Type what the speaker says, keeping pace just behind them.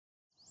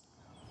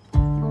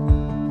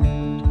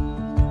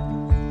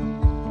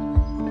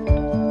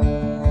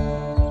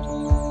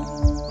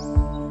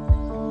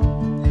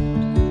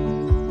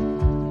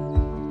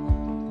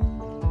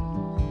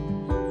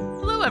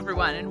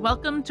and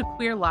welcome to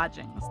Queer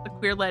Lodgings, the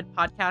queer-led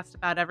podcast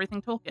about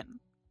everything Tolkien.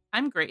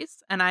 I'm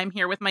Grace, and I'm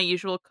here with my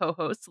usual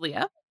co-hosts,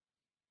 Leah.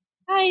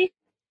 Hi.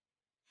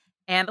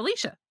 And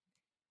Alicia.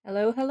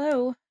 Hello,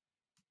 hello.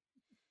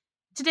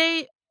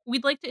 Today,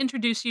 we'd like to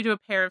introduce you to a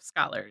pair of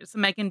scholars,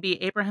 Megan B.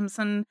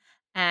 Abrahamson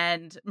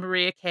and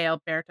Maria K.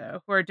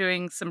 Alberto, who are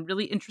doing some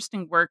really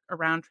interesting work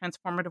around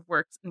transformative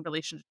works in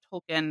relation to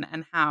Tolkien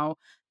and how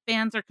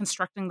fans are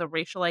constructing the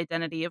racial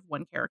identity of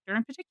one character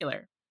in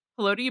particular.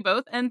 Hello to you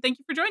both, and thank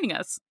you for joining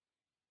us.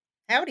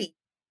 Howdy.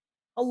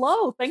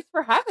 Hello. Thanks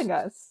for having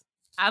us.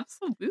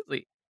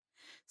 Absolutely.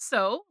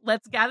 So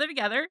let's gather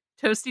together,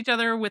 toast each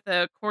other with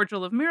a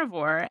cordial of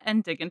Miravor,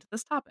 and dig into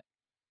this topic.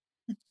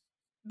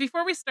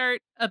 Before we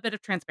start, a bit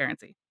of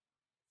transparency.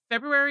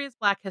 February is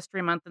Black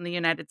History Month in the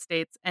United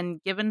States,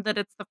 and given that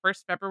it's the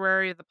first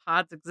February of the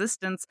pod's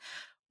existence,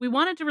 we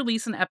wanted to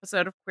release an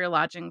episode of Queer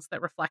Lodgings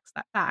that reflects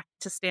that fact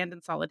to stand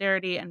in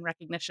solidarity and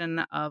recognition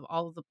of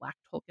all of the Black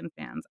Tolkien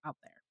fans out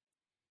there.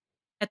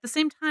 At the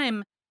same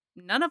time,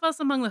 none of us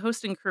among the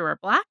hosting crew are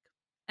Black,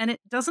 and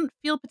it doesn't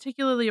feel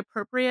particularly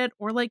appropriate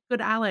or like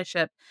good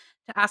allyship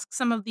to ask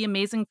some of the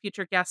amazing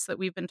future guests that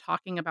we've been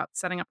talking about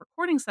setting up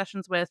recording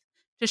sessions with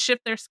to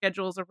shift their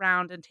schedules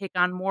around and take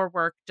on more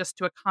work just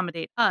to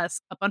accommodate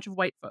us, a bunch of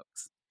white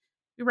folks.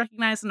 We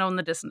recognize and own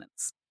the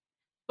dissonance.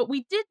 But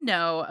we did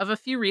know of a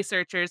few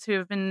researchers who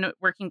have been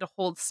working to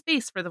hold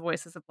space for the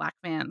voices of Black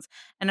fans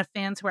and of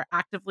fans who are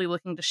actively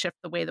looking to shift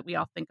the way that we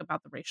all think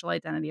about the racial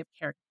identity of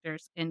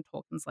characters in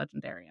Tolkien's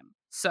Legendarium.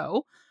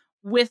 So,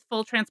 with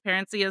full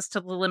transparency as to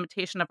the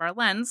limitation of our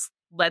lens,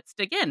 let's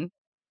dig in.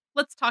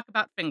 Let's talk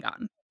about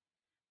Fingon.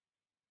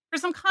 For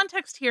some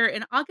context here,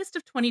 in August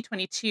of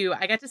 2022,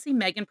 I got to see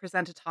Megan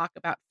present a talk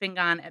about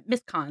Fingon at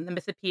MythCon, the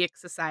Mythopoeic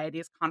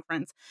Society's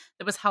conference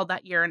that was held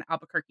that year in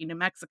Albuquerque, New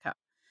Mexico.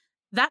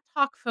 That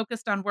talk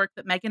focused on work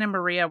that Megan and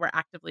Maria were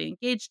actively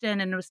engaged in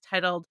and was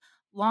titled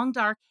Long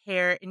Dark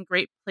Hair in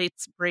Great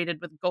Plaits Braided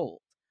with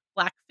Gold,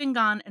 Black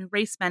Fingon and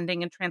Race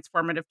Bending in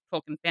Transformative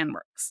Tolkien Fan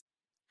Works.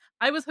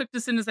 I was hooked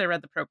as soon as I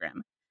read the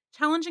program.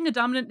 Challenging a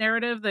dominant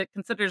narrative that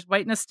considers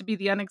whiteness to be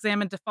the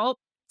unexamined default?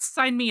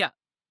 Sign me up.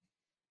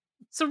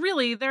 So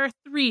really, there are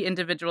three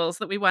individuals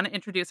that we want to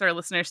introduce our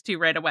listeners to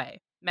right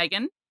away.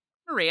 Megan,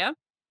 Maria,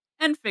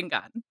 and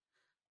Fingon.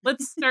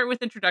 Let's start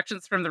with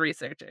introductions from the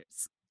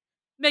researchers.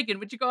 Megan,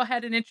 would you go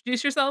ahead and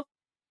introduce yourself?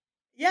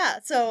 Yeah,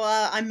 so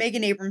I'm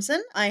Megan Abramson.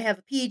 I have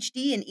a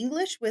PhD in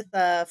English with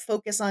a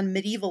focus on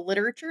medieval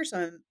literature,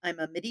 so I'm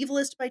a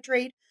medievalist by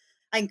trade.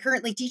 I'm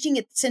currently teaching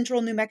at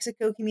Central New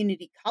Mexico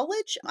Community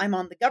College. I'm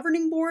on the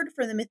governing board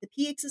for the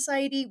Mythopoeic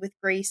Society with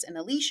Grace and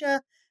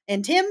Alicia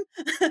and Tim.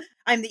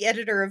 I'm the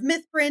editor of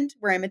Mythprint,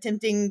 where I'm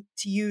attempting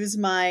to use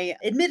my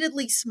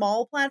admittedly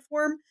small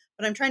platform,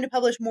 but I'm trying to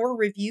publish more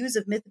reviews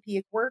of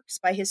mythopoeic works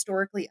by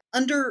historically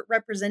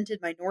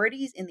underrepresented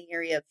minorities in the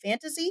area of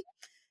fantasy.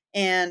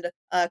 And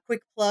a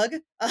quick plug,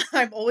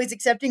 I'm always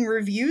accepting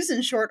reviews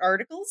and short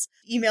articles.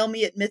 Email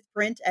me at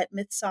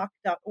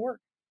mythprint@mythsoc.org.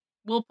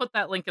 We'll put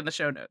that link in the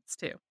show notes,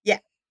 too. Yeah,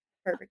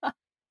 perfect.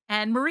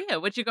 And Maria,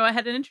 would you go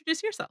ahead and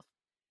introduce yourself?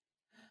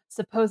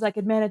 Suppose I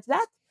could manage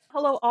that.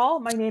 Hello, all.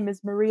 My name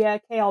is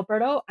Maria K.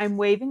 Alberto. I'm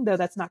waving, though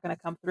that's not going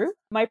to come through.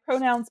 My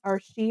pronouns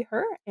are she,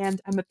 her, and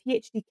I'm a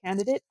PhD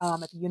candidate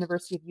at the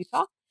University of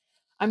Utah.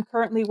 I'm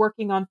currently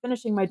working on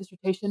finishing my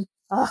dissertation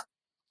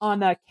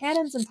on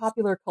canons and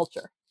popular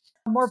culture.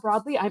 More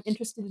broadly, I'm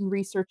interested in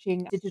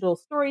researching digital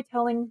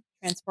storytelling,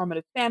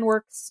 transformative fan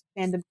works,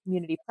 fandom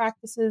community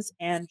practices,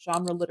 and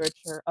genre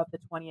literature of the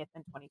 20th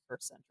and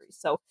 21st centuries.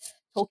 So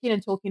Tolkien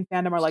and Tolkien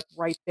fandom are like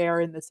right there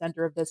in the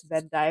center of this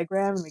Venn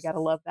diagram, and we gotta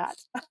love that.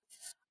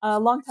 A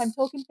longtime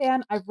Tolkien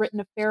fan, I've written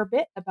a fair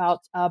bit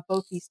about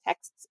both these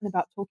texts and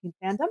about Tolkien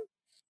fandom,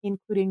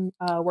 including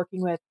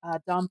working with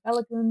Don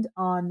Felagund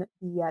on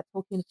the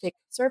Tolkien Fic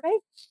Survey,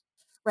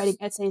 writing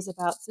essays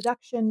about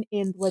seduction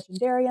in the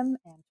Legendarium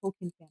and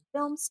Tolkien fan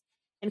films,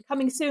 and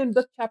coming soon,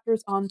 book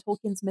chapters on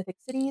Tolkien's mythic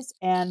cities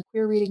and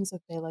queer readings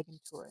of Beleg and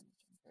Turin,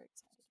 which I'm very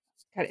excited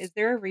about. God, is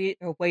there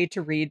a way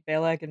to read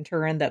Beleg and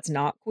Turin that's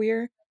not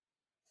queer?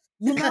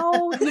 You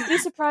know, you'd be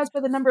surprised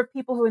by the number of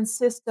people who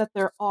insist that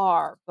there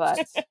are,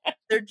 but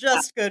They're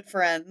just good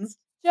friends.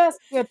 just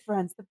good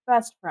friends, the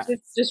best friends.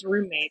 It's just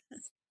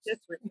roommates.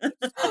 Just roommates.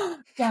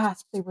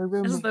 Gasp, they were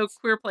roommates. As though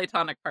queer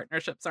platonic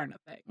partnerships aren't a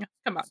thing.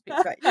 Come on,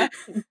 people. Right.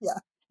 Yeah.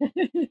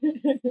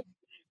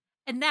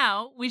 And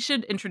now we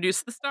should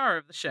introduce the star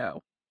of the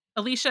show.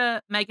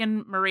 Alicia,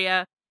 Megan,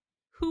 Maria,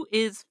 who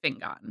is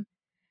Fingon?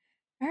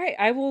 All right,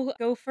 I will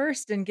go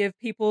first and give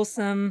people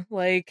some,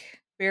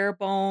 bare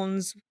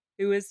bones,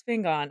 who is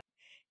Fingon?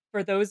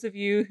 For those of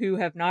you who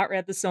have not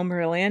read the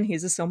Silmarillion,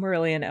 he's a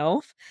Silmarillion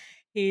elf.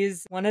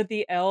 He's one of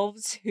the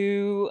elves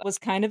who was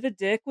kind of a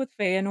dick with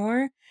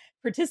Fëanor,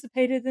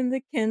 participated in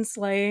the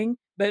kinslaying,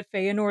 but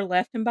Fëanor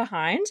left him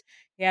behind.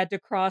 He had to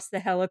cross the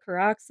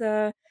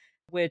Helcaraxa,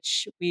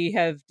 which we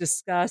have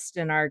discussed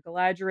in our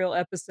Galadriel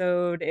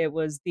episode. It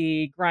was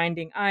the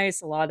grinding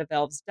ice. A lot of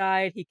elves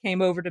died. He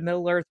came over to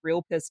Middle-earth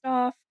real pissed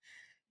off.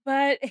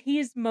 But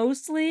he's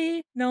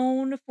mostly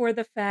known for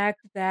the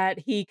fact that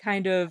he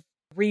kind of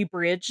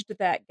rebridged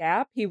that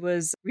gap. He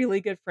was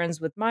really good friends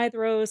with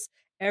Mithros.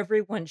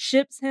 Everyone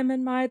ships him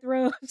and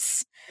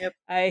Mithros.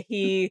 Yep.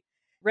 He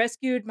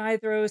rescued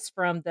Mithros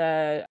from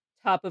the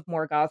top of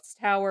Morgoth's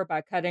tower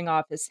by cutting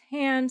off his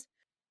hand.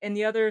 And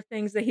the other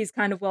things that he's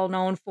kind of well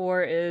known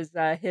for is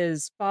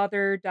his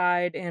father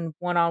died in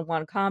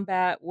one-on-one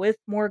combat with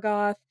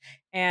Morgoth,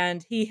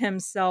 and he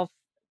himself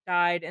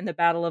died in the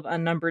Battle of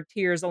Unnumbered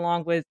Tears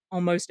along with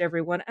almost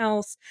everyone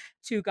else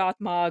to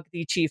Gothmog,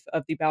 the chief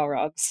of the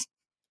Balrogs.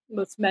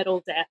 Most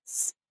metal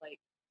deaths, like,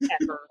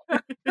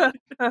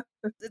 ever.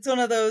 It's one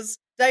of those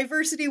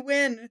diversity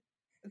win.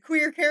 A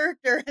queer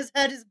character has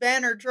had his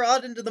banner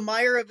trod into the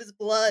mire of his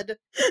blood.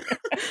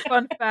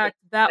 Fun fact,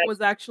 that was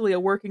actually a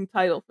working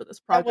title for this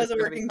That project was a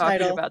we're going to be working talking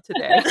title. about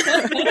today.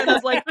 And I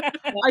was like,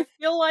 I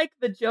feel like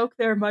the joke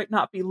there might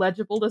not be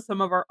legible to some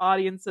of our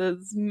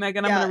audiences.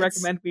 Megan, I'm Yeah, going to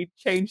recommend we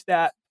change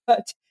that,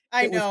 but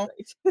I it was know.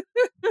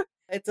 great.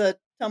 It's a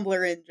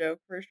Tumblr in joke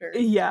for sure.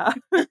 Yeah.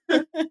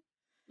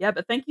 Yeah,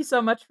 but thank you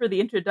so much for the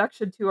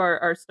introduction to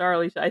our star,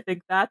 Alicia. I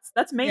think that's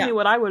mainly Yeah.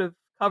 what I would have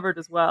covered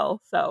as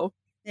well. So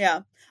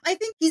Yeah. I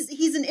think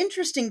he's an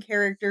interesting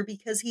character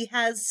because he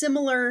has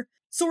similar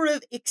sort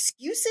of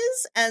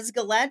excuses as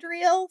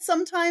Galadriel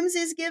sometimes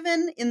is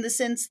given, in the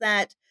sense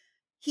that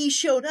he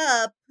showed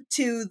up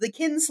to the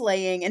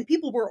kinslaying and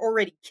people were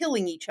already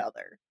killing each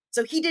other.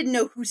 So he didn't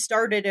know who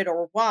started it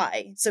or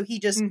why. So he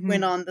just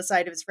went on the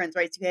side of his friends,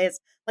 right? So he has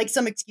like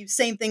some excuse.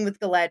 Same thing with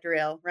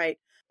Galadriel, right?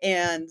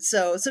 And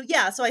so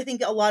I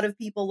think a lot of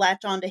people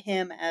latch onto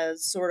him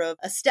as sort of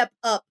a step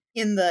up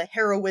in the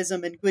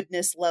heroism and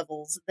goodness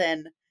levels.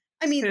 Then,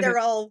 I mean, they're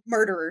all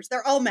murderers.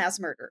 They're all mass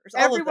murderers.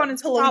 All everyone of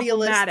is them.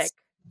 problematic. Colonialists.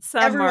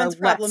 Some Everyone's are less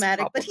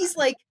problematic, but he's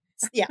like,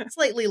 yeah,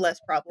 slightly less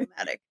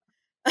problematic.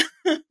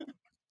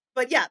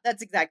 But yeah,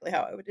 that's exactly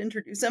how I would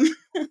introduce him.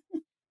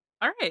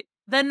 All right.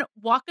 Then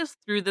walk us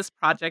through this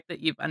project that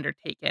you've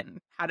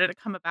undertaken. How did it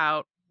come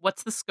about?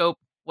 What's the scope?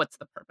 What's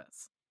the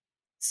purpose?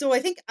 So I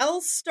think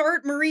I'll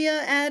start.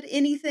 Maria, add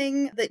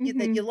anything that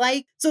you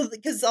like. So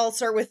because I'll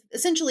start with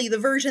essentially the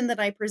version that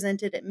I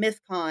presented at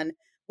MythCon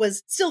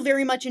was still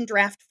very much in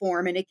draft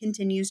form, and it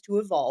continues to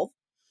evolve.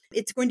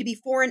 It's going to be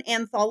for an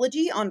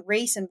anthology on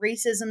race and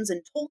racisms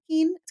in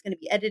Tolkien. It's going to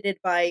be edited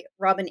by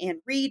Robin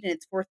Ann Reed, and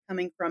it's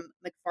forthcoming from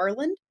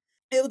McFarland.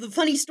 The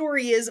funny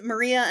story is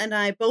Maria and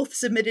I both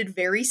submitted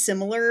very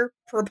similar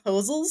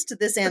proposals to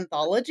this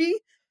anthology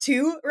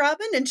to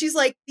Robin, and she's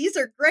like, these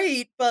are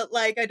great, but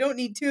like I don't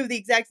need two of the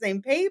exact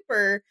same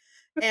paper.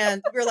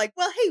 And we're like,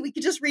 well, hey, we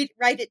could just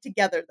write it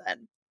together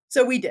then.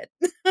 So we did.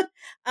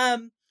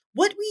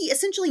 What we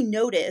essentially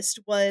noticed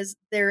was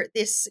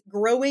this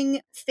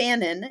growing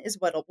fanon is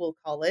what we'll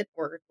call it,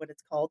 or what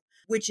it's called,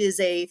 which is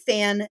a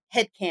fan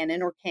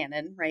headcanon or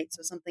canon, right?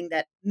 So something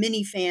that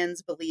many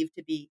fans believe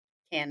to be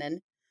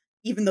canon,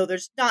 even though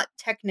there's not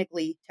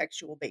technically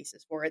textual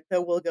basis for it,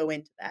 though we'll go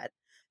into that.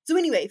 So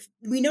anyway,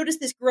 we noticed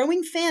this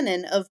growing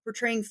fanon of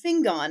portraying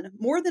Fingon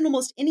more than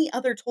almost any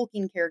other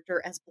Tolkien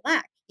character as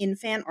Black in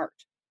fan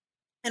art.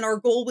 And our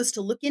goal was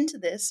to look into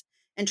this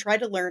and try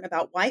to learn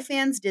about why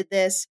fans did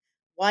this,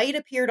 why it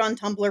appeared on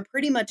Tumblr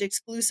pretty much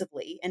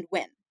exclusively, and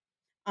when.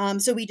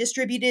 So we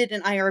distributed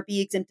an IRB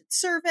exempted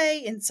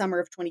survey in summer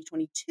of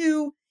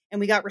 2022,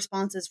 and we got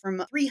responses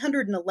from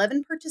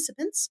 311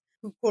 participants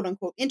who quote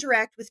unquote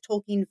interact with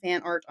Tolkien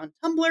fan art on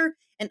Tumblr.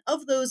 And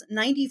of those,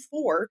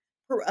 94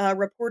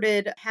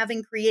 reported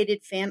having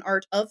created fan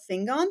art of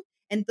Fingon.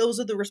 And those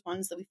are the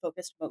respondents that we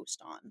focused most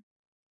on.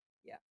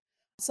 Yeah.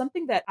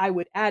 Something that I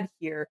would add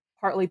here,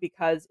 partly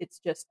because it's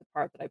just the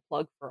part that I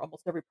plug for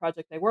almost every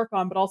project I work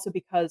on, but also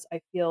because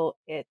I feel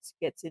it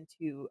gets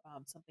into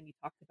something you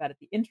talked about at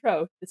the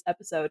intro this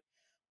episode.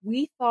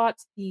 We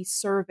thought the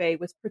survey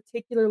was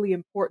particularly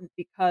important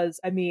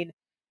because, I mean,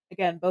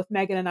 again, both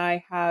Megan and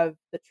I have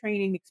the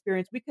training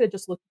experience. We could have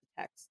just looked at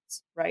the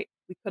texts, right?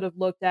 We could have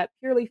looked at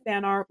purely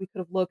fan art. We could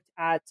have looked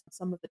at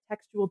some of the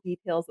textual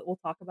details that we'll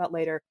talk about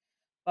later.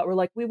 But we're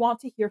like, we want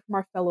to hear from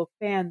our fellow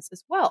fans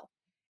as well.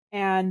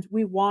 And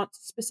we want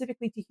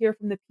specifically to hear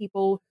from the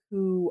people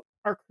who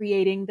are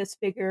creating this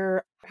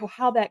figure,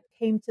 how that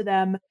came to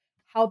them,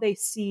 how they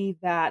see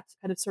that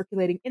kind of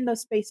circulating in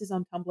those spaces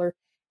on Tumblr.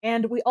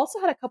 And we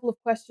also had a couple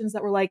of questions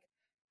that were like,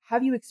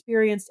 have you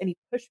experienced any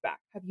pushback?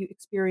 Have you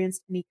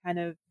experienced any kind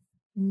of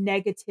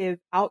negative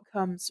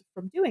outcomes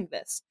from doing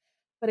this?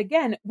 But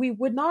again, we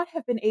would not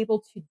have been able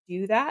to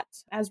do that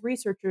as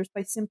researchers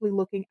by simply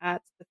looking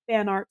at the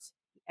fan art,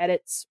 the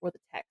edits, or the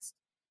text.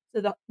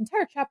 So the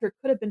entire chapter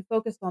could have been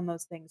focused on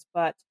those things,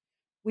 but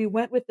we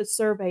went with the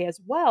survey as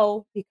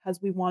well because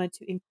we wanted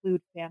to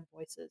include fan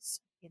voices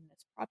in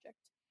this project.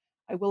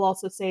 I will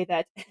also say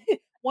that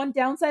one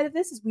downside of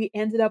this is we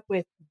ended up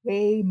with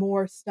way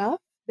more stuff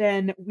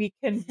than we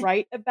can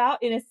write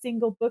about in a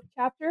single book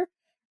chapter.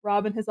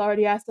 Robin has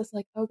already asked us,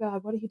 like, oh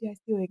God, what are you guys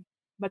doing?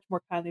 Much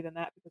more kindly than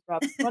that because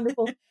Robin's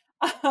wonderful.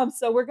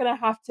 So we're going to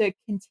have to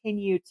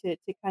continue to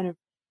kind of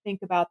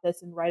think about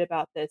this and write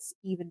about this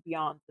even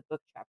beyond the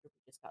book chapter. We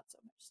just got so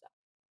much stuff.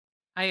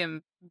 I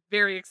am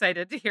very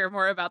excited to hear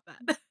more about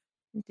that.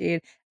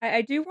 Indeed.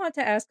 I do want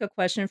to ask a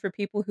question for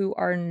people who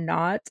are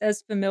not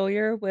as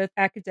familiar with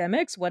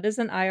academics. What is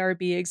an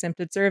IRB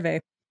exempted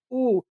survey?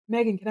 Ooh,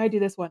 Megan, can I do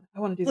this one? I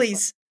want to do this one.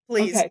 Please,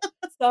 please. Okay.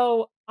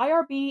 So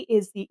IRB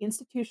is the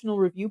Institutional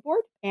Review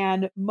Board,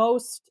 and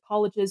most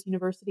colleges,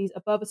 universities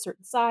above a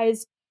certain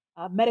size,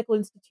 medical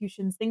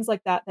institutions, things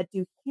like that, that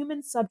do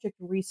human subject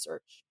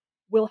research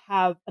will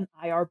have an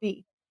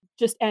IRB.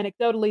 Just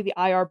anecdotally, the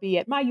IRB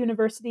at my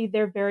university,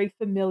 they're very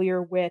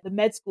familiar with the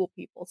med school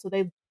people. So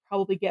they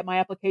probably get my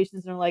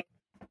applications and are like,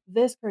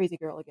 this crazy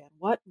girl again.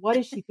 What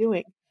is she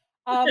doing?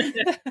 Um,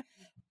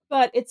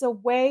 but it's a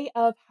way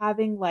of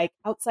having like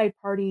outside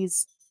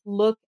parties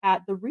look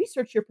at the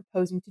research you're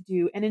proposing to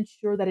do and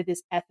ensure that it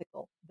is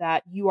ethical,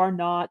 that you are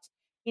not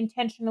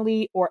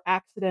intentionally or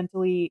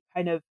accidentally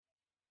kind of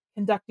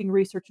conducting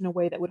research in a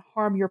way that would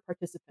harm your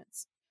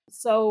participants.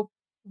 So,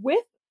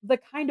 with the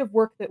kind of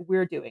work that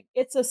we're doing,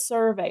 it's a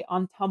survey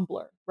on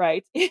Tumblr,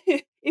 right?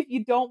 If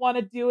you don't want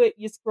to do it,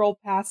 you scroll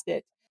past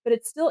it. But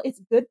it's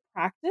good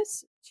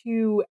practice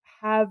to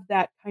have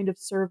that kind of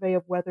survey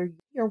of whether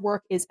your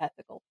work is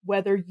ethical,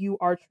 whether you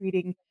are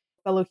treating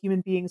fellow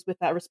human beings with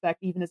that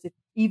respect,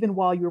 even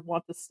while you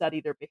want to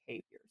study their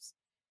behaviors.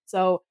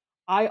 So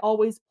I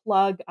always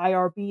plug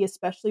IRB,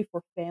 especially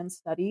for fan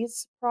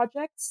studies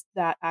projects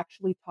that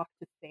actually talk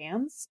to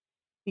fans,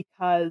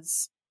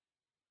 because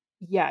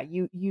yeah,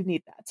 you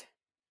need that.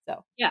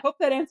 So Yeah. hope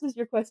that answers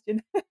your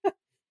question.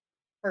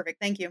 Perfect.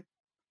 Thank you.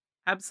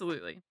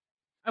 Absolutely.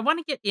 I want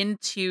to get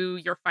into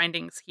your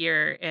findings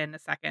here in a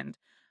second.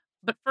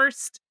 But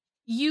first,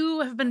 you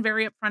have been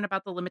very upfront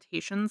about the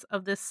limitations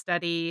of this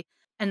study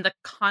and the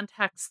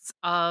contexts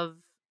of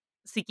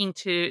seeking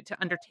to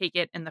undertake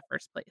it in the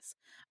first place.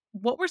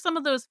 What were some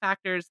of those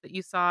factors that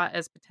you saw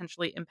as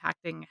potentially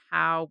impacting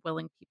how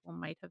willing people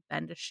might have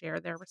been to share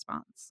their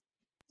response?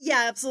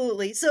 Yeah,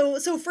 absolutely. So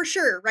for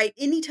sure, right?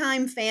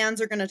 Anytime fans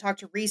are going to talk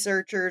to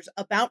researchers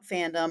about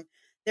fandom,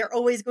 they're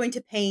always going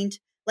to paint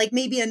like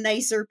maybe a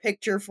nicer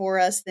picture for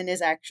us than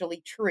is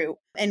actually true.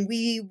 And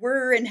we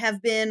were and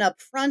have been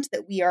upfront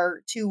that we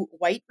are two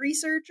white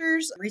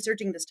researchers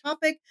researching this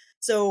topic.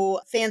 So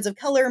fans of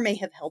color may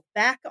have held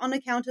back on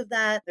account of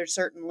that. There's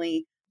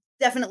certainly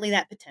definitely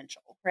that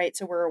potential, right?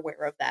 So we're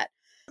aware of that.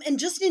 And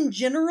just in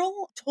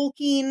general,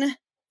 Tolkien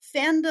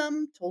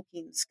fandom,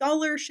 Tolkien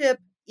scholarship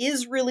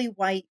is really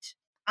white.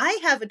 I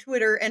have a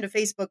Twitter and a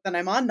Facebook that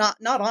I'm on, not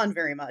on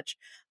very much,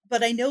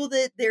 but I know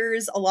that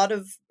there's a lot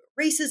of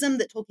racism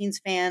that Tolkien's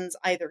fans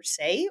either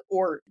say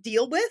or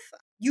deal with.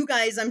 You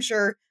guys, I'm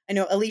sure, I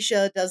know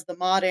Alicia does the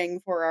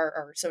modding for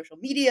our social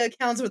media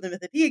accounts with the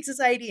Mythopoeic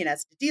Society and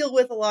has to deal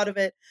with a lot of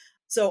it.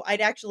 So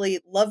I'd actually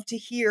love to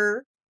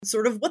hear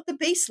sort of what the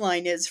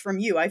baseline is from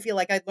you. I feel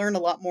like I'd learn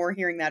a lot more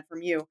hearing that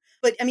from you.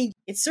 But I mean,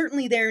 it's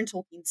certainly there in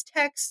Tolkien's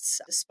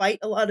texts, despite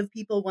a lot of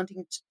people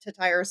wanting to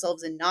tie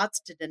ourselves in knots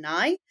to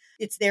deny.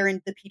 It's there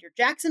in the Peter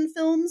Jackson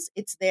films.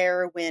 It's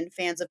there when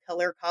fans of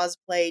color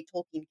cosplay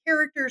Tolkien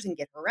characters and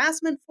get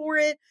harassment for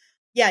it.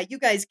 Yeah, you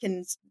guys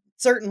can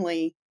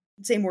certainly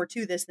say more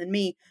to this than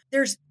me.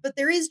 But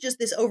there is just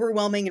this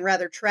overwhelming and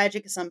rather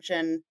tragic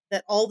assumption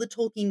that all the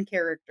Tolkien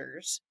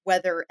characters,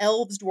 whether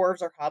elves,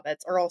 dwarves, or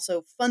hobbits, are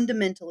also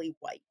fundamentally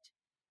white,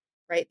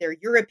 right? They're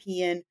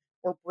European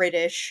or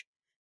British.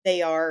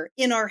 They are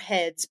in our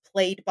heads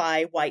played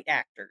by white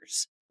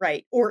actors,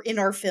 right? Or in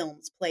our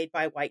films played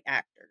by white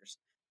actors,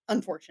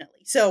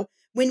 unfortunately. So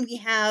when we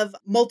have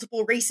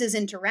multiple races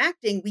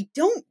interacting, we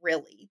don't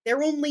really.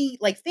 They're only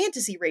like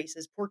fantasy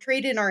races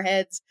portrayed in our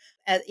heads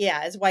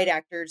as white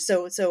actors.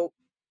 So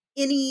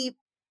any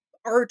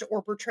art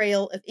or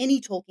portrayal of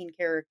any Tolkien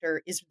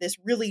character is this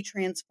really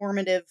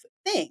transformative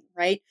thing,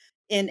 right?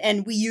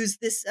 And we use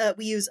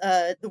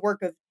the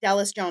work of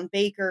Dallas John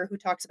Baker, who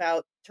talks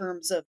about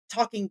terms of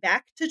talking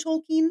back to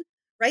Tolkien,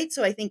 right?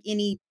 So I think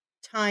any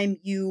time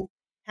you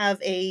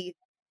have a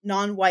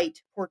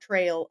non-white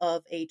portrayal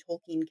of a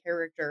Tolkien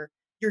character,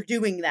 you're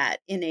doing that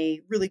in a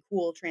really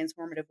cool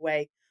transformative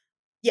way.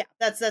 Yeah,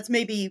 that's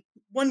maybe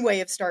one way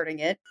of starting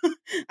it.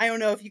 I don't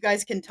know if you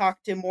guys can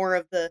talk to more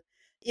of the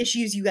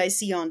issues you guys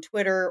see on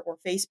Twitter or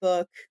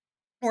Facebook,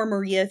 or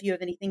Maria, if you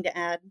have anything to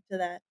add to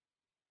that.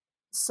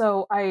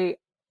 So I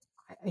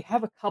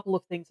have a couple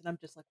of things, and I'm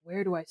just like,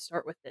 where do I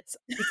start with this?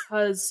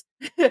 Because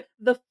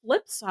the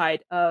flip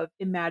side of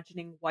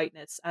imagining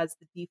whiteness as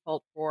the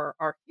default for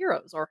our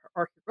heroes, our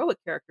heroic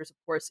characters, of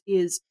course,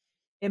 is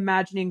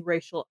imagining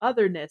racial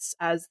otherness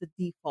as the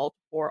default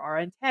for our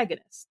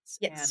antagonists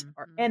Yes. and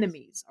our Mhm.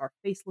 enemies, our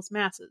faceless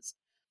masses.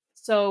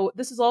 So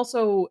this is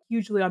also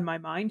hugely on my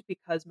mind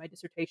because my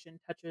dissertation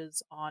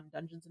touches on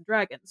Dungeons and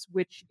Dragons,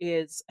 which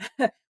is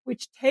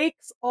which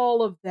takes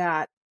all of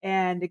that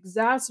and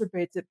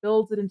exacerbates it,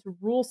 builds it into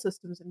rule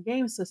systems and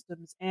game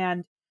systems,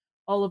 and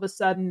all of a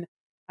sudden,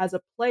 as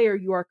a player,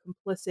 you are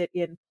complicit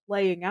in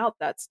playing out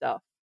that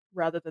stuff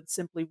rather than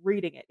simply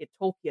reading it in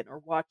Tolkien or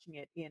watching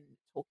it in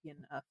Tolkien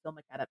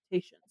filmic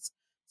adaptations.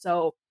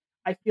 So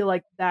I feel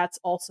like that's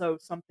also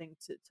something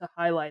to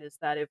highlight, is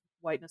that if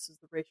whiteness is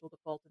the racial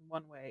default in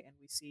one way and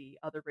we see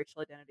other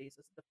racial identities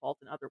as the default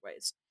in other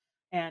ways.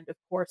 And of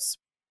course,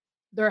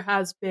 there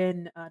has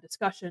been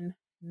discussion,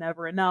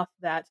 never enough,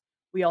 that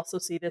we also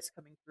see this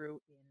coming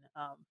through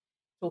in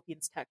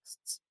Tolkien's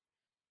texts.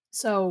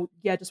 So,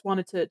 yeah, just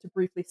wanted to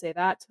briefly say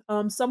that.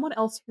 Someone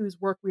else whose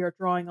work we are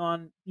drawing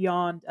on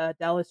beyond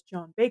Dallas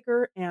John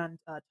Baker and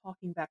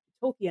talking back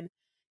to Tolkien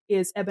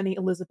is Ebony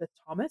Elizabeth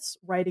Thomas,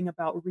 writing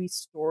about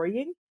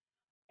restorying.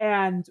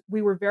 And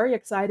we were very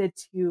excited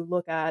to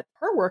look at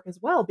her work as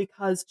well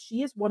because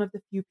she is one of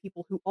the few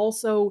people who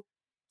also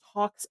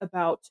talks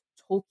about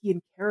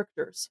Tolkien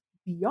characters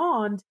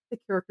beyond the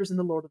characters in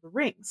The Lord of the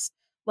Rings.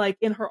 Like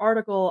in her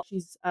article,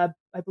 I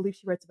believe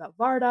she writes about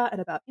Varda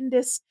and about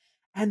Indis,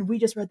 and we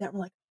just read that and we're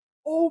like,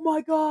 oh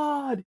my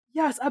god,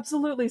 yes,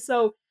 absolutely.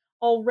 So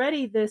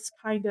already this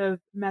kind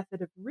of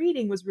method of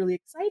reading was really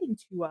exciting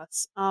to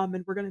us,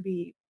 and we're going to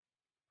be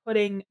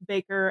putting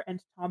Baker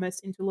and Thomas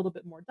into a little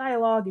bit more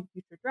dialogue in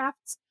future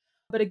drafts.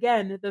 But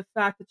again, the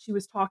fact that she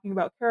was talking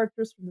about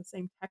characters from the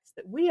same text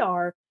that we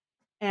are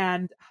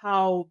and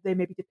how they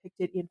may be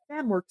depicted in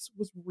fan works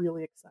was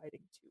really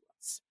exciting to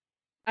us.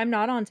 I'm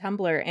not on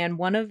Tumblr, and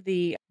one of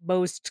the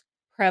most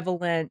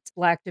prevalent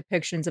Black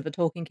depictions of a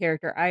Tolkien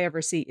character I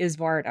ever see is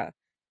Varda.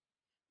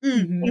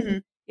 Mm-hmm.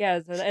 Yeah,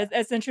 so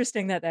that's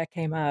interesting that that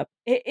came up.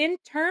 In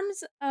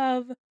terms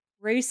of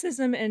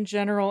racism in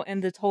general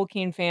in the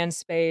Tolkien fan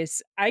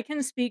space, I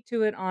can speak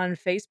to it on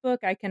Facebook.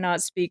 I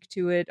cannot speak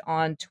to it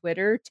on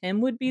Twitter.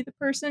 Tim would be the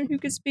person who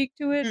could speak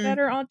to it Mm.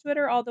 better on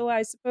Twitter, although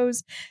I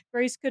suppose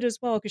Grace could as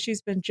well because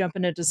she's been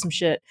jumping into some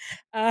shit.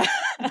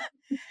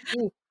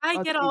 Ooh, I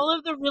get Godspeed. all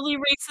of the really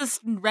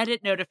racist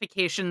Reddit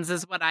notifications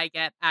is what I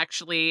get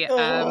actually.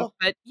 Oh.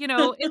 But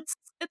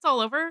it's all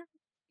over.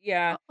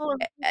 Yeah. All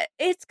over.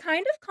 It's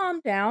kind of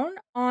calmed down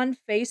on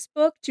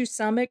Facebook to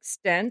some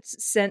extent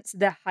since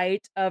the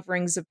height of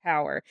Rings of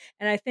Power.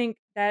 And I think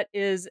that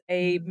is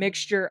a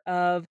mixture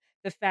of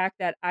the fact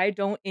that I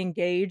don't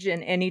engage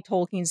in any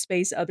Tolkien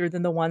space other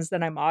than the ones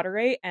that I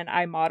moderate. And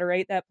I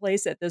moderate that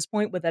place at this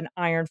point with an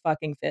iron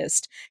fucking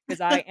fist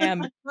because I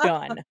am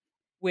done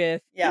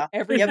with Yeah. Yep.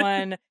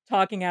 everyone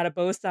talking out of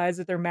both sides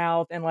of their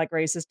mouth and like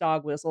racist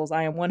dog whistles.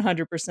 I am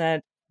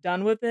 100%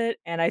 done with it.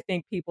 And I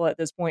think people at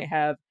this point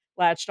have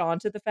latched on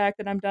to the fact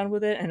that I'm done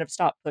with it and have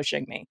stopped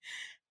pushing me.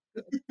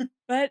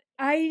 But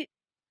I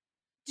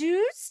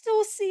do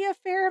still see a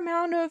fair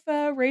amount of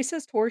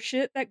racist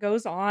horseshit that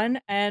goes on,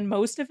 and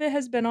most of it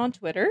has been on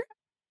Twitter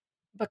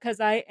because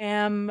I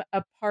am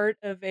a part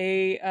of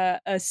a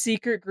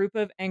secret group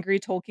of angry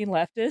Tolkien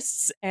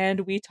leftists,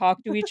 and we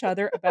talk to each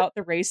other about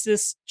the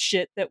racist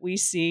shit that we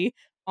see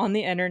on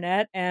the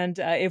internet, and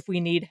if we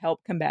need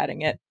help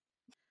combating it.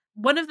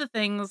 One of the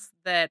things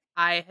that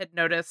I had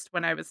noticed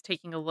when I was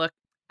taking a look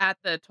at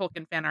the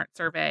Tolkien fan art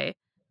survey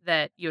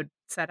that you had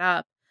set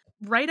up,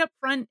 right up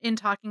front in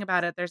talking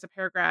about it, there's a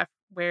paragraph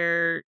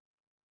where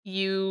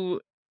you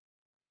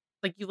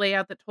you lay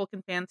out that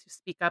Tolkien fans who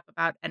speak up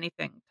about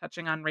anything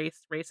touching on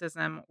race,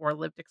 racism, or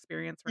lived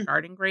experience Mm.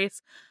 regarding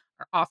race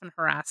are often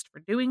harassed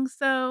for doing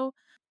so.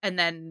 And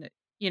then,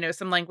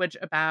 some language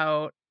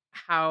about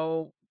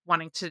how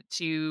wanting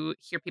to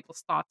hear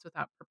people's thoughts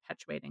without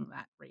perpetuating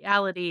that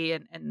reality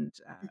and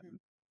Mhm.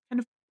 kind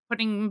of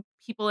putting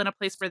people in a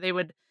place where they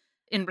would,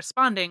 in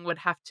responding, would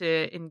have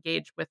to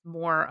engage with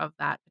more of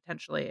that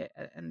potentially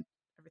and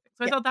everything.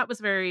 So I Yeah. thought that was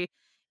very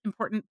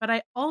important. But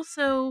I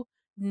also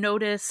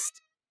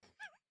noticed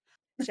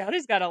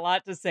Chowdy's got a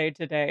lot to say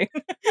today.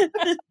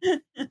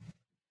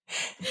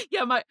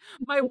 yeah, my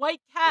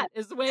white cat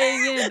is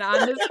weighing in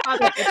on this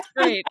topic. It's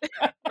great.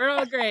 We're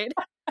all great.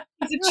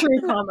 She's a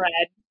true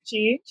comrade.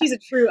 She's a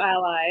true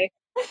ally.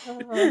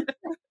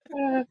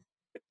 Uh,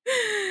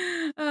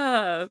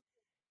 Uh,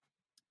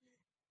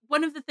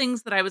 one of the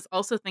things that I was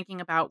also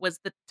thinking about was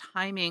the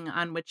timing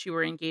on which you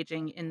were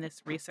engaging in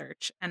this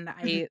research. And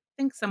Mhm. I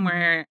think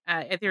somewhere,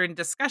 either in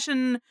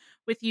discussion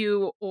with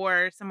you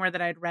or somewhere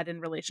that I'd read in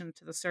relation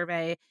to the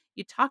survey,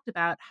 you talked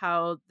about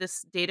how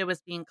this data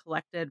was being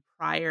collected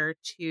prior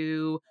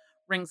to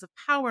Rings of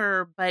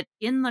Power, but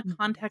in the Yes.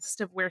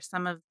 context of where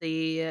some of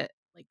the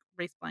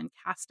race blind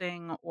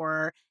casting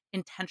or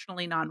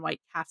intentionally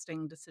non-white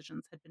casting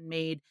decisions had been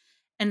made,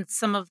 and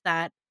some of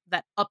that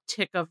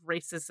uptick of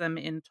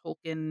racism in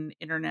Tolkien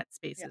internet Yeah.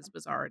 spaces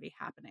was already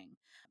happening.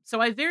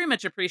 So I very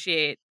much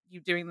appreciate you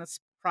doing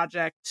this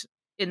project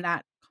in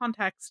that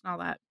context and all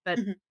that. But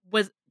Mhm.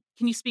 was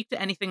can you speak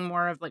to anything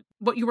more of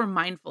what you were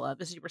mindful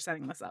of as you were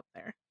setting this up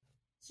there?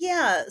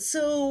 Yeah,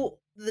 so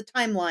the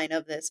timeline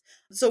of this.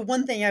 So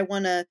one thing I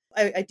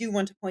do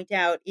want to point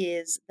out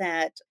is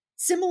that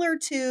similar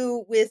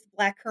to with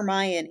Black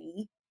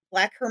Hermione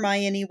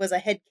was a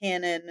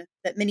headcanon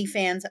that many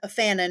fans a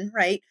fanon,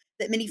 right?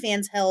 That many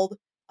fans held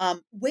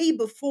way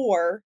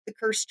before the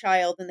cursed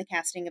child and the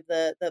casting of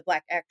the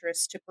black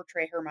actress to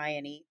portray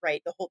Hermione,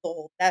 right? That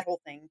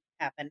whole thing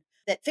happened.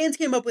 That fans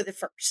came up with it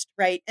first,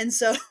 right? And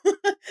so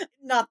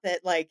not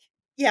that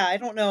yeah, I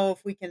don't know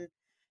if we can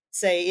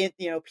say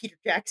it, Peter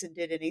Jackson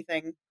did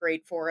anything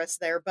great for us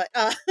there, but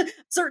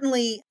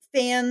certainly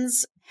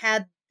fans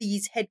had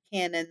these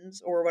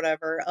headcanons or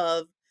whatever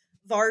of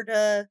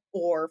Varda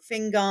or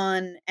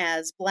Fingon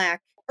as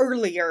black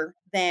earlier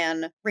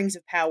than Rings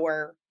of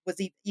Power was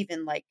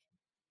even like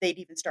they'd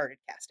even started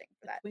casting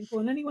for that. Twinkle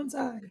in anyone's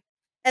eye.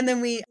 And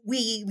then we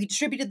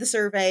distributed the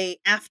survey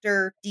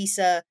after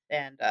Disa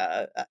and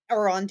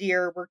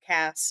Arondir were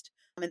cast,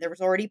 and there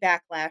was already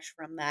backlash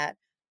from that.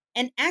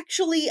 And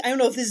actually, I don't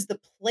know if this is the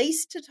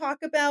place to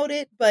talk about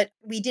it, but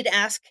we did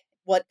ask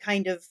what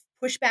kind of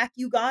pushback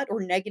you got or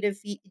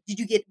negative did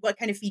you get? What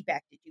kind of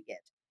feedback did you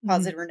get,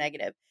 positive or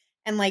negative?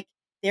 And like,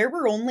 there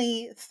were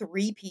only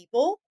 3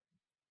 people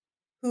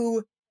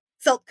who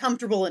felt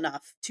comfortable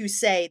enough to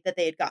say that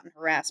they had gotten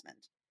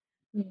harassment.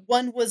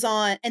 One was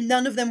on, and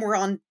none of them were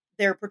on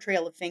their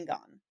portrayal of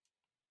Fingon.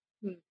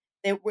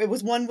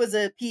 One was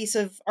a piece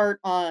of art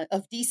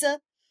of Disa.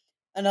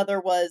 Another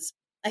was,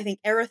 I think,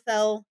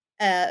 Erethel,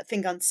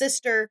 Fingon's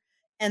sister,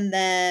 and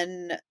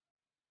then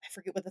I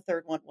forget what the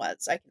third one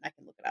was. I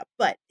can look it up,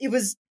 but it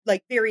was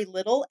like very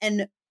little,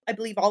 and I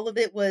believe all of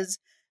it was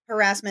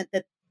harassment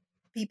that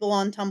people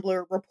on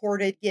Tumblr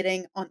reported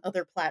getting on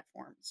other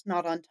platforms,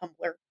 not on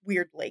Tumblr.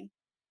 Weirdly,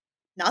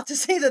 not to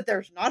say that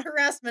there's not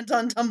harassment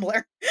on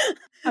Tumblr.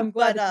 I'm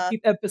glad that you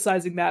keep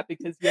emphasizing that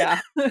because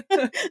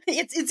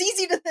it's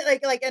easy to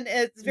like, and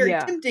it's very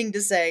tempting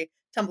to say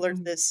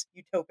Tumblr's this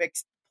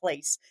utopic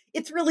place.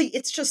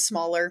 It's just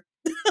smaller.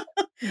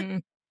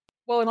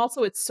 Well, and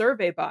also it's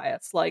survey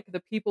bias. Like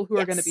the people who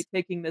are going to be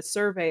taking this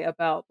survey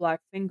about Black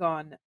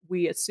Fingon,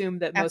 we assume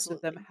that most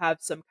of them have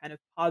some kind of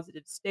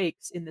positive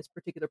stakes in this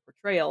particular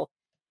portrayal.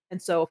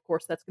 And so, of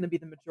course, that's going to be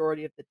the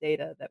majority of the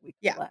data that we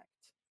collect.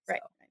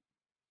 Right.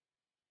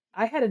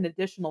 I had an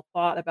additional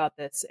thought about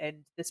this,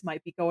 and this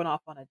might be going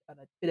off on a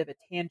bit of a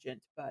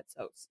tangent, but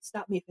so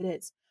stop me if it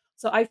is.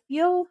 So I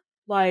feel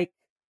like,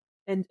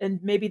 and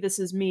maybe this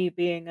is me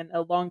being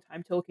a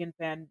longtime Tolkien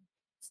fan,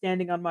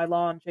 standing on my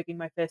lawn, shaking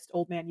my fist,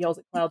 old man yells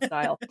at cloud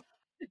style.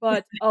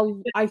 But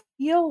I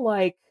feel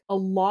like a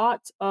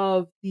lot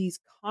of these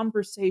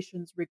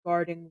conversations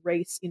regarding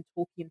race in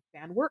Tolkien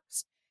fan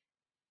works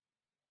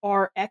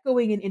are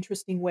echoing in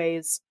interesting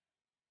ways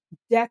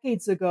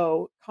decades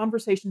ago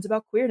conversations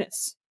about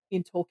queerness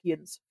in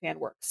Tolkien's fan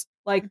works.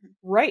 Like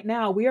right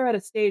now, we are at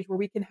a stage where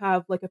we can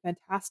have like a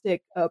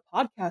fantastic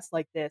podcast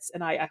like this,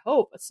 and I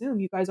assume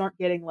you guys aren't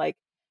getting like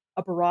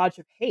a barrage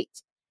of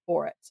hate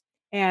for it.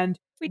 And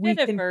we did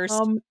it can first.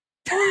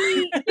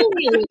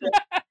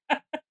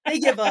 They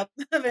give up.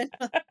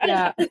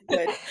 Yeah.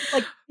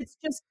 Like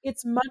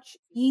it's much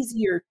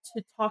easier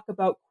to talk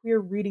about queer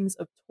readings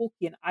of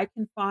Tolkien. I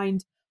can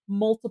find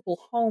multiple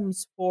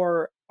homes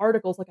for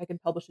articles. Like I can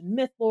publish in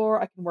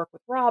Mythlore, I can work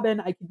with Robin,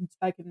 I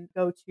can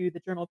go to the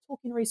Journal of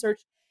Tolkien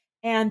Research,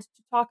 and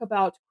to talk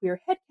about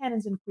queer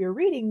headcanons and queer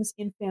readings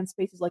in fan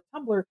spaces like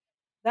Tumblr,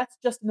 that's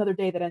just another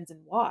day that ends in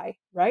Y,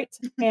 right?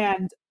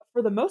 And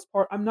for the most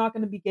part, I'm not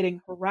going to be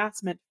getting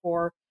harassment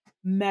for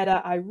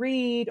meta I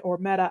read or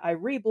meta I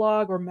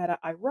reblog or meta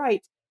I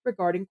write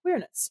regarding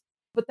queerness.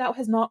 But that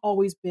has not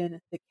always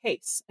been the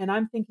case. And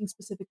I'm thinking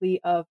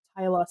specifically of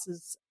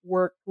Tylus's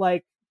work,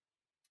 like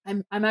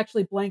I'm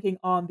actually blanking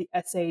on the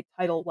essay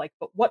title, like,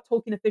 but what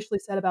Tolkien officially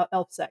said about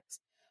elf sex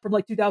from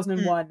like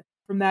 2001,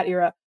 from that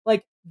era.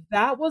 Like,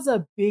 that was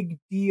a big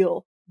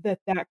deal that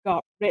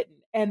got written.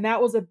 And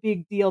that was a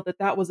big deal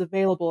that was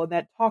available, and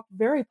that talked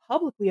very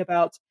publicly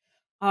about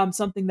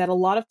something that a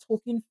lot of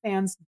Tolkien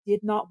fans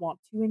did not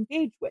want to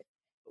engage with.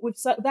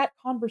 That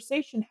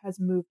conversation has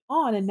moved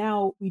on, and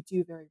now we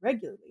do very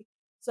regularly.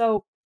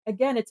 So,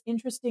 again, it's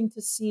interesting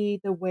to see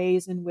the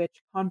ways in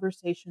which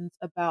conversations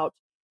about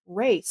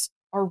race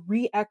are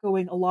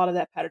re-echoing a lot of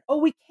that pattern. Oh,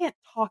 we can't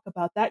talk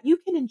about that. You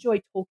can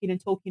enjoy Tolkien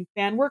and Tolkien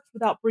fan works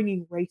without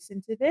bringing race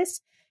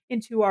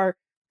into our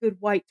good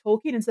white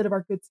Tolkien instead of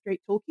our good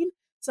straight Tolkien.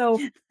 So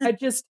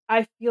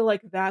I feel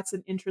like that's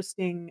an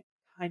interesting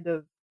kind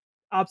of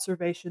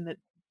observation that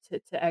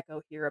to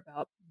echo here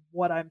about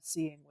what I'm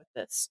seeing with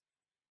this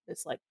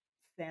like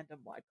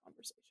fandom wide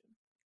conversation.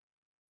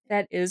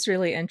 That is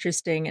really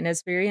interesting, and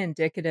it's very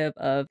indicative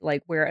of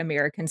like where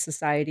American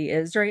society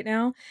is right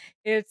now.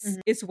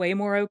 It's way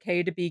more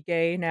okay to be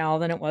gay now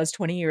than it was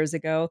 20 years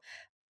ago.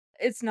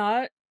 It's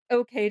not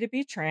okay to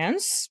be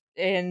trans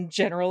in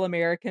general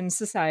American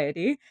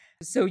society.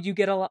 So you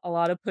get a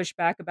lot of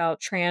pushback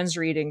about trans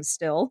readings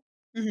still.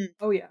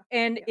 Oh yeah.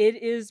 And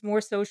it is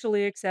more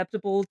socially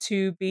acceptable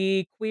to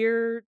be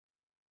queer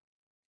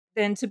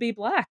than to be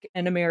Black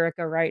in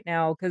America right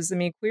now, because I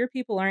mean queer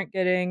people aren't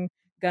getting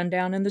gunned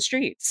down in the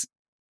streets,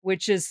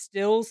 which is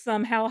still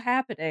somehow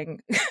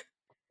happening.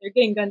 They're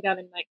getting gunned down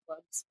in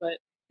nightclubs, but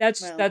that's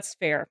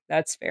fair.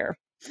 That's fair.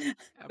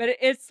 But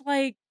it's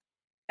like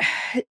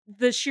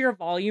the sheer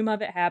volume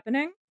of it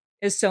happening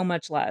is so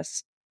much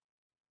less.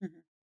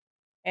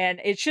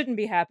 And it shouldn't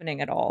be happening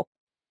at all.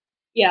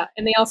 Yeah,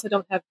 and they also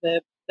don't have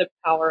the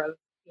power of,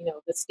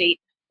 the state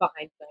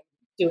behind them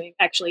doing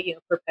actually,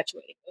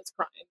 perpetuating those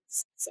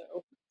crimes.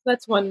 So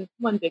that's one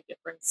big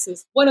difference.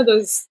 Is one of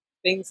those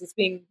things is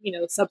being,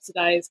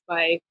 subsidized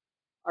by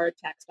our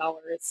tax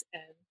dollars,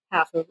 and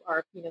half of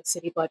our,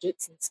 city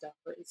budgets and stuff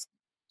is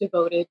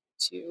devoted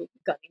to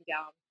gunning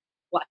down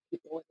Black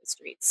people in the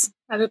streets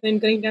rather than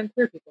gunning down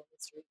queer people in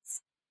the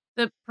streets.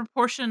 The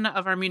proportion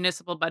of our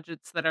municipal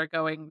budgets that are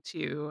going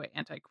to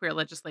anti-queer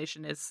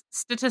legislation is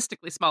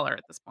statistically smaller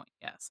at this point,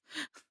 yes.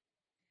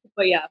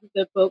 But yeah,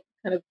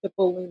 kind of the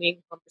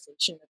ballooning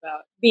conversation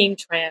about being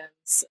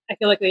trans. I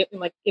feel like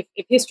if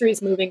history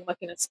is moving like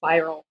in a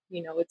spiral,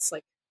 it's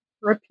like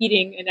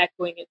repeating and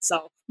echoing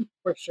itself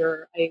for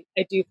sure. I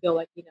do feel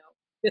like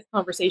this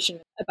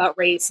conversation about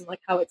race and like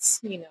how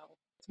it's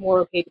more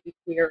okay to be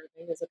queer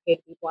than it is okay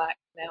to be black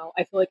now.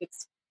 I feel like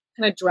it's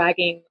kind of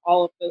dragging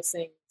all of those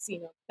things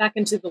back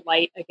into the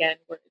light again,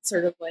 where it's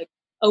sort of like,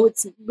 oh,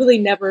 it's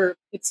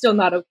still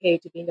not okay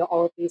to be into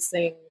all of these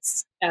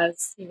things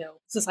as,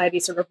 society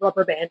sort of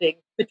rubber banding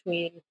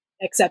between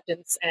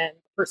acceptance and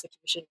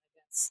persecution, I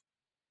guess.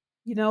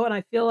 And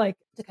I feel like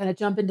to kind of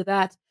jump into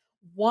that,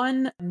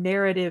 one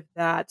narrative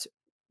that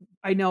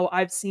I know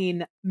I've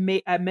seen,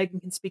 Megan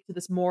can speak to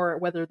this more,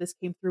 whether this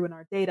came through in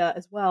our data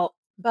as well,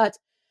 but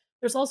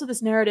there's also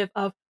this narrative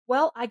of,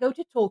 well, I go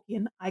to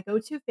Tolkien, I go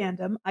to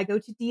fandom, I go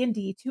to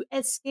D&D to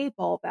escape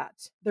all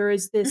that. There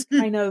is this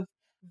kind of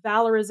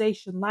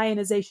valorization,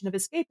 lionization of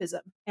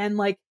escapism. And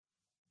like,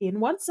 in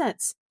one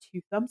sense,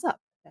 2 thumbs up.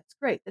 That's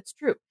great. That's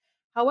true.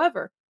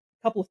 However,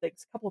 a couple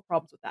of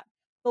problems with that.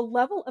 The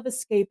level of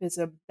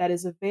escapism that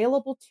is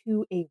available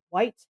to a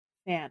white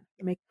fan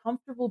from a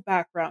comfortable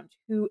background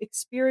who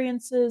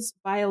experiences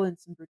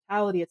violence and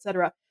brutality,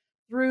 etc.,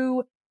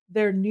 through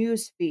their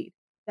news feed,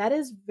 that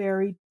is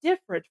very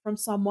different from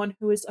someone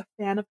who is a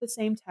fan of the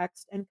same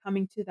text and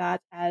coming to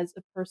that as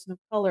a person of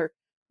color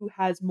who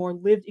has more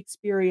lived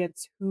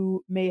experience,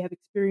 who may have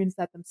experienced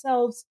that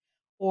themselves,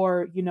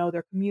 or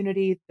their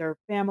community, their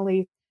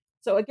family.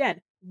 So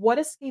again, what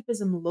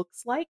escapism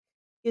looks like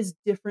is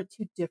different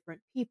to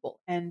different people,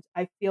 and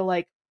I feel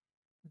like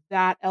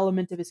that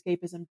element of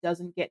escapism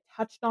doesn't get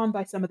touched on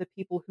by some of the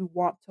people who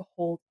want to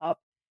hold up,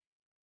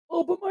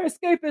 oh, but my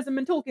escapism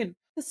in Tolkien.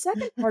 The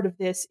second part of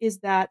this is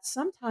that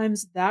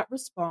sometimes that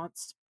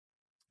response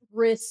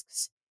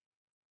risks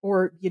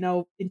or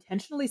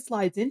intentionally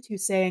slides into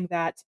saying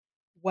that,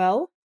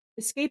 well,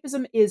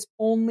 escapism is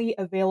only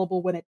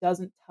available when it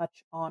doesn't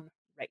touch on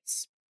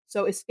race.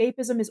 So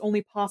escapism is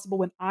only possible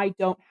when I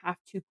don't have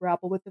to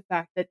grapple with the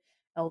fact that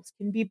elves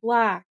can be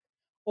black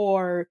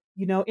or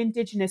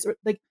indigenous, or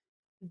like,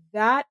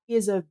 that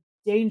is a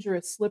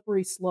dangerous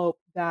slippery slope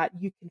that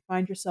you can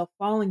find yourself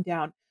falling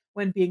down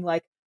when being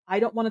like, I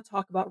don't want to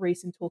talk about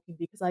race in Tolkien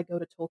because I go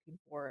to Tolkien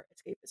for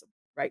escapism,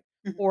 right?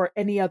 Or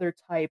any other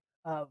type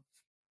of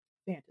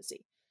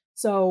fantasy.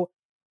 So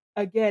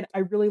again, I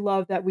really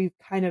love that we've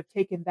kind of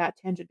taken that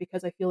tangent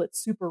because I feel it's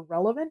super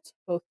relevant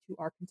both to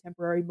our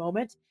contemporary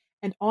moment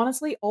and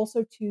honestly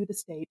also to the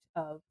state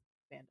of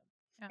fandom.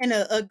 Yeah. And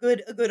a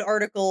good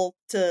article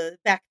to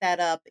back that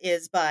up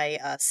is by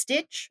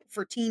Stitch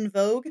for Teen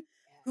Vogue,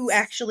 who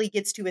actually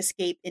gets to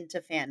escape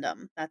into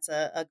fandom. That's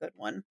a good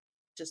one.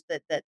 Just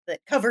that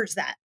covers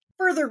that.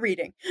 Further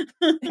reading.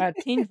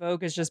 Teen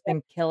Vogue has just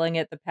been killing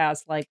it the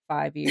past like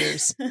 5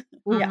 years. Yeah,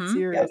 Mhm.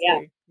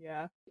 Seriously.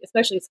 Yeah.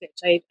 Especially Stitch.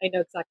 I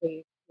know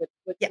exactly which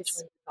one Yes.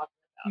 you're talking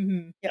about.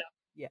 Mhm. Yep.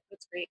 Yeah.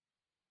 That's great.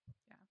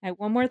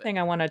 One more thing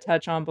I want to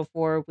touch on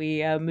before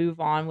we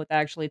move on with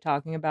actually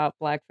talking about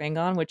Black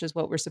Fingon, which is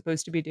what we're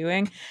supposed to be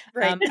doing.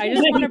 Right. I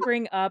just want to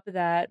bring up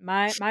that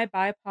my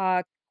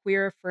BIPOC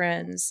queer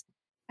friends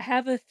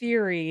have a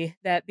theory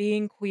that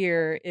being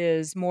queer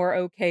is more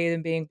okay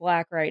than being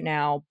black right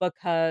now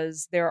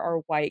because there are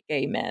white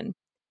gay men.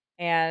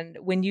 And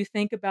when you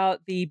think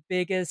about the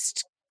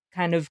biggest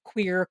kind of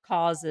queer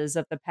causes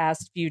of the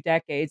past few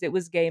decades, it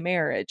was gay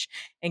marriage.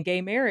 And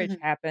gay marriage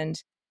Mhm.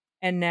 happened,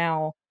 and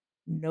now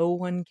no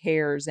one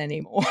cares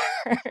anymore.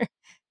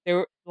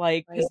 There,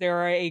 like, because Right. there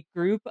are a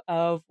group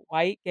of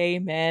white gay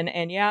men,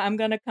 and yeah, I'm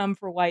gonna come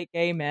for white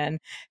gay men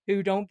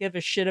who don't give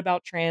a shit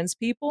about trans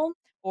people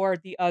or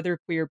the other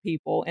queer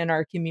people in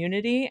our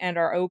community and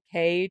are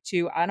okay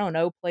to, I don't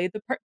know, play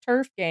the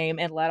turf game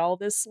and let all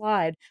this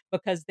slide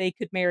because they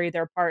could marry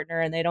their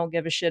partner and they don't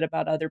give a shit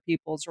about other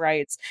people's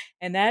rights.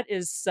 And that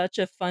is such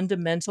a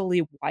fundamentally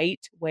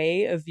white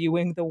way of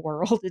viewing the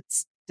world.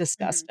 It's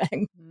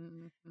disgusting.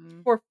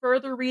 Mhm. For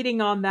further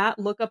reading on that,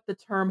 look up the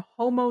term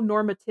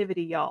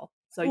homonormativity, y'all.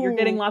 So you're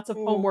getting lots of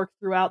homework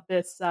throughout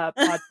this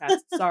podcast.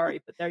 Sorry,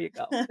 but there you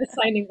go.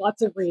 Assigning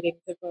lots of reading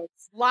to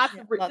folks. Lots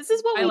Yeah, of lots this is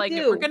of- what I we like do.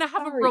 it. We're gonna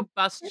have a Sorry.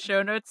 robust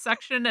show notes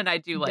section, and I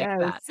do like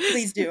that. Yes.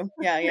 Please do.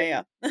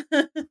 Yeah.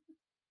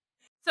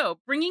 So,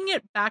 bringing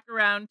it back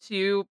around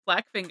to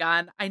Black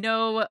Fingon, I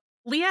know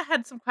Leah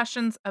had some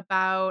questions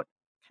about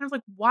kind of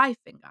like why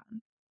Fingon.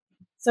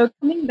 So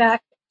coming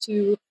back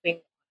to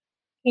Fingon,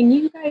 can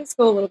you guys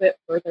go a little bit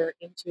further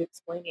into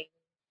explaining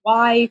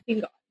why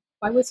Fingon?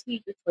 Why was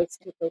he your choice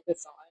to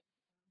focus on?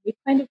 We've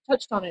kind of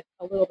touched on it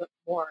a little bit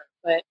more,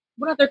 but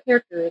what other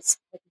characters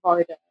like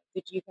Varda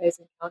did you guys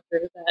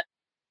encounter that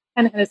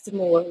kind of had a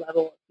similar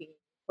level of being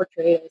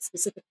portrayed as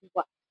specifically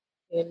black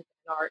in fan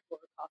art or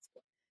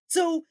cosplay?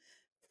 So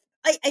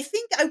I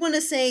think I want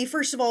to say,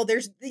 first of all,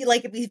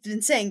 like we've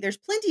been saying, there's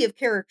plenty of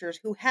characters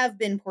who have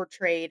been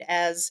portrayed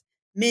as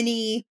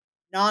many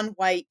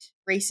non-white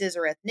races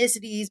or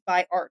ethnicities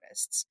by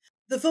artists.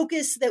 The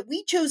focus that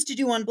we chose to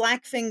do on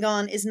Black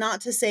Fingon is not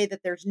to say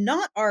that there's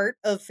not art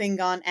of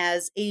Fingon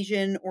as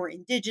Asian or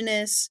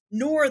indigenous,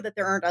 nor that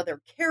there aren't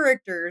other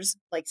characters,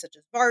 like such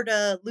as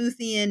Varda,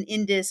 Luthien,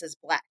 Indis as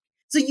Black.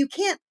 So you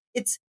can't,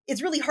 it's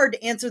really hard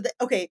to answer that.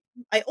 Okay,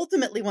 I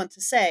ultimately want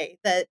to say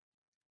that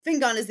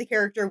Fingon is the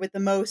character with the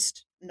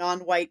most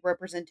non-white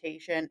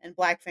representation, and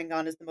Black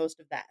Fingon is the most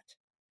of that.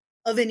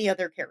 Of any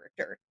other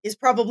character, is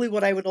probably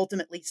what I would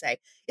ultimately say.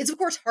 It's of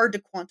course hard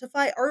to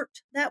quantify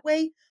art that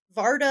way.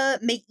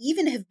 Varda may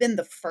even have been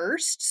the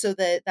first, so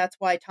that's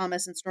why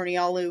Thomas and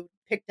Snornialu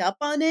picked up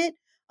on it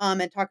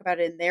and talk about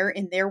it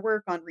in their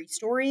work on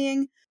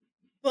restorying.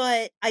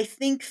 But I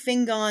think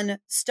Fingon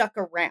stuck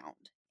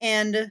around,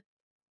 and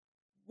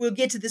we'll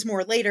get to this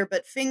more later.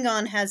 But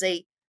Fingon has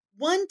a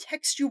one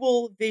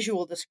textual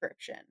visual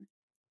description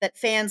that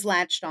fans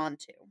latched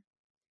onto,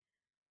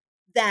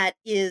 that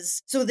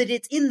is so that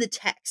it's in the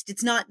text.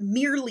 It's not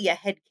merely a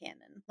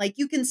headcanon. Like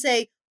you can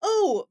say,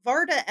 oh,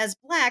 Varda as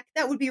Black,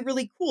 that would be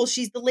really cool.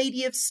 She's the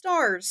Lady of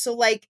Stars. So,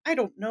 like, I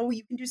don't know,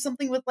 you can do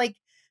something with like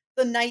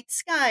the night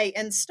sky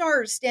and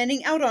stars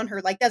standing out on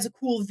her. Like, that's a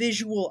cool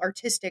visual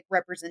artistic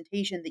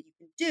representation that you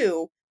can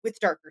do with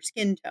darker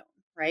skin tone,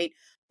 right?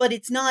 But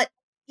it's not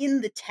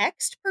in the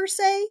text per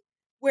se.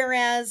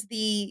 Whereas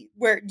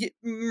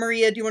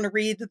Maria, do you want to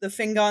read the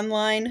Fingon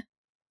line?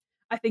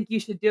 I think you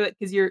should do it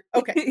because you're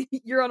Okay.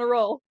 you're on a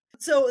roll.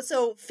 So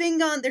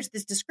Fingon, there's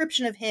this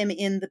description of him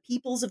in the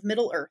Peoples of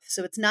Middle Earth,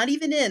 so it's not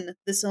even in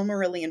the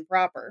Silmarillion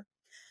proper,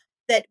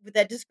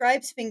 that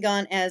describes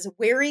Fingon as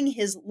wearing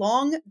his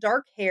long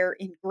dark hair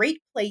in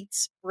great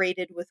plaits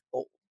braided with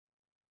gold.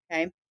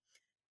 Okay,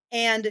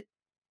 and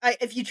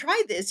if you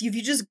try this, if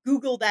you just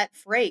Google that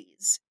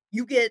phrase,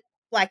 you get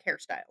Black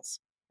hairstyles,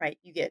 right?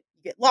 You get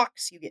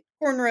locks, you get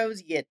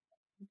cornrows, you get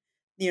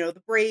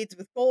the braids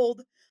with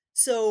gold.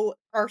 So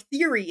our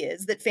theory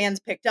is that fans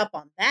picked up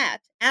on that,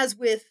 as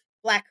with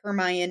Black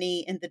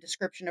Hermione and the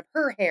description of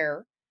her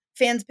hair.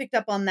 Fans picked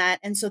up on that,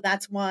 and so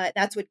that's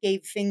what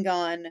gave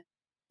Fingon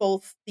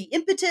both the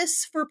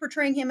impetus for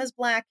portraying him as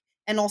Black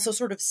and also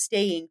sort of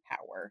staying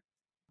power,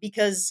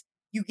 because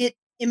you get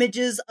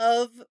images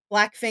of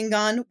Black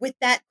Fingon with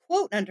that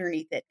quote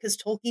underneath it, because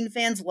Tolkien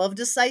fans love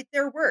to cite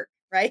their work,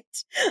 right?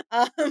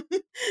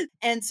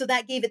 And so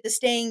that gave it the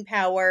staying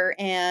power.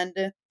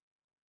 And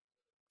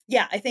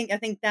yeah, I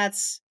think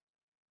that's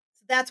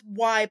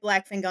why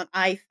Black Fingon,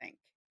 I think.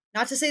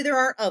 Not to say there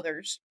aren't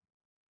others.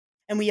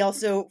 And we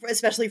also,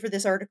 especially for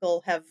this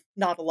article, have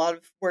not a lot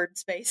of word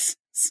space.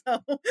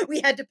 So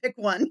we had to pick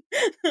one.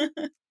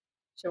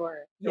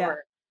 Sure. Yeah.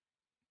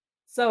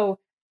 So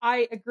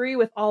I agree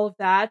with all of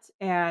that.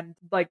 And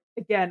like,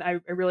 again,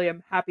 I really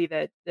am happy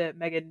that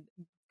Megan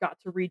got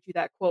to read you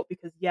that quote,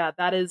 because yeah,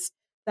 that is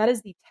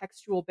the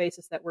textual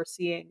basis that we're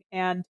seeing.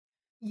 And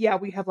yeah,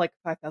 we have like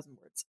 5,000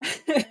 words.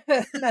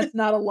 That's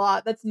not a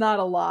lot. That's not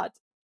a lot,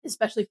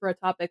 especially for a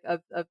topic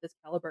of this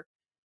caliber.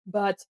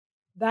 But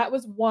that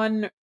was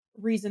one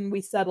reason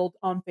we settled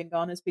on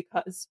Fingon, is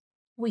because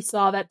we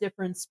saw that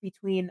difference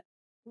between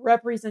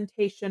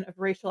representation of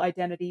racial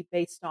identity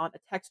based on a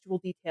textual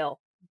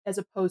detail as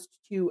opposed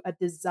to a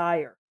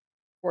desire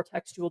for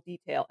textual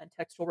detail and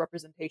textual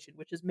representation,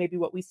 which is maybe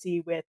what we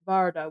see with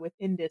Varda, with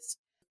Indis,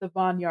 the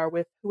Vanyar,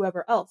 with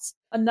whoever else.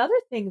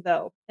 Another thing,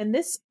 though, and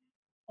this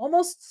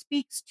almost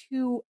speaks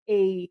to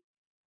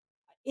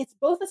it's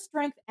both a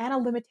strength and a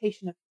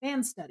limitation of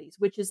fan studies,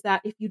 which is that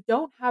if you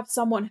don't have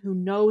someone who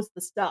knows the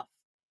stuff,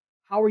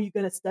 how are you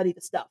going to study the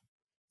stuff?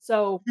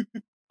 So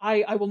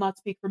I will not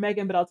speak for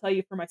Megan, but I'll tell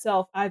you for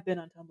myself, I've been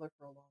on Tumblr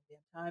for a long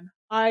damn time.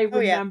 I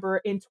remember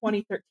in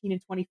 2013 and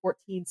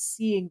 2014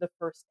 seeing the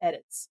first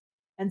edits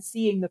and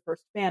seeing the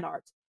first fan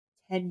art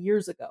 10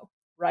 years ago,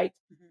 right?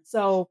 Mm-hmm.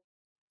 So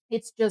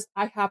it's just,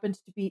 I happened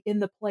to be in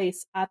the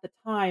place at the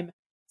time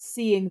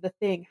seeing the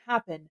thing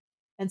happen.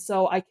 And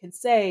so I can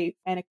say,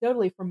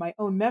 anecdotally from my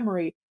own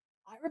memory,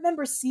 I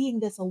remember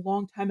seeing this a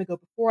long time ago,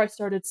 before I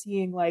started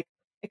seeing like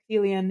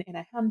Ecthelion in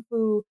a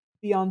Hanfu,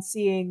 beyond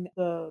seeing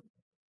the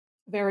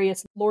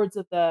various lords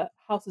of the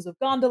houses of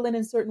Gondolin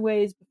in certain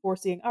ways, before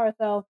seeing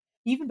Arathel,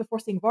 even before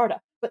seeing Varda.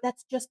 But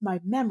that's just my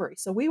memory.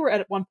 So we were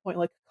at one point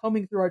like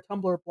combing through our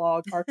Tumblr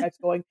blog archives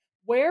going,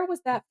 where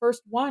was that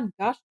first one?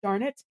 Gosh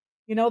darn it.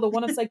 The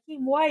one of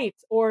Sykeem White,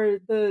 or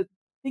the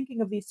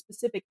thinking of these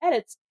specific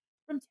edits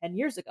from 10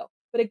 years ago.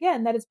 But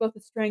again, that is both a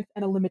strength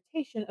and a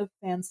limitation of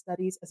fan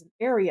studies as an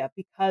area,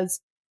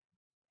 because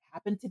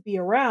happened to be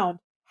around,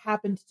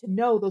 happened to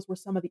know those were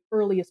some of the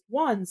earliest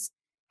ones,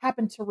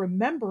 happened to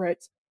remember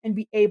it, and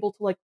be able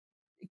to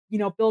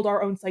build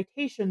our own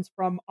citations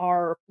from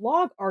our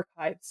blog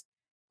archives.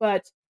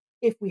 But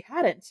if we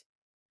hadn't,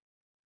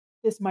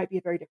 this might be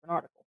a very different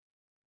article.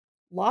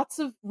 Lots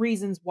of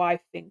reasons why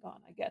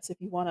Fingon, I guess,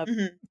 if you want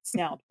to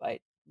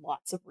soundbite,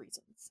 lots of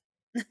reasons.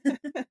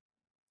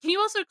 Can you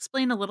also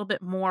explain a little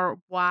bit more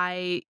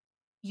why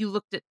you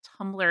looked at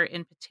Tumblr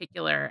in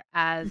particular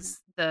as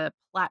the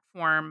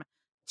platform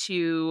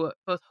to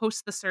both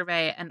host the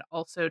survey and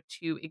also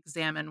to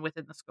examine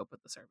within the scope of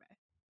the survey?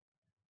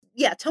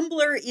 yeah,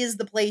 Tumblr is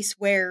the place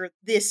where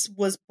this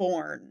was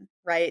born,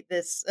 right?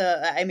 This,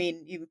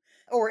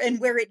 and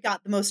where it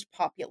got the most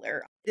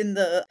popular. In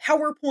the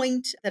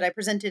PowerPoint that I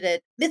presented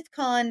at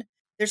MythCon,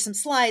 there's some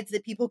slides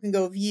that people can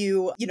go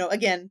view.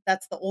 Again,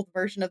 that's the old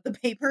version of the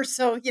paper,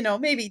 so,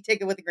 maybe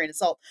take it with a grain of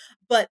salt.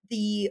 But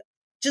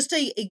just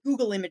a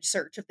Google image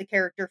search of the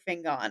character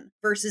Fingon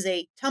versus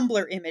a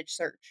Tumblr image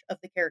search of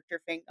the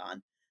character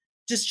Fingon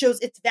just shows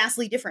it's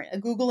vastly different. A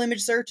Google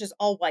image search is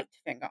all white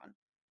Fingon.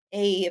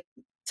 A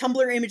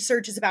Tumblr image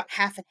search is about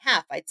half and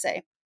half, I'd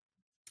say,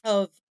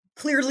 of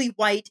clearly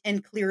white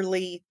and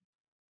clearly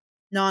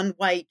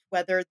non-white,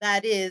 whether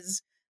that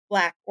is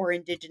Black or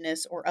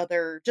Indigenous or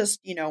other, just,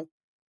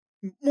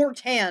 more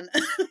tan,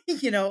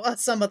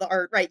 some of the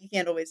art, right? You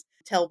can't always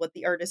tell what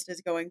the artist is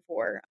going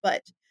for,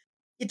 but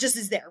it just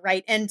is there,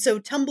 right? And so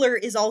Tumblr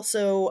is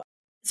also,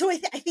 so I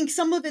think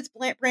some of it's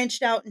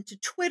branched out into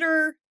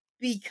Twitter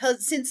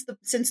because since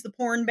the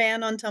porn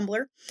ban on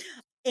Tumblr,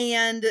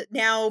 and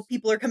now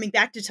people are coming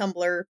back to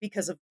Tumblr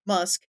because of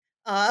Musk.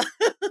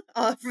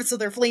 So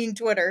they're fleeing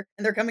Twitter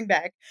and they're coming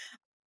back.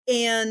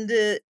 And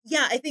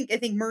yeah, I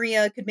think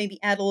Maria could maybe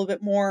add a little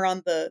bit more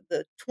on the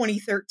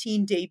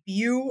 2013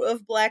 debut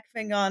of Black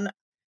Fingon.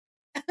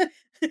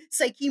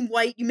 Sykeem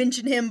White, you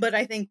mentioned him, but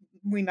I think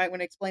we might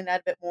want to explain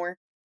that a bit more.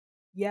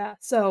 Yeah.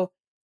 So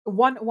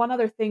one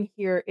other thing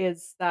here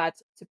is that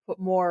to put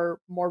more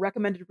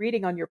recommended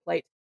reading on your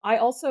plate, I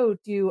also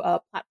do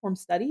platform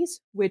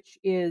studies, which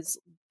is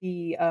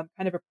the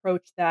kind of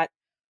approach that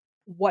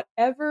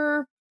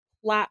whatever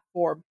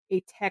platform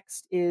a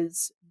text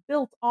is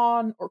built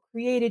on or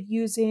created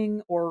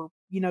using or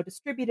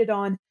distributed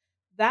on,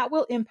 that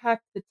will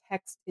impact the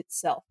text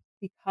itself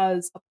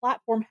because a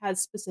platform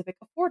has specific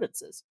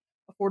affordances.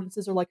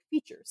 Affordances are like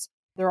features.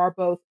 There are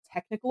both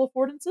technical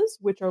affordances,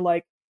 which are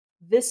like,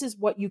 this is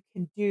what you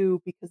can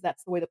do because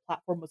that's the way the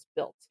platform was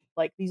built.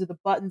 Like, these are the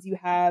buttons you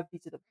have,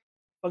 these are the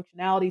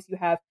functionalities you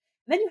have.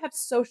 And then you have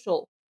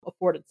social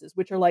affordances,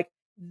 which are like,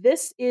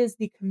 this is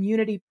the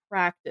community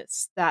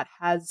practice that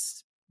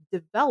has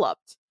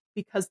developed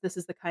because this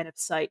is the kind of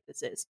site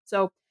this is.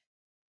 So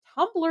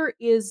Tumblr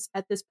is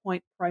at this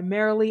point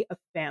primarily a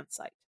fan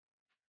site.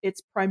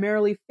 It's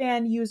primarily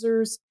fan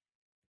users.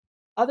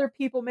 Other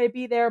people may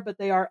be there, but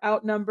they are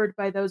outnumbered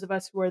by those of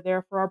us who are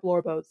there for our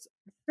blorbos.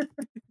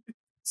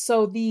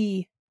 So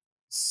the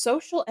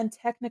social and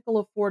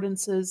technical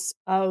affordances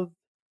of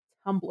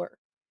Tumblr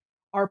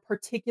are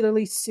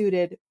particularly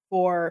suited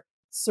for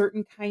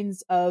certain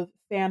kinds of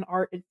fan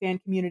art and fan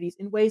communities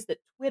in ways that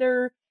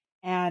Twitter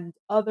and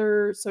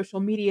other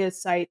social media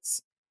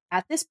sites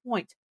at this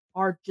point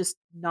are just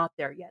not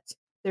there yet.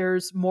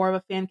 There's more of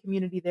a fan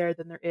community there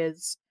than there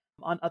is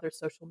on other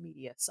social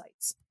media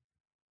sites.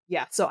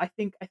 Yeah, so I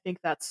think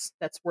that's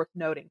worth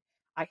noting.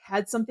 I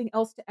had something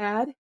else to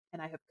add,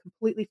 and I have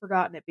completely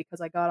forgotten it because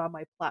I got on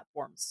my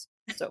platform's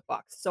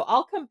soapbox. So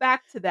I'll come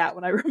back to that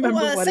when I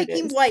remember what it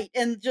Sykeem is. White,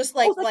 and just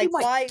like Sykeem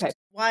White. Okay.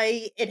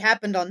 why it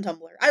happened on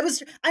Tumblr.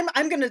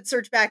 I'm gonna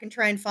search back and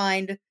try and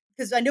find,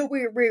 because I know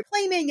we're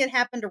claiming it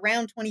happened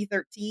around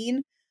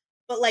 2013,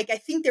 but like I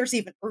think there's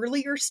even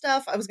earlier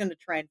stuff. I was gonna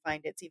try and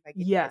find it, see if I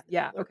can get the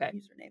Tumblr okay.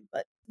 username,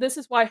 but this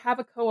is why I have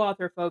a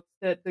co-author, folks,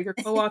 that your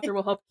co-author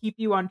will help keep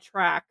you on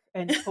track,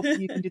 and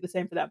hopefully you can do the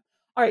same for them.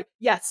 All right,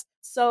 yes.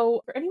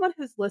 So for anyone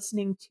who's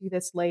listening to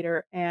this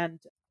later, and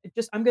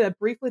I'm going to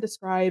briefly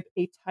describe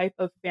a type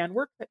of fan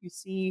work that you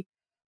see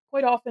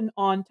quite often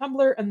on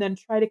Tumblr, and then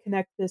try to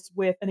connect this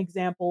with an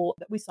example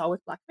that we saw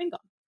with Black Fingon.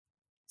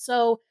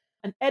 So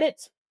an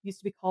edit used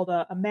to be called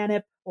a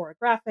manip or a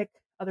graphic.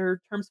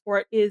 Other terms for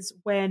it is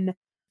when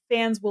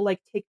fans will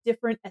like take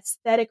different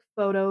aesthetic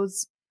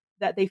photos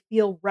that they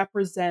feel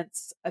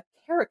represents a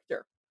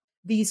character.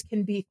 These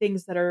can be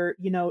things that are,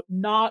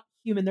 not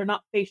human. They're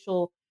not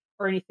facial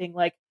or anything,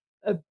 like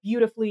a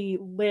beautifully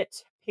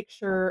lit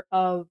picture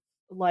of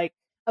like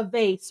a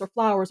vase or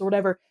flowers or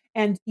whatever.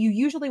 And you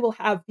usually will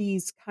have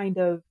these kind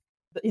of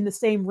in the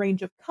same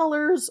range of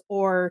colors,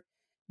 or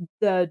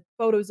the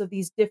photos of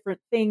these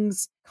different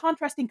things,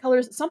 contrasting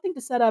colors, something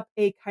to set up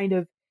a kind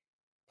of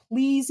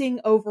pleasing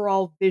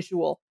overall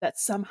visual that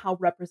somehow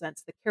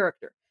represents the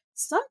character.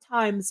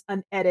 Sometimes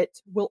an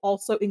edit will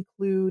also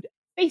include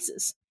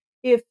faces.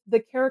 If the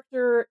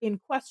character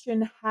in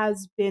question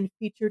has been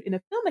featured in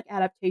a filmic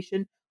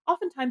adaptation,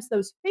 oftentimes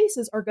those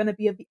faces are going to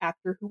be of the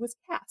actor who was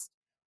cast,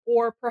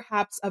 or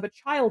perhaps of a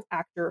child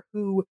actor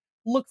who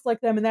looks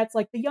like them, and that's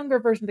like the younger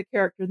version of the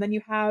character. And then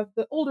you have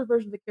the older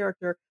version of the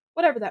character,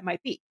 whatever that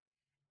might be.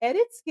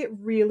 Edits get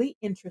really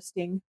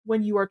interesting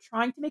when you are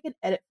trying to make an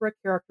edit for a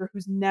character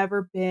who's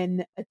never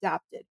been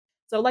adapted.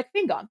 So like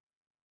Fingon,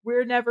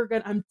 we're never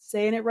going to, I'm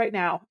saying it right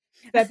now,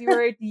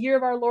 February, the year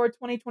of our Lord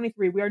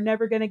 2023, we are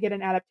never going to get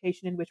an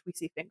adaptation in which we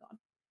see Fingon.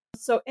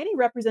 So any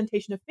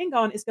representation of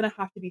Fingon is going to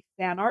have to be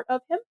fan art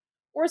of him,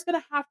 or it's going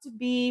to have to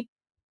be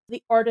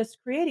the artist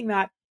creating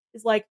that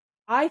is like,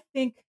 I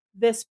think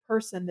this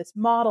person, this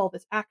model,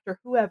 this actor,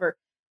 whoever,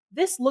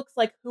 this looks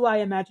like who I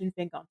imagine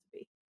Fingon to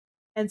be.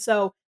 And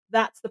so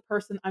that's the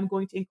person I'm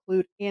going to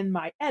include in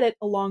my edit,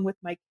 along with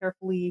my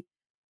carefully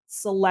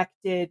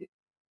selected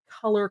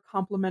color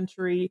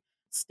complementary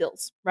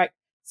stills, right?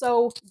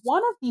 So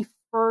one of the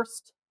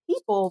first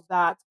people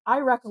that I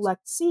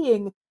recollect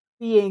seeing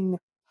being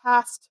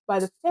cast by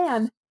the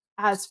fan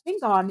as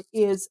Fingon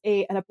is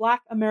a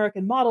Black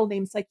American model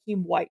named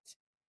Sykeem White,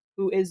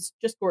 who is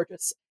just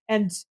gorgeous.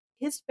 And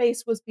his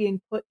face was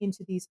being put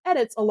into these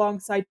edits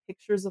alongside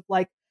pictures of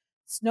like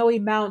snowy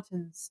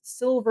mountains,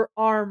 silver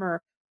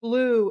armor,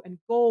 blue and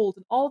gold,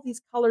 and all of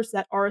these colors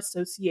that are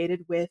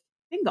associated with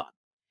Fingon.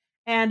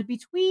 And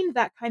between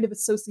that kind of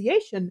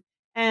association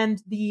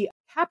and the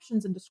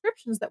captions and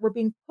descriptions that were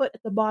being put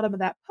at the bottom of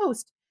that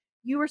post,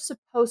 you were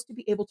supposed to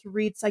be able to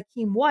read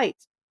Sykeem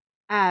White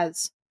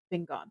as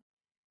Fingon.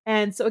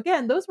 And so,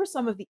 again, those were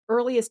some of the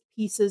earliest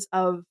pieces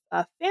of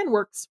fan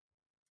works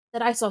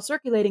that I saw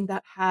circulating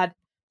that had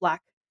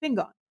Black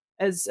Fingon.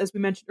 As we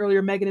mentioned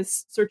earlier, Megan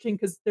is searching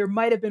because there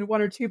might have been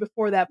one or two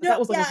before that, but that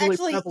was like a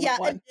really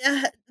prevalent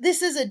one.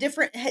 This is a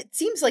different. It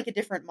seems like a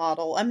different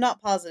model. I'm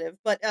not positive,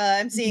 but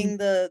I'm seeing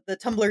the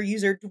Tumblr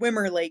user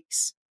Dwimmer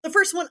Lakes. The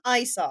first one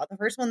I saw, the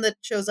first one that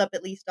shows up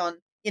at least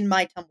in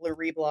my Tumblr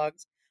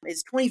reblogs,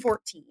 is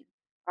 2014.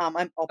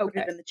 I'll put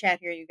it in the chat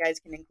here. You guys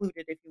can include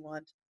it if you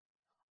want.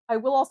 I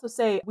will also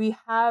say we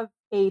have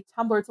a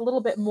Tumblr. It's a little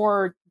bit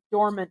more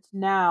dormant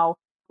now,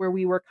 where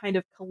we were kind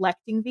of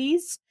collecting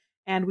these,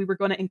 and we were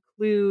going to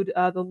include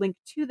the link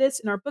to this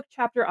in our book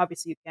chapter.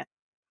 Obviously, you can't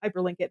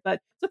hyperlink it, but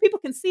so people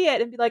can see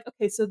it and be like,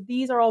 okay, so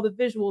these are all the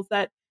visuals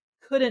that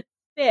couldn't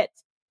fit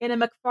in a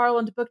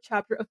McFarland book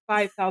chapter of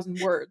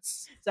 5,000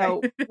 words.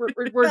 So we're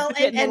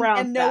getting around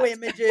and no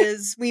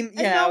images.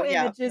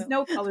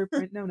 No color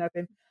print, no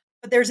nothing.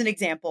 But there's an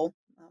example.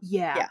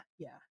 Yeah.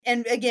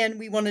 And again,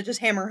 we want to just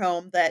hammer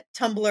home that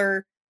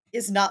Tumblr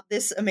is not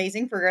this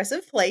amazing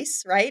progressive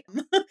place, right?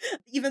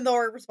 Even though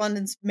our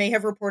respondents may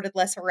have reported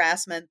less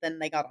harassment than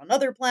they got on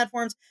other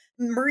platforms.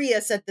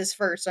 Maria said this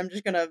first. I'm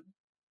just going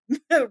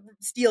to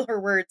steal her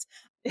words.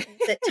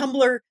 That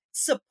Tumblr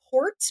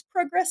supports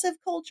progressive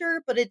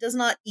culture, but it does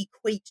not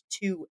equate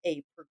to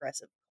a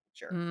progressive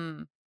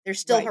culture. There's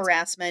still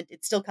harassment.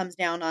 It still comes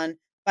down on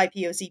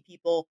BIPOC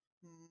people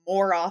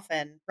more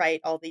often,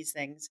 right? All these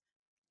things.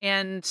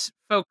 And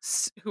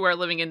folks who are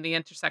living in the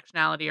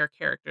intersectionality are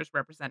characters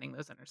representing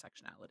those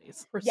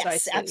intersectionalities. Precisely.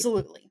 Yes,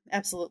 absolutely.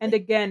 And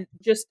again,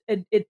 just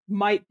it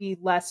might be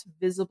less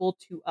visible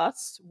to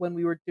us when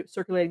we were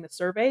circulating the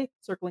survey.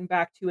 Circling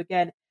back to,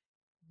 again,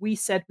 we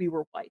said we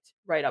were white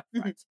right up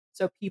front.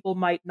 So people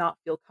might not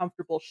feel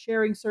comfortable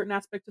sharing certain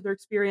aspects of their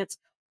experience,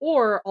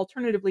 or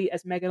alternatively,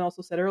 as Megan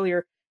also said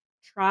earlier,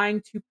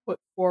 trying to put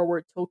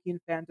forward Tolkien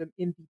fandom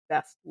in the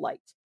best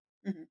light.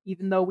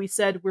 Even though we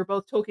said we're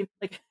both Tolkien,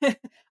 like,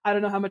 I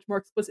don't know how much more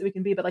explicit we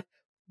can be, but like,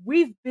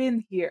 we've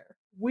been here.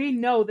 We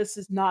know this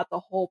is not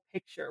the whole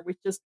picture. We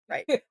just,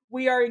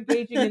 we are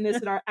engaging in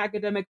this in our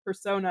academic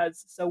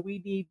personas. So we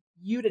need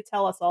you to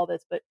tell us all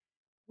this, but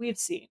we've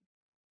seen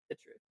the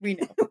truth. We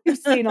know. We've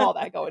seen all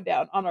that going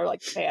down on our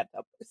like fan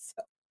numbers.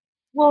 So.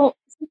 Well,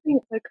 something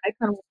like I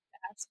kind of want to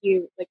ask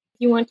you, like,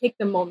 if you want to take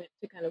the moment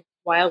to kind of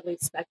wildly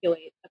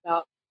speculate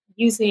about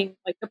using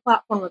like the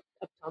platform of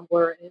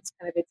Tumblr and its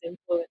kind of its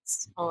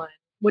influence on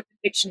what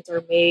depictions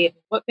are made,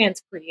 what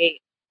fans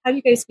create. How do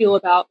you guys feel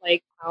about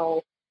like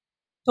how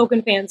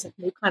Tolkien fans have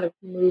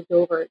moved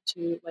over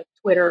to like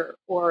Twitter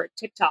or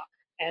TikTok,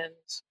 and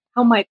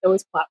how might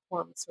those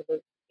platforms sort of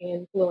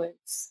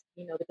influence,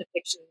 the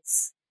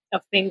depictions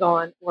of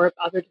Fingon or of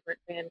other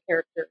different fan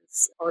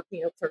characters, or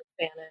sort of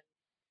fanon?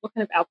 What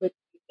kind of output do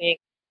you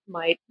think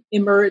might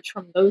emerge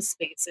from those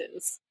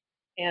spaces,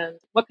 and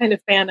what kind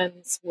of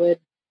fanons could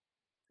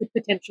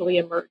potentially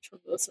emerge from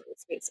those sort of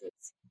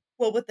spaces?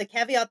 Well, with the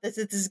caveat that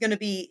this is going to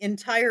be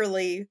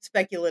entirely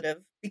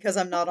speculative because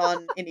I'm not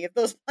on any of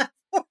those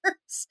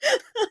platforms.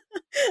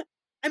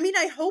 I mean,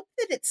 I hope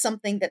that it's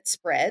something that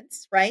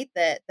spreads, right?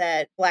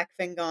 That Black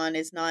Fingon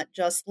is not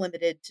just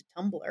limited to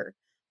Tumblr.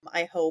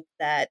 I hope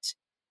that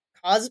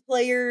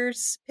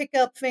cosplayers pick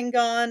up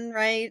Fingon,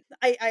 right?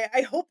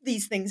 I hope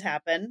these things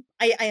happen.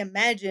 I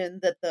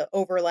imagine that the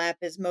overlap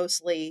is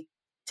mostly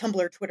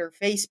Tumblr, Twitter,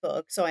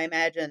 Facebook. So I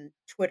imagine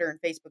Twitter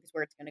and Facebook is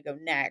where it's going to go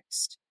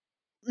next.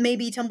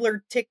 Maybe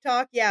Tumblr,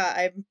 TikTok. Yeah,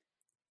 I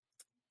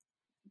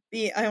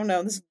don't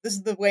know. This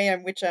is the way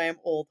in which I am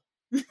old.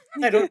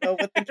 I don't know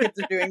what the kids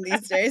are doing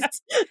these days.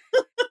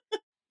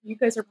 You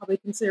guys are probably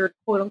considered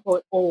quote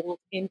unquote old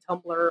in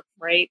Tumblr,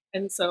 right?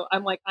 And so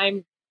I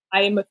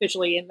am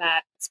officially in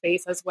that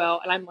space as well.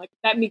 And I'm like,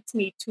 that makes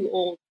me too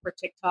old for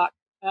TikTok.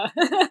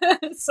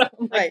 So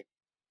I'm like,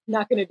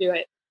 not going to do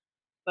it.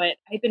 But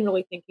I've been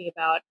really thinking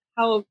about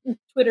how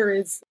Twitter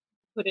is,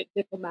 put it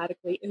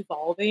diplomatically,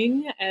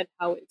 evolving and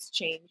how it's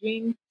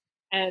changing.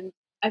 And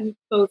I'm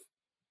both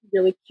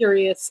really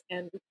curious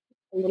and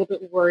a little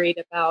bit worried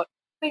about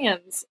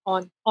fans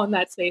on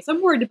that space.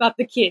 I'm worried about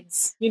the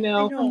kids,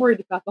 I'm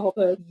worried about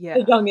the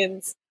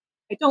youngins.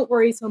 I don't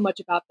worry so much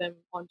about them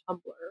on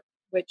Tumblr,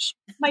 which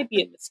might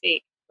be a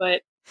mistake,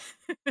 but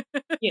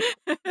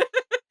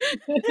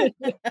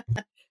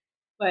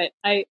but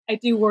I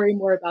do worry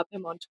more about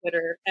them on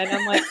Twitter. And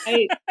I'm like,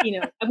 I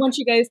want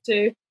you guys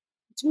to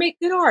make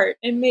good art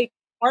and make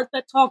art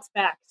that talks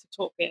back to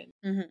Tolkien.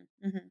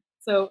 Mm-hmm, mm-hmm.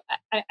 So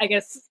I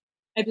guess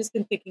I've just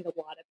been thinking a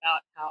lot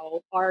about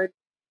how our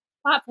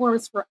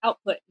platforms for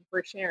output and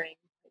for sharing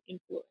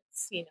influence,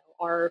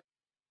 are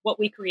what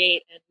we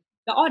create and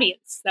the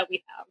audience that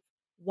we have.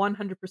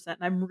 100%. And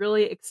I'm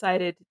really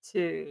excited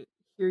to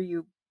hear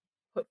you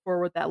put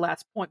forward that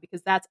last point,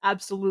 because that's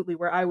absolutely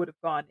where I would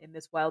have gone in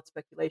this wild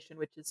speculation,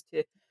 which is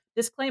to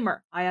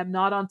disclaimer, I am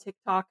not on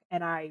TikTok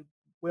and I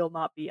will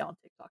not be on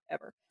TikTok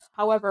ever.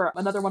 However,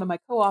 another one of my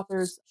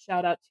co-authors,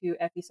 shout out to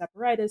Effie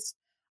Saparitis,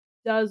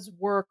 does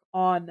work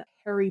on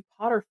Harry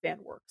Potter fan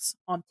works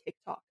on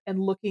TikTok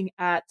and looking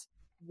at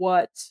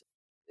what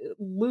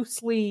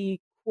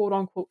loosely quote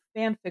unquote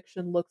fan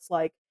fiction looks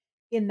like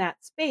in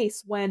that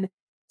space, when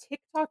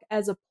TikTok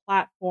as a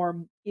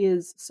platform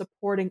is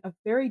supporting a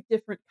very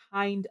different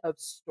kind of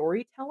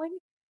storytelling.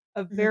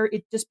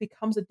 It just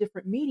becomes a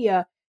different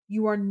media.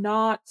 You are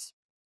not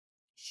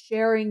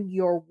sharing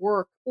your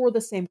work or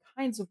the same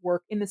kinds of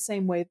work in the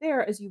same way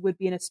there as you would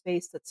be in a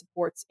space that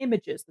supports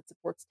images, that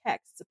supports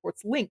text,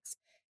 supports links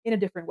in a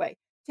different way.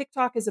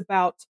 TikTok is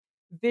about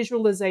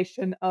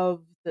visualization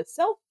of the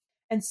self.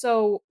 And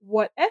so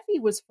what Effie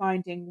was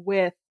finding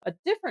with a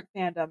different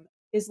fandom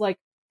is like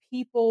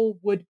people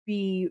would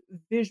be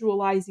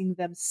visualizing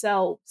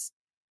themselves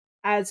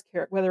as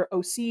whether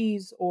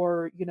OCs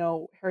or,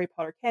 Harry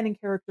Potter canon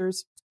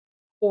characters,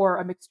 or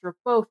a mixture of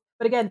both.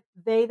 But again,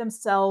 they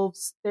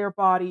themselves, their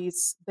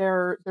bodies,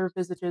 their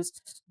visages,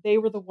 they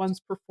were the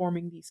ones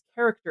performing these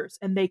characters,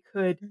 and they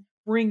could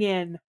bring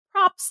in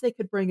props, they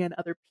could bring in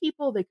other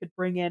people, they could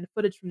bring in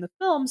footage from the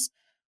films,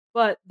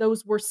 but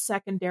those were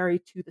secondary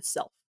to the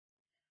self.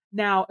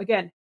 Now,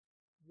 again,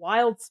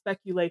 wild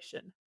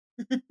speculation.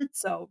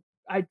 So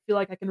I feel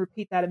like I can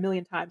repeat that a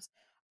million times.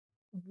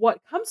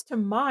 What comes to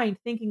mind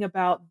thinking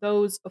about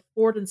those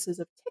affordances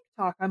of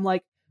TikTok, I'm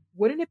like,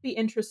 wouldn't it be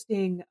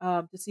interesting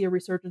to see a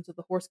resurgence of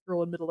the horse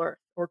girl in Middle Earth,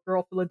 or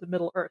girl fell into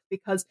Middle Earth?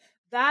 Because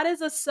that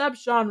is a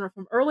subgenre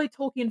from early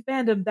Tolkien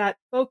fandom that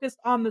focused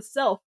on the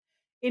self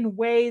in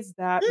ways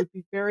that would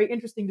be very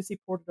interesting to see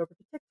ported over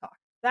to TikTok.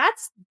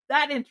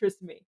 That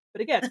interests me.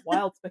 But again,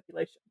 wild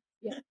speculation.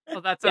 Yeah. Well,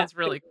 that sounds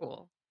really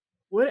cool.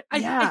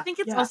 I think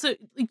it's also,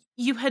 like,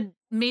 you had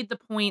made the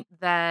point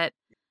that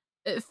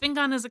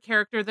Fingon is a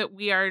character that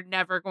we are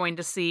never going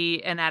to see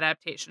in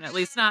adaptation, at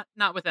least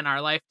not within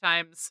our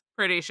lifetimes,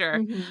 pretty sure.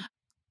 Mhm.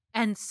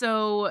 And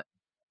so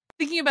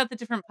thinking about the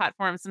different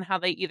platforms and how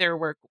they either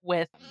work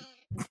with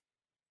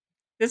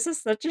This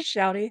is such a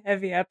shouty,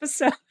 heavy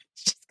episode.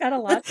 She's got a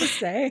lot to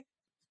say.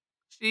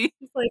 she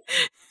She's like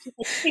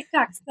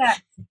TikTok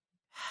stats.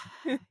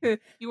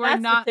 you are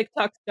That's not the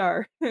TikTok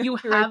star. you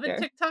Right have a there.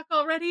 TikTok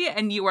already,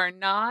 and we are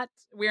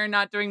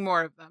not doing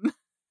more of them.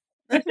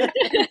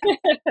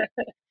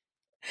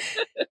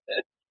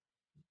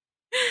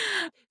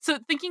 So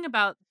thinking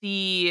about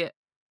the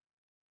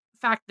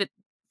fact that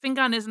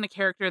Fingon isn't a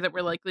character that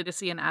we're likely to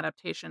see in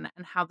adaptation,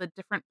 and how the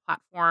different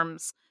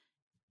platforms,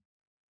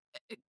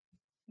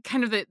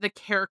 kind of the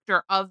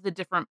character of the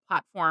different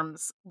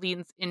platforms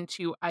leans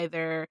into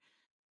either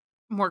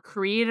more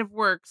creative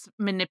works,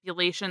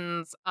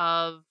 manipulations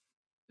of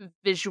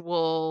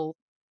visual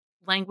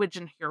language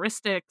and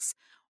heuristics,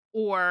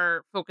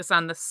 or focus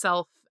on the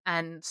self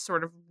and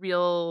sort of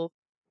real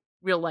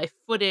life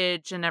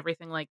footage and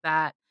everything like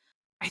that.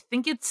 I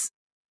think it's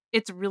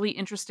really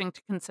interesting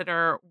to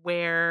consider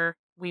where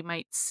we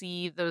might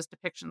see those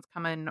depictions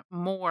come in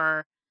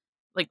more,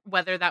 like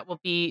whether that will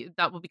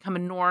become a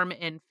norm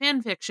in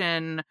fan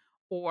fiction,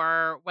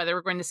 or whether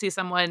we're going to see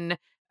someone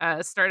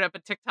start up a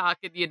TikTok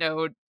and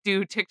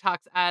do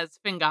TikToks as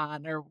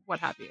Fingon or what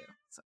have you.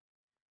 So,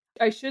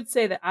 I should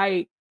say that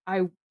I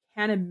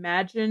can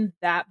imagine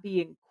that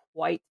being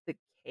quite the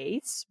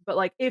case, but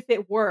like if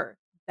it were,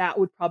 that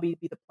would probably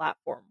be the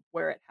platform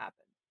where it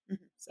happened.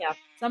 So, Yeah.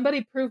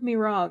 somebody prove me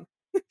wrong.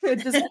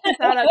 Just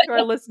shout out to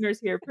our listeners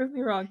here. Prove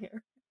me wrong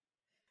here.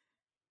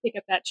 Pick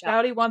up that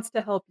shot. Shouty wants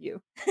to help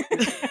you.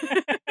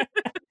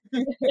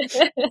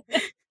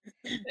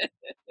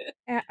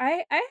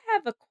 I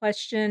have a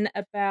question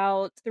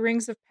about the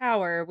Rings of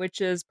Power,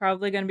 which is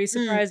probably going to be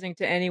surprising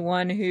to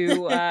anyone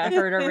who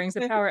heard our Rings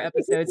of Power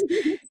episodes.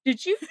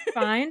 Did you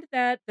find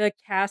that the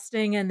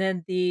casting and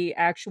then the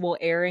actual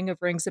airing of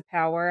Rings of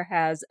Power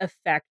has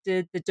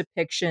affected the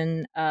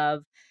depiction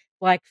of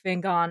Black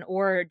Fingon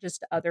or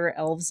just other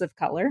elves of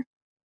color?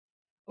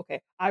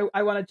 Okay,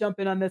 I want to jump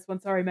in on this one.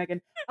 Sorry,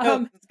 Megan.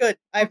 No, it's good.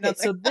 I have Okay,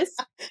 so nothing.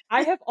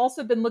 I have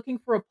also been looking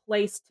for a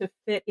place to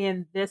fit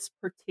in this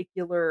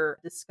particular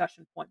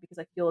discussion point because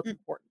I feel it's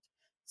important.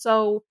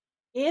 So,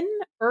 in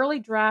early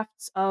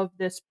drafts of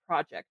this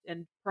project,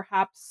 and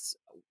perhaps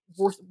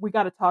we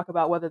got to talk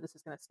about whether this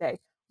is going to stay,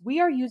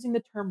 we are using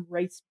the term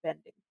race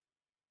bending.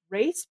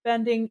 Race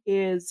bending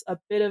is a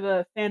bit of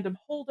a fandom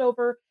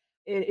holdover.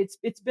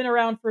 It's been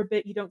around for a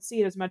bit. You don't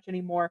see it as much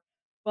anymore,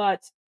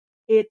 but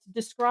it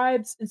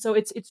describes, and so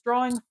it's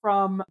drawing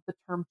from the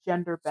term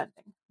gender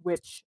bending,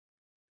 which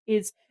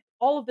is,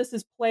 all of this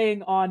is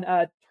playing on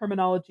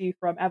terminology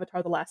from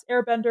Avatar: The Last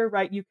Airbender,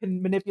 right? You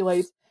can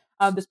manipulate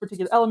this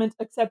particular element,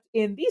 except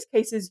in these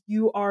cases,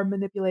 you are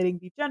manipulating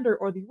the gender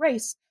or the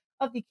race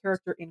of the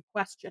character in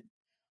question.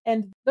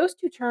 And those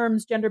two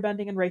terms, gender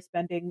bending and race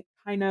bending,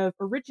 kind of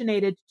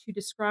originated to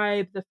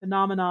describe the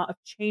phenomena of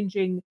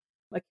changing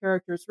a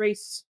character's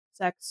race,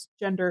 sex,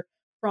 gender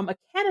from a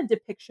canon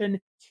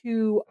depiction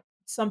to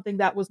something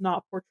that was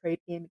not portrayed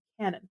in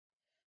canon.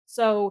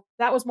 So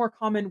that was more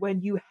common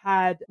when you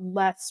had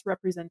less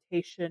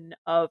representation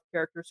of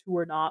characters who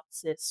were not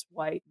cis,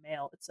 white,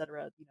 male,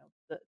 etc. You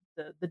know,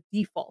 the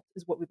default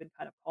is what we've been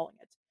kind of calling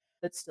it,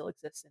 that still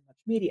exists in much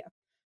media.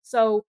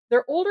 So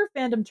they're older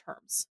fandom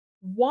terms.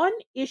 One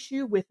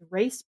issue with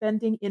race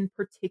bending in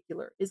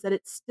particular is that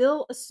it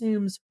still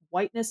assumes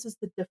whiteness is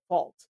the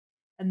default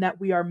and that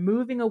we are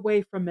moving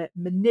away from it,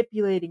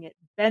 manipulating it,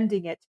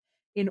 bending it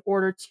in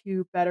order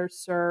to better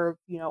serve,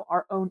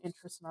 our own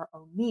interests and our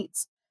own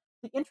needs.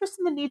 The interest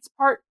in the needs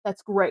part,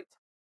 that's great.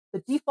 The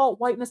default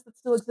whiteness that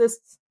still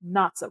exists,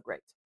 not so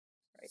great.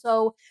 Right.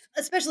 So,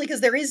 especially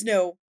because there is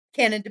no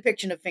canon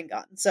depiction of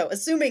Fingon. So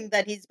assuming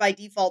that he's by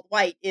default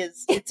white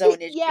is its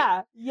own issue.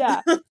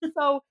 yeah.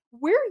 So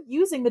we're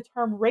using the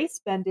term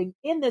race bending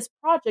in this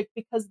project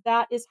because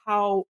that is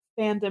how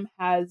fandom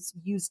has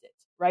used it,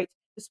 right?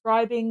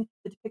 Describing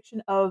the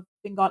depiction of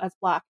Fingon as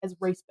black as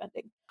race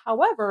bending.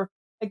 However,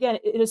 again,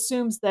 it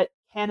assumes that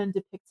canon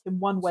depicts him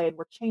one way and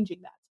we're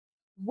changing that.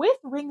 With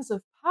Rings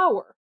of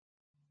Power,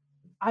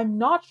 I'm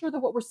not sure that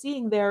what we're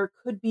seeing there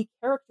could be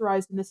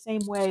characterized in the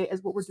same way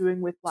as what we're doing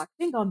with Black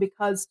Fingon,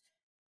 because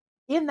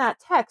in that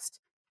text,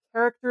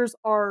 characters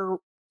are,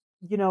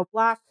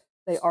 black,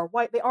 they are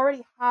white, they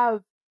already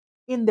have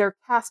in their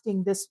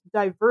casting this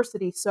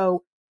diversity.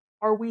 So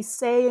are we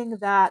saying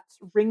that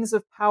Rings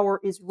of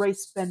Power is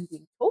race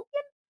bending Tolkien?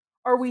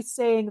 Are we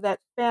saying that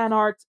fan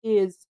art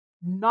is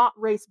not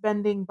race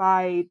bending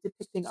by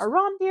depicting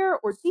Arondir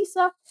or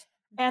Disa?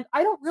 And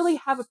I don't really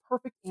have a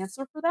perfect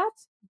answer for that,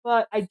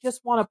 but I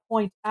just want to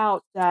point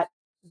out that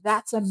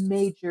that's a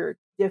major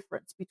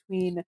difference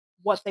between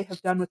what they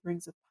have done with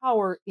Rings of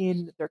Power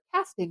in their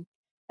casting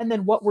and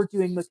then what we're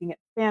doing looking at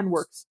fan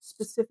works,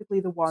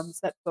 specifically the ones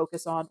that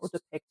focus on or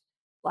depict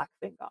Black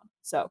Fingon.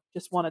 So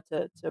just wanted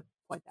to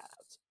point that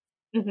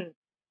out. Mm-hmm.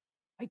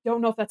 I don't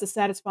know if that's a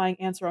satisfying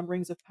answer on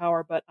Rings of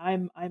Power, but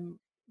I'm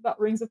about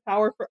Rings of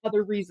Power for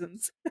other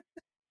reasons.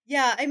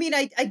 Yeah, I mean,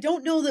 I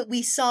don't know that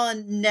we saw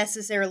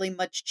necessarily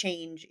much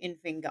change in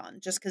Fingon,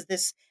 just because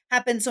this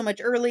happened so much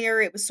earlier.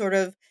 It was sort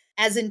of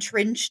as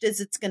entrenched as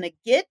it's going to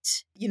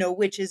get,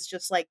 which is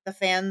just like the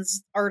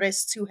fans,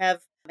 artists who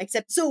have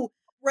accepted. So,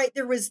 right,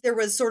 there was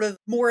sort of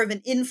more of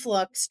an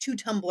influx to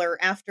Tumblr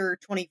after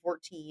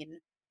 2014,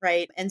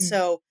 right? And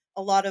so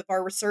a lot of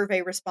our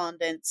survey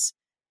respondents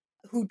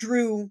who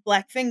drew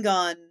Black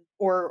Fingon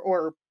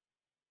or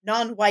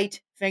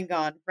non-white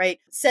Fingon, right,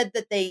 said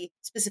that they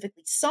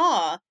specifically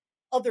saw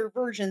other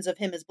versions of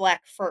him as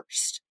black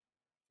first.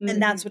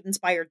 And that's what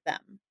inspired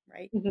them,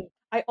 right? Mm-hmm.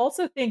 I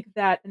also think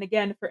that, and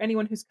again, for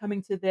anyone who's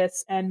coming to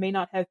this and may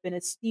not have been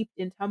as steeped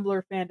in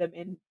Tumblr fandom,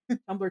 in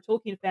Tumblr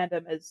Tolkien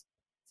fandom as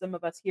some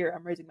of us here,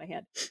 I'm raising my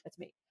hand, that's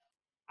me.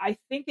 I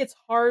think it's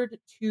hard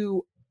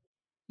to,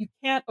 you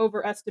can't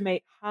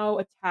overestimate how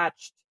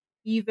attached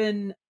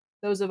even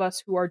those of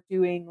us who are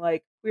doing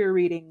like queer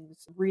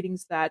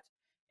readings that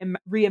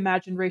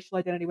reimagine racial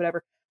identity,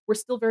 whatever, we're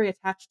still very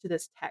attached to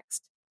this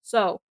text.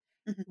 So,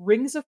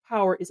 Rings of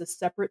Power is a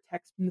separate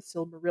text from the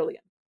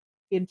Silmarillion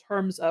in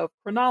terms of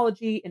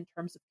chronology, in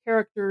terms of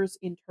characters,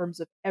 in terms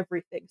of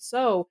everything.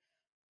 So,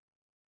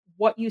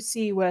 what you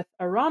see with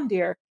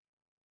Arondir,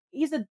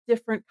 he's a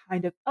different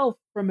kind of elf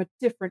from a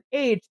different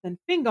age than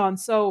Fingon.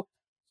 So,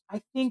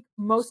 I think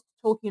most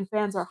Tolkien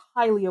fans are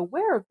highly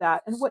aware of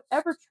that. And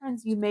whatever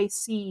trends you may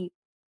see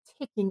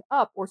ticking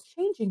up or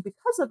changing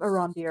because of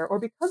Arondir or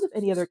because of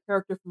any other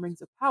character from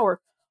Rings of Power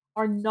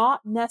are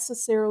not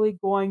necessarily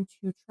going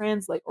to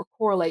translate or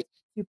correlate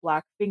to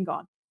Black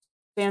Fingon.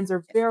 Fans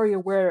are very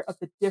aware of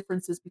the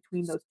differences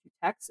between those two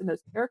texts and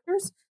those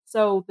characters.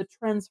 So the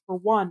trends for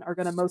one are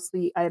going to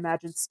mostly, I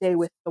imagine, stay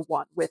with the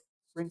one, with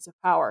Rings of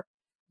Power,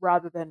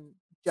 rather than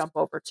jump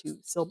over to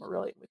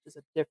Silmarillion, which is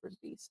a different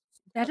beast.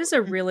 That is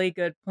a really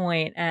good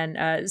point,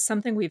 and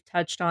something we've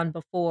touched on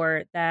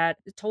before, that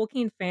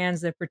Tolkien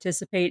fans that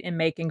participate in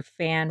making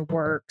fan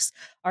works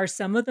are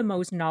some of the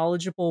most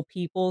knowledgeable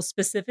people,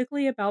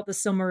 specifically about the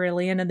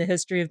Silmarillion and the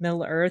history of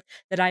Middle-earth,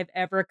 that I've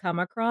ever come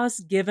across,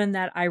 given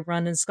that I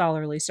run in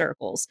scholarly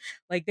circles.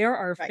 Like, there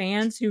are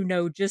fans who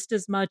know just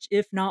as much,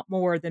 if not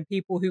more, than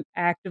people who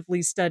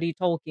actively study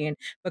Tolkien,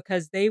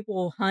 because they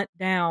will hunt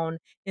down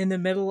in the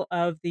middle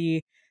of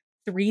the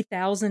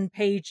 3,000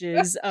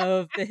 pages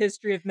of the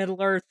history of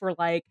Middle-earth for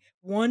like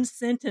one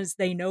sentence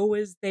they know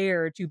is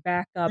there to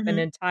back up an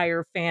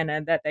entire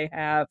fanon that they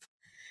have.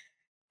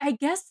 I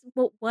guess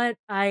what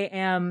I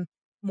am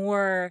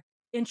more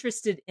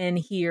interested in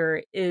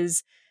here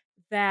is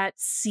that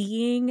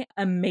seeing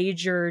a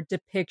major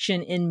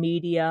depiction in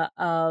media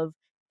of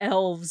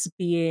elves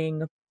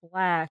being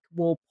black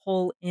will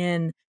pull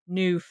in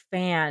new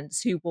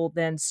fans who will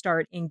then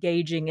start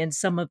engaging in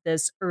some of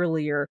this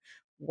earlier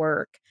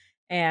work.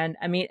 And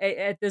I mean,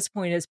 at this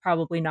point, it's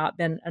probably not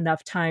been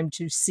enough time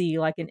to see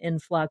like an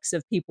influx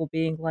of people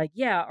being like,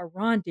 yeah,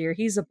 Arondir,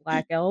 he's a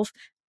black elf.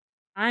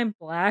 I'm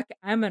black.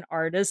 I'm an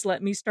artist.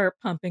 Let me start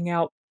pumping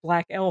out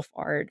black elf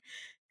art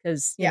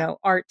because, Yeah.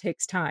 art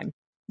takes time.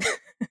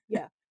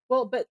 Yeah.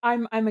 Well, but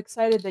I'm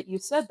excited that you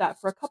said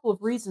that for a couple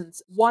of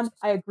reasons. One,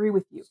 I agree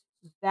with you.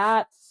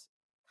 That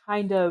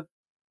kind of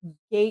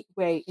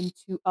gateway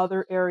into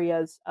other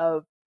areas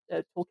of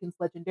Tolkien's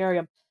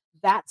legendarium,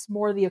 that's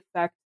more the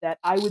effect that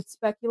I would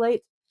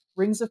speculate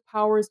Rings of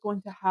Power is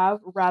going to have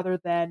rather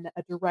than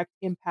a direct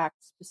impact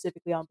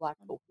specifically on Black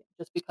Tolkien,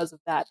 just because of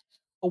that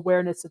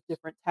awareness of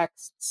different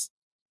texts,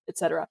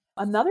 etc.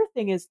 Another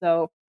thing is,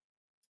 though,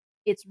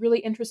 it's really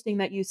interesting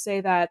that you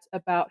say that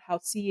about how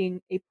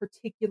seeing a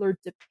particular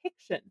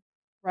depiction,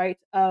 right,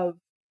 of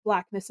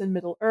blackness in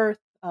Middle Earth,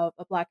 of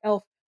a black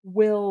elf,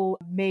 will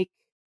make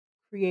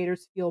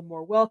creators feel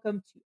more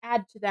welcome to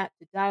add to that,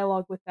 to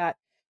dialogue with that,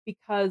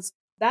 because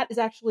that is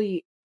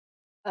actually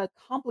a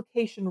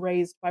complication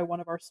raised by one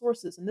of our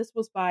sources. And this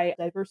was by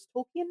Diverse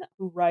Tolkien,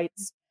 who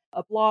writes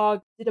a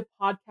blog, did a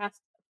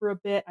podcast for a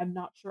bit. I'm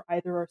not sure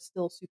either are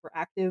still super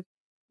active.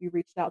 We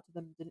reached out to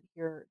them, didn't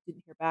hear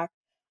back.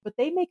 But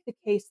they make the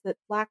case that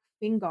Black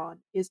Fingon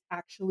is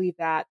actually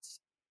that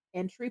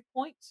entry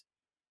point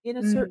in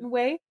a certain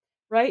way,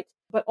 right?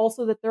 But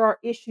also that there are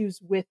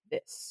issues with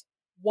this.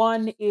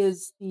 One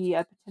is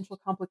the potential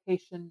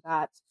complication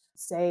that,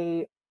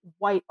 say,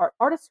 white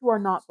artists who are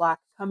not black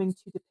coming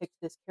to depict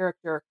this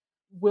character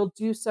will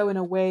do so in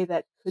a way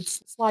that could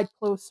slide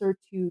closer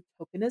to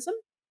tokenism,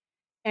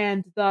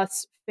 and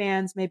thus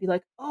fans may be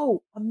like,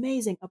 oh,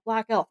 amazing, a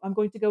black elf, I'm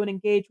going to go and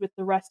engage with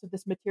the rest of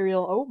this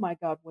material. Oh my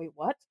god, wait,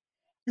 what?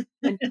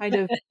 And kind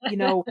of,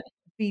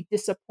 be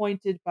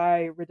disappointed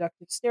by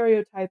reductive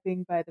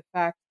stereotyping, by the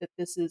fact that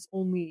this is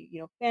only,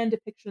 fan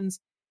depictions,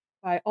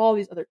 by all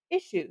these other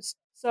issues.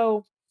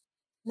 So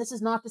this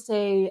is not to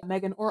say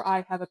Megan or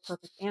I have a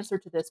perfect answer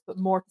to this, but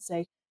more to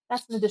say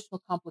that's an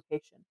additional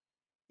complication.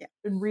 Yeah.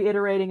 And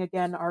reiterating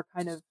again our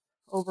kind of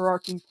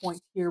overarching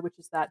point here, which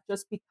is that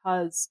just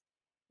because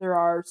there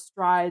are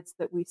strides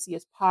that we see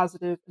as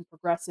positive and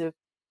progressive,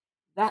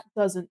 that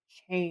doesn't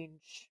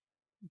change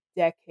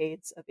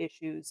decades of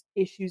issues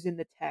in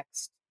the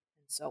text,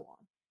 and so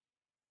on.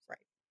 Right.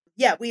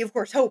 Yeah, we of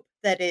course hope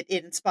that it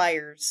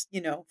inspires,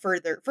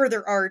 further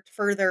art,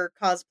 further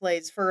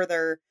cosplays,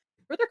 further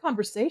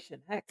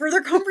conversation, heck.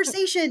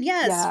 conversation,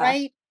 yes, Yeah.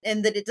 right?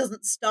 And that it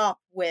doesn't stop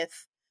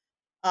with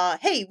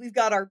hey, we've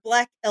got our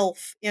black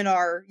elf in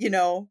our,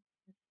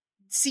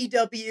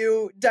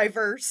 CW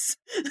diverse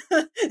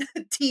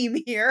team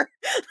here,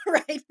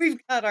 right? We've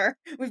got our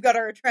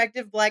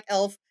attractive black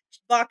elf,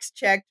 box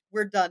checked.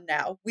 We're done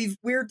now.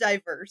 We're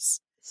diverse.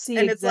 See,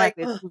 And it's like,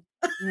 exactly.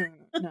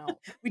 No.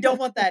 we don't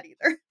want that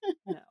either.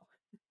 No.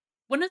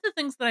 One of the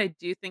things that I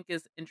do think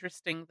is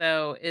interesting,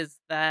 though, is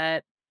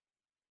that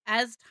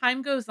as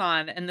time goes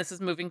on, and this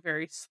is moving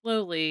very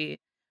slowly,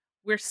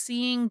 we're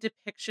seeing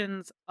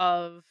depictions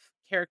of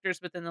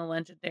characters within the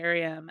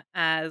Legendarium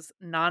as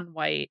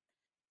non-white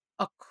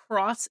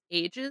across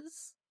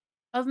ages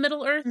of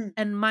Middle Earth, Mm.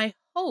 and my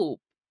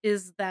hope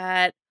is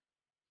that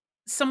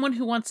someone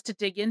who wants to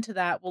dig into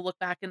that will look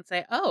back and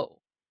say, "Oh,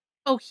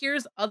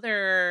 here's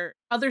other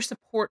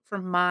support for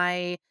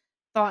my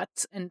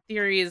thoughts and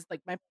theories,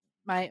 like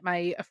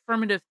my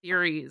affirmative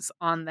theories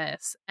on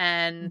this."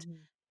 And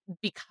Mhm.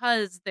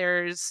 because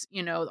there's,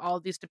 all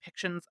these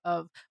depictions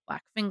of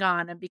Black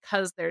Fingon, and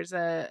because there's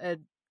a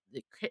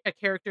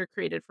character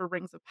created for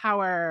Rings of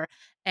Power,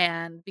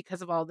 and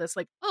because of all this,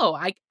 like,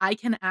 I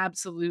can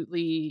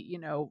absolutely,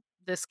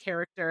 this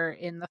character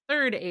in the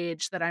third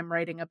age that I'm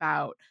writing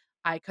about,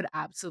 I could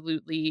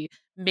absolutely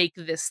make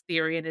this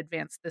theory and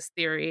advance this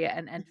theory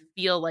and Mhm.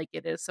 feel like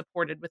it is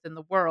supported within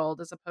the world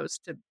as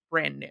opposed to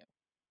brand new.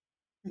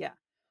 Yeah.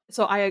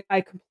 So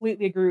I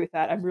completely agree with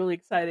that. I'm really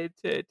excited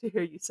to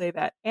hear you say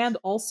that. And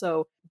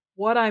also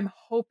what I'm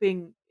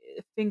hoping,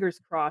 fingers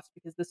crossed,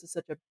 because this is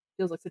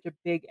feels like such a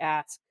big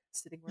ask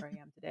sitting where I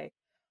am today.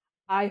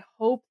 I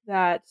hope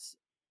that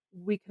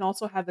we can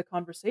also have the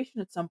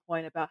conversation at some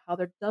point about how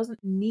there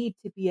doesn't need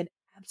to be an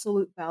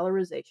absolute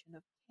valorization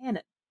of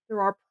canon.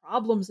 There are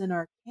problems in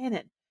our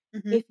canon.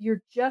 Mhm. If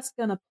you're just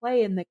going to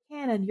play in the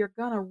canon, you're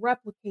going to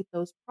replicate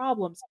those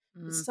problems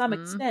to some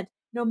Mhm. extent,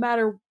 no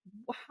matter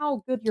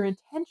how good your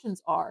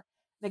intentions are.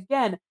 And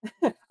again,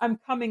 I'm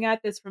coming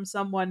at this from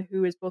someone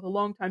who is both a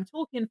longtime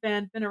Tolkien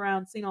fan, been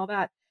around, seen all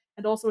that,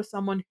 and also as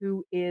someone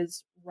who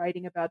is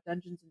writing about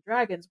Dungeons and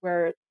Dragons,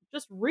 where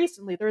just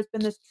recently there's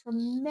been this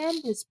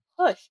tremendous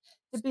push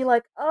to be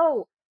like,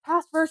 oh,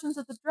 past versions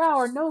of the Drow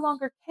are no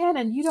longer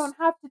canon. You don't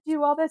have to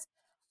do all this.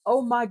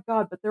 Oh my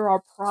god, but there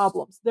are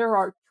problems. There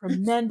are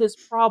tremendous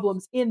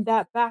problems in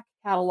that back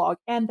catalog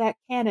and that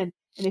canon.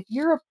 And if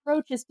your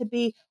approach is to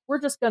be, we're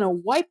just going to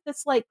wipe the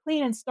slate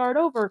clean and start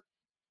over,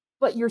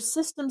 but your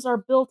systems are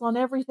built on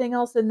everything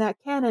else in that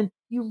canon,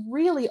 you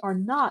really are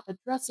not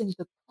addressing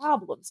the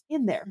problems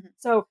in there. Mhm.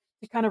 So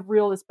to kind of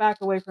reel this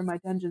back away from my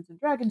Dungeons and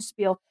Dragons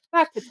spiel,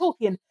 back to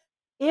Tolkien,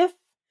 if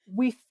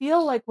we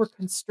feel like we're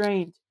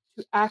constrained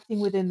to acting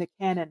within the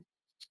canon,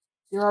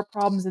 there are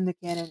problems in the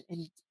canon,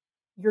 and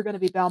you're going to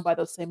be bound by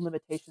those same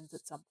limitations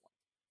at some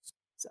point.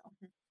 So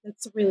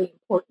That's a really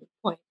important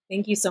point.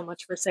 Thank you so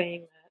much for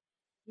saying that.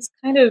 This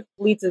kind of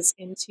leads us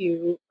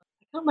into,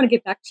 I kind of want to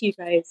get back to you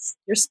guys,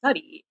 your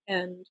study,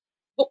 and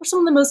what were some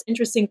of the most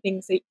interesting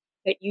things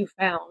that you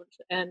found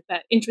and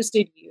that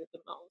interested you the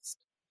most?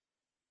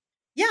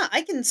 Yeah,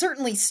 I can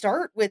certainly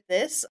start with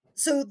this.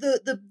 So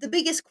the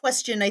biggest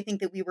question I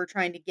think that we were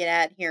trying to get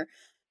at here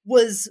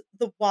was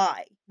the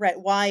why, right?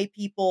 Why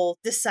people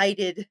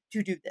decided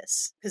to do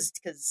this? Because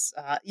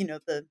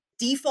the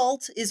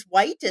default is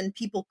white, and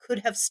people could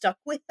have stuck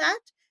with that,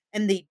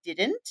 and they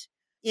didn't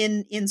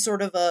in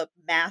sort of a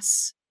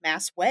mass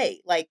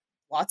way. Like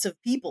lots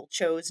of people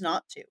chose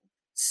not to,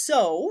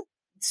 so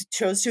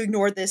chose to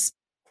ignore this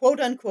quote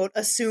unquote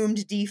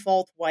assumed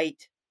default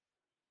white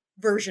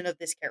version of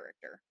this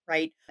character,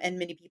 right? And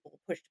many people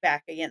pushed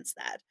back against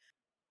that.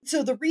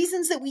 So the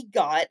reasons that we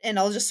got, and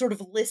I'll just sort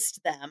of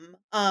list them,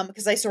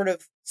 because I sort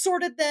of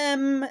sorted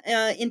them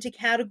into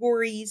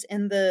categories,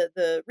 and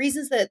the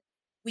reasons that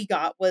we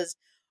got was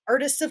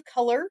artists of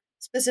color,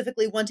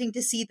 specifically wanting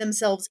to see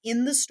themselves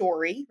in the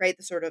story, right?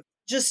 The sort of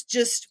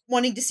just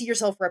wanting to see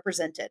yourself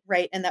represented,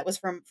 right? And that was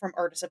from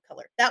artists of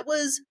color. That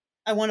was,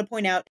 I want to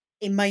point out,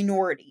 a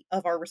minority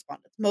of our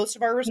respondents. Most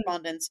of our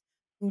respondents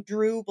who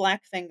drew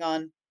Black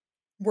Fingon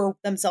were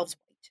themselves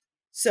white.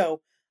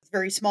 So a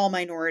very small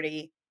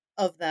minority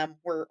of them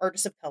were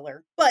artists of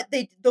color, but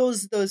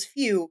those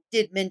few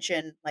did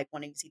mention like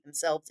wanting to see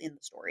themselves in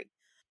the story.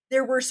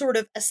 There were sort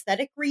of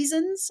aesthetic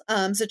reasons,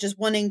 such as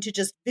wanting to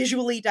just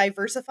visually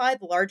diversify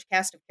the large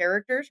cast of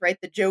characters, right?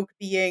 The joke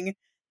being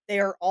they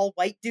are all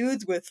white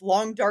dudes with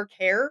long dark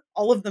hair,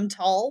 all of them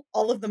tall,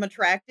 all of them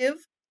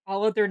attractive.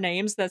 All of their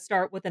names that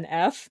start with an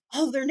F.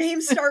 All of their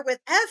names start with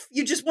F.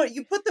 You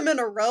put them in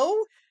a row.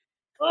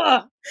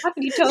 Ugh, how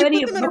can you tell You any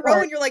put of them them in a row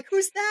apart? and you're like,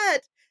 who's that?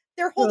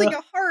 They're holding Ugh.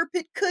 a harp.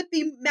 It could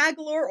be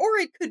Maglor or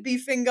it could be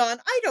Fingon.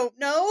 I don't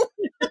know.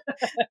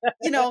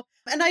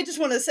 And I just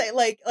want to say,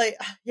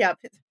 yeah,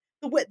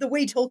 the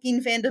way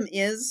Tolkien fandom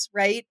is,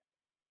 right?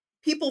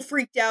 People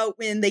freaked out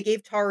when they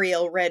gave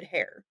Tariel red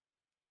hair.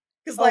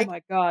 Because, oh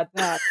my god,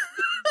 that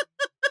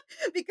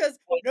because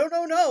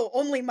no,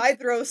 only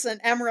Mithros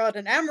and Amrod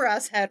and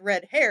Amras had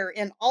red hair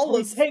in all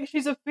we of think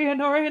she's a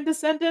Fëanorian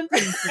descendant.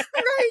 right,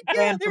 yeah,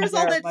 Ran from there's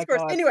all there, that my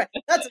discourse. god. Anyway,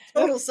 that's a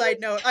total side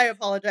note. I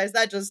apologize.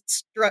 That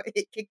just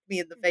it kicked me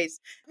in the face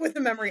with the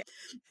memory.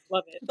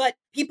 Love it. But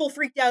people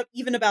freaked out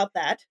even about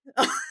that.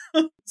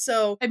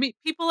 So I mean,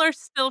 people are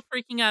still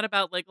freaking out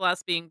about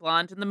Legolas being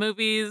blonde in the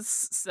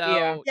movies,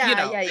 so,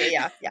 yeah.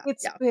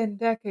 It's been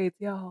decades,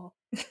 y'all.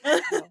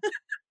 So,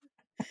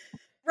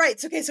 Right.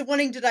 So, okay. So,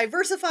 wanting to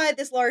diversify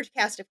this large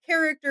cast of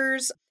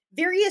characters,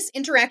 various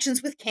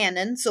interactions with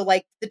canon. So,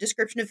 like the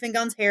description of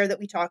Fingon's hair that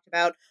we talked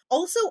about.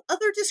 Also,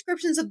 other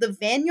descriptions of the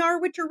Vanyar,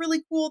 which are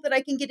really cool that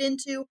I can get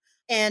into,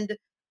 and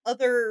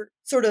other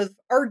sort of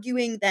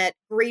arguing that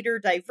greater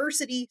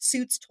diversity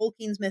suits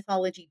Tolkien's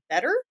mythology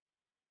better,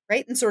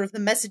 right? And sort of the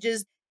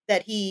messages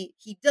that he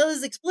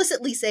does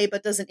explicitly say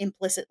but doesn't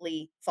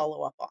implicitly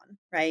follow up on,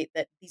 right?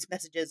 That these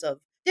messages of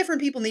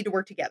different people need to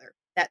work together,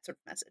 that sort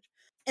of message.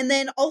 And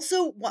then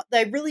also,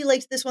 I really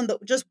liked this one,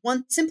 that just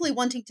simply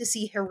wanting to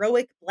see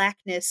heroic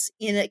blackness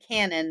in a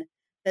canon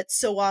that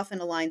so often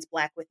aligns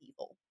black with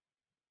evil,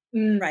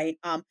 right?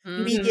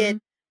 We get,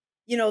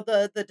 Mhm.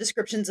 the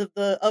descriptions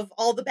of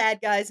all the bad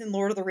guys in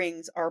Lord of the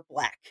Rings are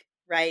black,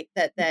 right?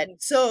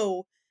 Mhm.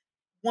 So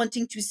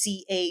wanting to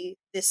see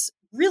this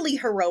really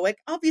heroic,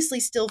 obviously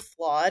still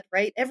flawed,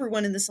 right?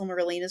 Everyone in the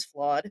Silmarillion is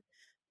flawed,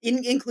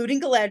 including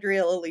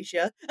Galadriel,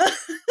 Alicia.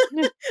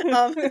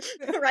 um,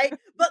 right?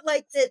 But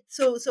like that,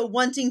 so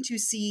wanting to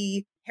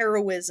see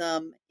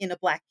heroism in a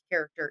black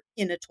character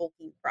in a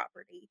Tolkien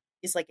property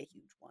is like a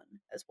huge one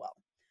as well.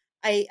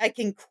 I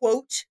can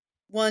quote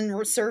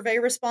one survey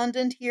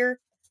respondent here.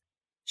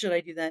 Should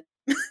I do that?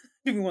 Do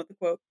we want the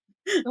quote?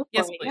 Go for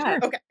Yes, it. please. Yeah.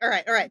 Okay, all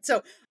right.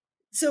 So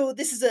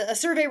this is a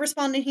survey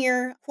respondent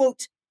here.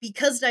 Quote,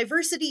 because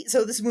diversity,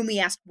 so this is when we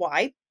asked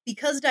why.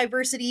 Because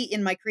diversity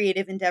in my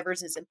creative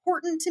endeavors is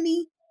important to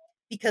me,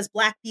 because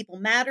Black people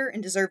matter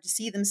and deserve to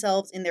see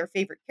themselves in their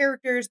favorite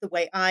characters the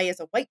way I, as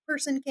a white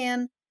person,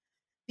 can,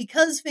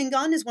 because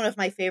Fingon is one of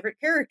my favorite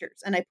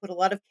characters, and I put a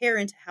lot of care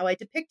into how I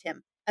depict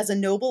him as a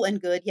noble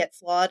and good, yet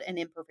flawed and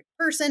imperfect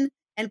person,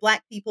 and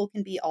Black people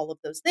can be all of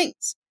those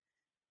things.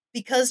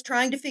 Because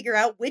trying to figure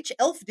out which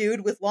elf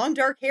dude with long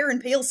dark hair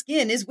and pale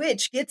skin is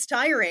which gets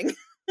tiring.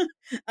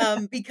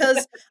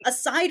 Because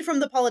aside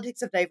from the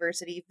politics of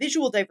diversity,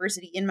 visual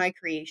diversity in my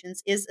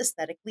creations is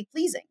aesthetically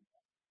pleasing.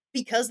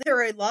 Because there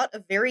are a lot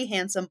of very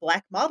handsome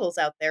Black models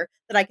out there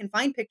that I can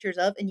find pictures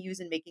of and use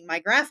in making my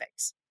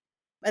graphics.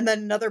 And then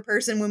another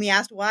person, when we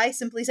asked why,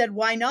 simply said,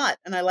 why not?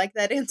 And I like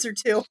that answer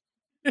too.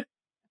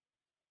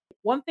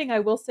 one thing I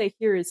will say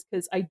here is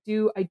because I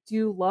do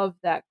love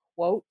that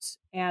quote,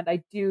 and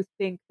I do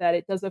think that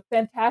it does a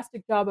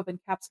fantastic job of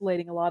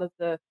encapsulating a lot of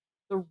the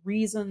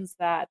reasons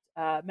that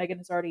Megan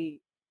has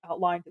already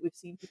outlined that we've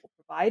seen people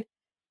provide.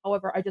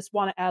 However, I just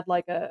want to add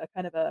like a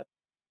kind of a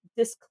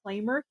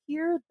disclaimer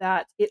here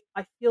that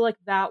I feel like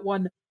that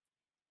one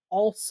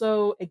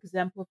also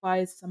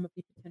exemplifies some of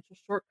the potential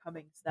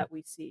shortcomings that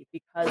we see,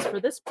 because for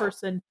this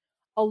person,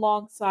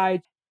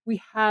 alongside,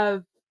 we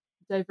have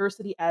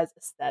diversity as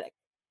aesthetic,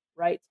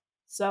 right?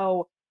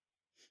 So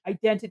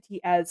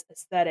identity as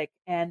aesthetic,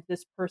 and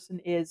this person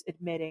is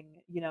admitting,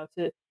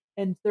 to,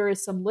 and there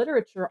is some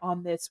literature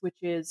on this, which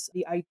is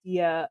the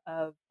idea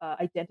of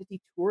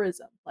identity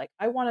tourism. Like,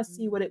 I want to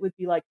see what it would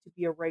be like to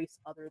be a race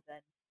other than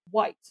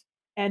white.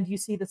 And you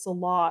see this a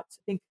lot.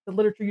 I think the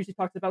literature usually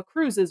talks about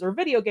cruises or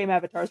video game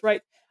avatars,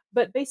 right?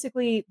 But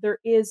basically, there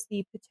is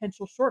the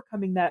potential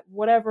shortcoming that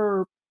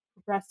whatever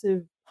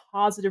progressive,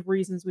 positive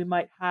reasons we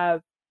might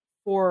have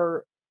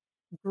for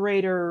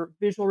greater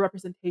visual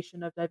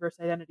representation of diverse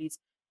identities,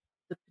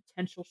 the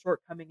potential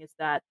shortcoming is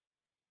that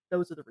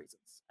those are the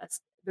reasons.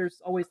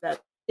 There's always that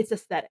it's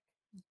aesthetic.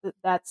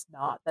 That's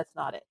not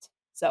it.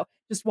 So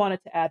just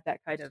wanted to add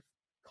that kind of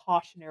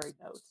cautionary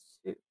note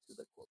to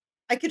the quote.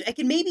 I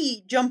could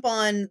maybe jump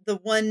on the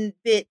one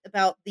bit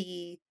about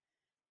the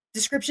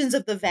descriptions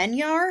of the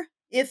Vanyar,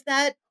 if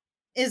this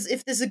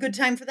is a good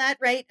time for that,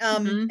 right?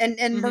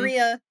 And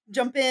Maria,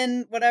 jump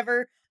in,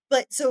 whatever.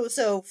 But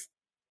so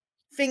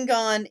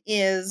Fingon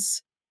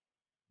is,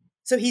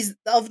 so he's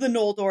of the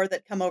Noldor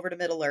that come over to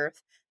Middle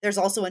Earth. There's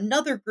also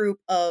another group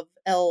of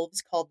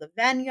elves called the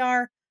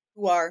Vanyar,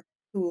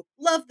 who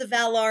love the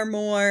Valar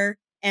more,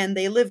 and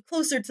they live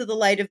closer to the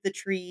light of the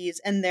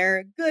trees, and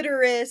they're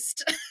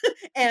gooderist,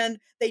 and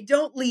they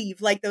don't leave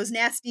like those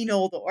nasty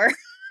Noldor,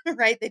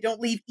 right? They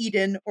don't leave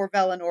Eden or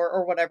Valinor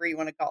or whatever you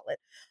want to call it,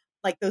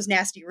 like those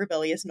nasty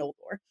rebellious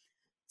Noldor.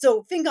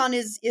 So Fingon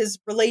is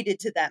related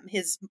to them.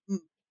 His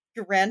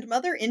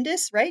grandmother,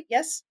 Indis, right?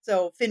 Yes.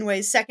 So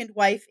Finwë's second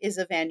wife is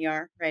a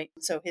Vanyar, right?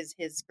 So his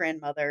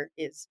grandmother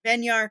is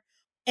Vanyar.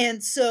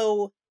 And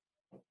so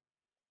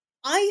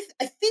I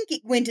think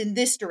it went in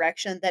this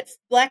direction, that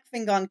Black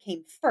Fingon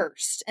came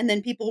first, and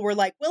then people were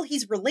like, well,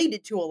 he's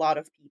related to a lot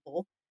of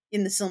people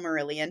in the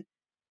Silmarillion.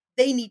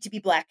 They need to be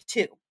black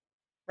too,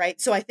 right?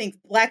 So I think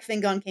Black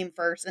Fingon came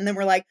first, and then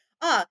we're like,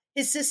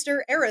 his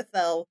sister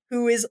Erethel,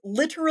 who is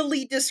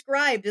literally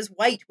described as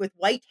white with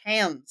white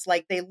hands,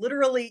 like they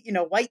literally,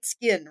 white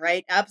skin,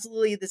 right?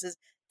 Absolutely, this is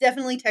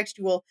definitely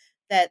textual,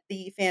 that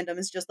the fandom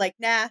is just like,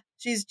 nah,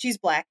 she's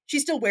black. She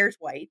still wears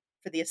white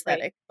for the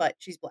aesthetic, right, but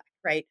she's black,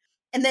 right?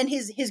 And then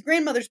his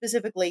grandmother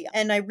specifically,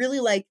 and I really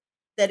like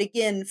that,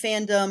 again,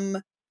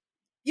 fandom,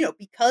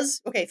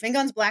 because, okay,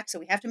 Fingon's black, so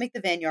we have to make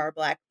the Vanyar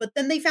black, but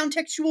then they found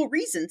textual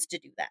reasons to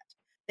do that.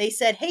 They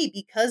said, hey,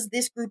 because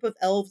this group of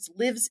elves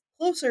lives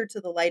closer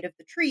to the light of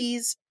the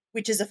trees,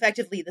 which is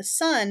effectively the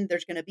sun,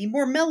 there's going to be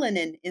more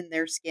melanin in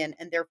their skin,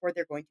 and therefore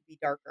they're going to be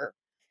darker.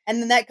 And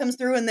then that comes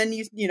through, and then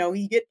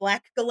you get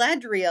Black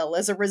Galadriel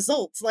as a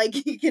result.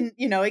 Like, you can,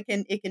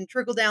 it can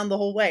trickle down the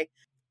whole way.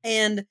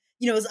 And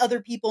as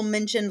other people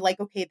mentioned, like,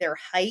 okay, their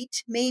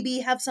height maybe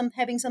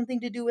having something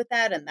to do with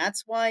that, and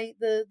that's why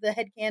the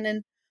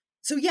headcanon.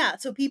 So yeah,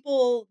 so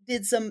people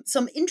did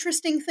some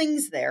interesting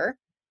things there.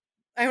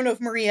 I don't know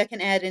if Maria can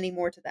add any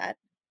more to that.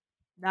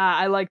 Nah,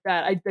 I like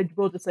that. I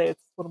will just say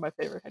it's one of my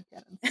favorite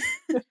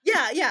headcanons.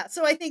 Yeah.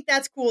 So I think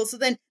that's cool. So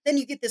then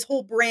you get this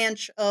whole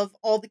branch of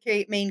all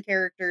the main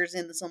characters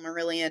in the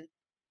Silmarillion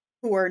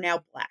who are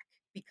now black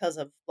because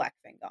of Black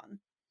Fingon.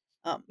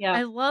 Yeah.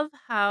 I love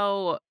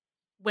how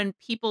when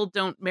people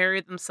don't marry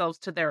themselves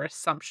to their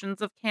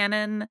assumptions of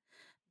canon,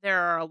 there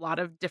are a lot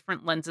of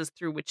different lenses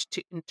through which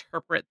to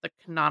interpret the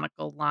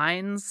canonical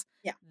lines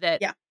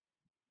that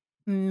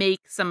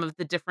make some of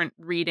the different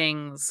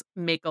readings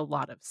make a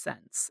lot of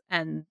sense.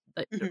 And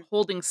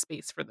holding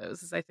space for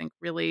those is, I think,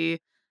 really,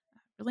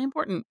 really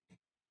important.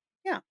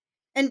 Yeah.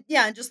 And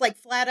just like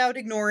flat out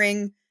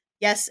ignoring,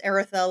 yes,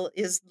 Erethel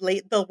is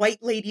the white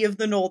lady of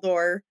the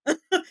Noldor.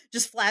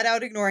 Just flat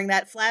out ignoring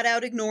that, flat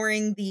out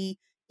ignoring the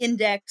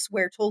index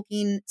where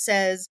Tolkien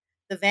says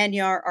the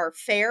Vanyar are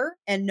fair,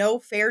 and no,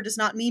 fair does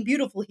not mean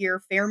beautiful here.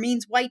 Fair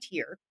means white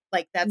here.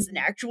 Like, that's an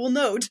actual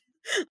note.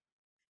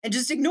 And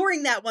just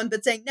ignoring that one,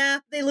 but saying, nah,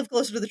 they live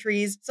closer to the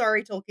trees.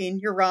 Sorry,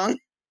 Tolkien, you're wrong.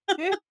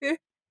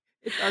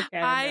 It's our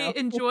canon I now.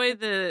 enjoy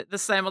the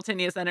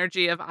simultaneous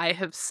energy of, I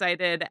have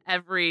cited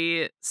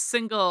every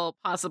single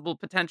possible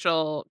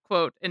potential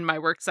quote in my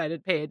works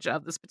cited page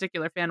of this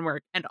particular fan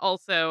work, and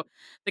also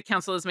the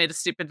council has made a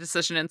stupid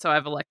decision, and so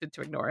I've elected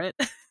to ignore it.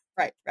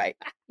 Right.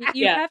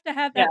 You have to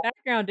have that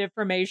background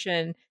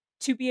information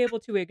to be able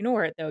to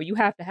ignore it, though. You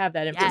have to have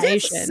that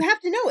information. Yes, you have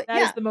to know it.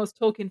 That is the most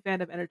Tolkien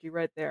fandom energy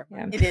right there.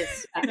 Yeah. It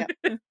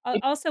is.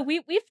 Also,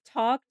 we've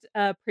talked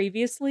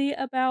previously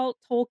about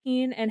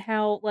Tolkien and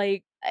how,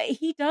 like,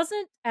 he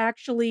doesn't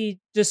actually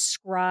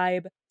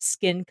describe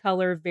skin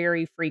color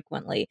very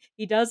frequently.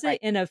 He does it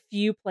in a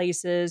few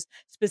places,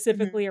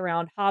 specifically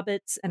around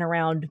hobbits and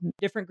around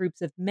different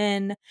groups of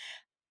men,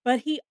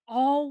 but he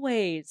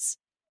always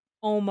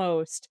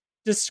almost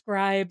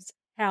describes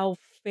how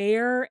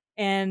fair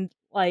and,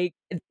 like,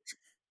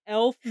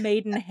 elf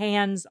maiden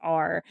hands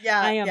are.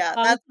 Yeah, I am yeah,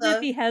 that's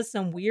positive he has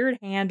some weird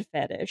hand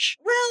fetish.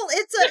 well,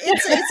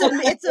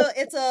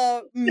 it's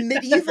a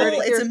medieval Heard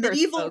it here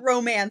first, folks.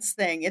 romance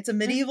thing. It's a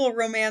medieval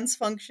romance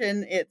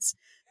function. It's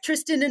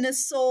Tristan and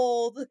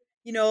Isolde,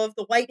 of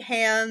the white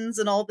hands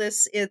and all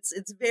this. It's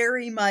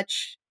very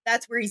much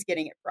that's where he's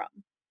getting it from.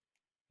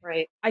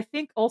 Right. I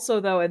think also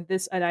though, and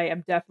I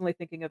am definitely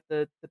thinking of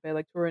the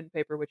Beylik Turin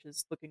paper, which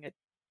is looking at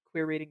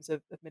queer readings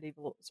of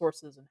medieval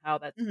sources and how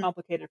that's Mhm.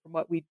 complicated from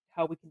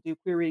how we can do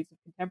queer readings of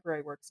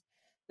contemporary works.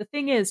 The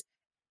thing is,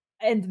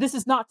 and this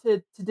is not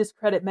to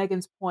discredit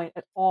Megan's point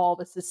at all.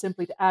 This is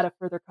simply to add a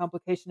further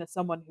complication as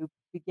someone who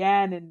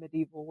began in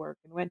medieval work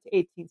and went to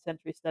 18th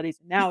century studies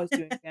and now is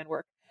doing fan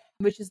work,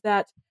 which is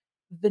that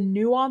the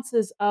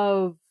nuances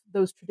of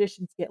those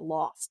traditions get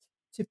lost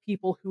to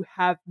people who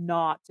have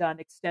not done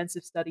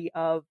extensive study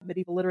of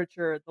medieval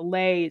literature, the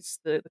lays,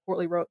 the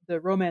courtly the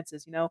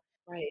romances,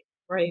 Right.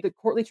 Right. the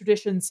courtly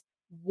traditions.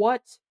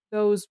 What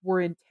those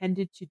were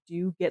intended to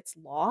do gets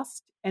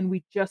lost, and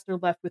we just are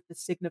left with the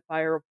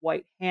signifier of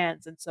white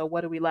hands. And so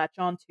what do we latch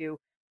onto?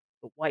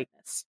 The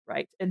whiteness,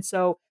 right? And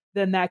so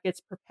then that gets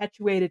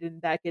perpetuated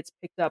and that gets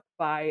picked up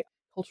by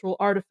cultural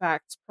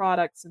artifacts,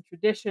 products, and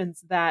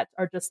traditions that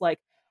are just like,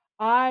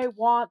 I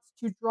want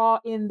to draw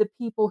in the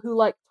people who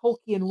like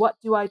Tolkien. What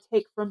do I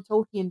take from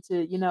Tolkien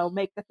to,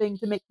 make a thing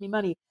to make me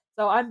money?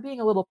 So I'm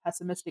being a little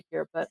pessimistic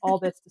here, but all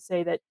this to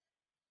say that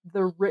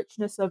the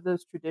richness of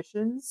those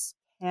traditions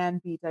can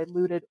be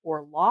diluted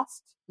or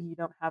lost when you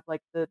don't have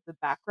like the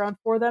background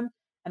for them.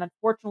 And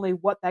unfortunately,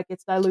 what that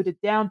gets diluted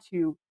down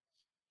to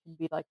can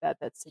be like that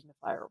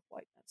signifier of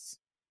whiteness.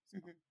 So.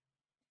 Mhm.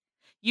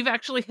 You've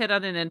actually hit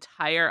on an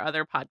entire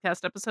other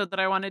podcast episode that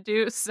I want to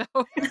do. So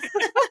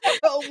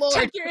Oh Lord.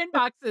 check your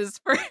inboxes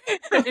for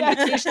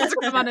invitations to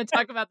come on and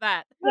talk about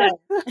that. Yeah.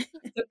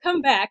 So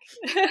come back.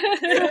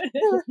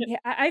 Yeah,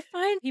 I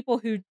find people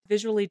who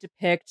visually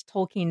depict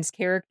Tolkien's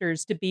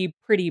characters to be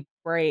pretty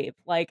brave.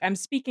 Like, I'm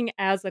speaking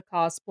as a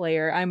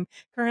cosplayer. I'm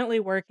currently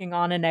working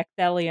on an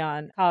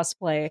Ecthelion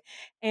cosplay.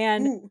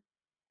 And Ooh.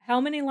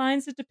 how many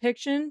lines of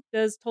depiction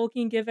does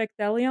Tolkien give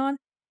Ecthelion?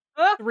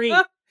 Three.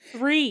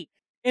 Three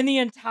in the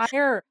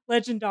entire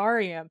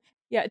Legendarium.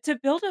 Yeah, to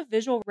build a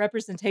visual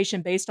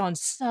representation based on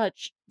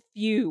such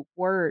few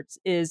words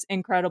is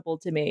incredible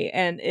to me.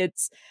 And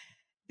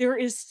there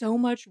is so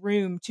much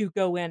room to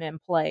go in and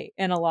play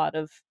in a lot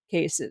of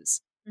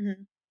cases.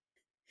 Mhm.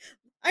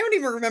 I don't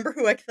even remember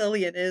who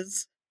Ecthelion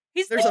is.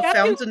 He's There's the a guy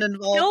fountain who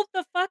involved. killed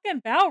the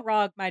fucking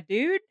Balrog, my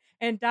dude,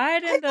 and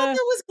died I in thought that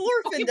the.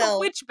 was Okay, but Glorfindel.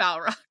 which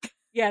Balrog?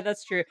 Yeah,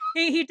 that's true.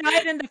 He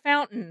died in the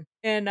fountain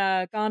in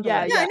Gondolin.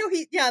 Yeah, I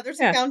know there's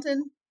a Yeah.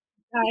 fountain.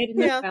 Died in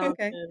the Yeah, fountain.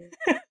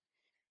 okay.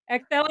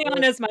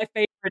 Ecthelion is my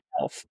favorite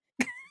elf.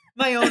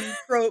 My own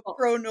pro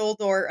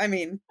Noldor. I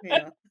mean,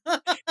 pro.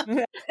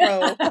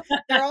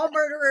 They're all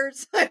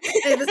murderers. I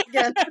will say this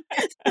again.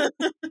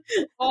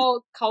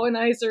 All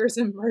colonizers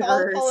and all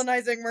murderers.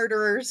 colonizing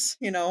murderers,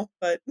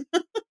 but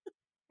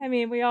I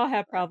mean, we all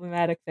have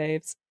problematic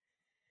faves.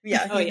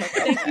 yeah. Oh, yeah.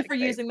 Thank you for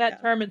using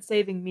that term and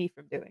saving me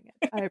from doing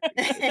it. I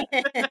appreciate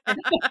it.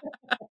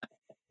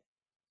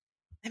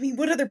 I mean,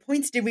 what other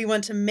points did we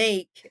want to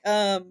make?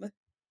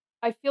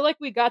 I feel like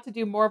we got to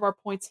do more of our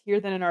points here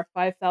than in our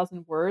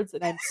 5,000 words,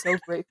 and I'm so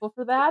grateful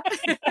for that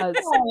because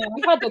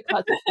we had to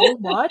cut so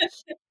much.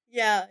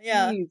 Yeah.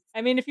 Jeez.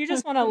 I mean, if you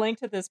just want to link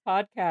to this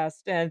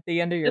podcast at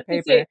the end of your I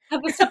was gonna paper, say,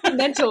 have a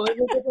supplemental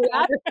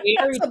bibliography.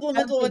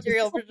 Supplemental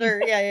material for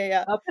sure.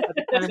 Yeah. Up by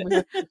the time we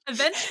have to-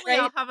 Eventually, Right?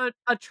 I'll have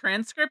a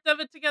transcript of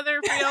it together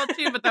for y'all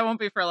too, but that won't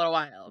be for a little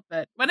while.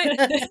 But when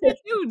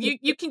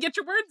you can get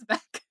your words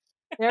back.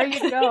 There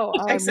you go. Oh,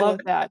 I love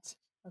Excellent. that.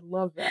 I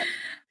love that.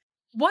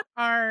 What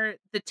are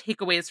the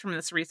takeaways from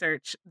this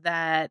research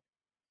that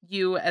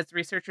you as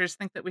researchers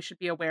think that we should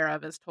be aware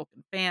of as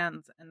Tolkien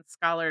fans and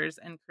scholars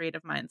and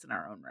creative minds in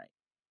our own right?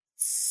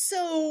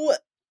 So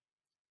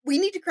we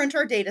need to crunch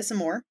our data some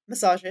more,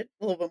 massage it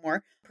a little bit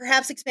more,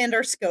 perhaps expand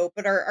our scope,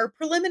 but our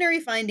preliminary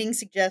findings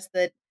suggest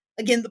that,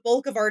 again, the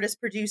bulk of artists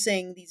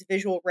producing these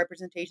visual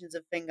representations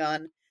of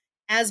Fingon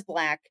as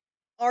Black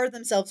are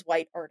themselves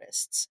white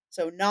artists.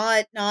 So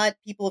not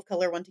people of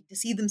color wanting to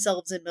see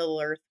themselves in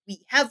Middle-earth.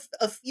 We have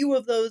a few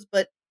of those,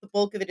 but the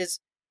bulk of it is,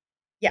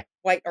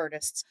 white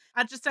artists.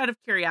 Just out of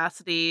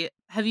curiosity,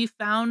 have you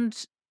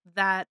found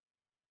that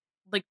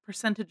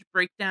percentage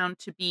breakdown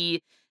to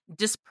be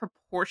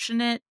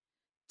disproportionate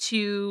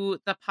to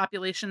the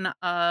population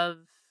of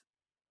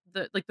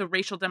the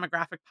racial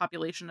demographic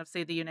population of,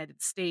 say, the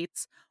United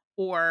States,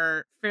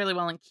 or fairly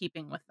well in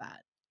keeping with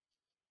that?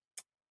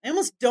 I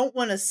almost don't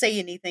want to say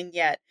anything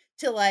yet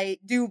till I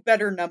do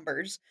better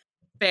numbers.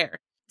 Fair.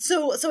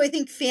 So I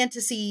think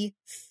fantasy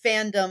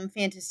fandom,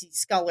 fantasy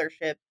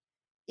scholarship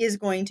is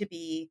going to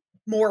be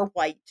more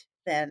white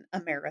than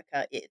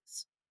America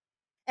is.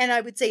 And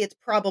I would say it's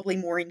probably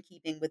more in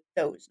keeping with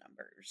those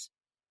numbers,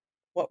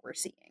 what we're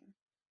seeing.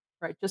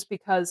 Right. Just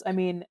because, I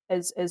mean,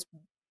 as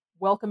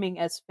welcoming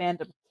as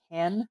fandom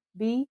can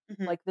be.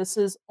 Mhm. Like, this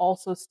is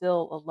also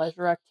still a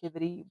leisure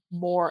activity,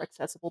 more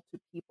accessible to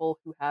people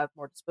who have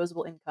more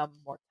disposable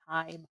income, more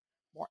time,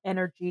 more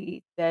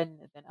energy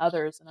than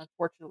others. And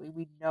unfortunately,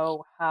 we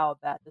know how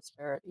that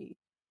disparity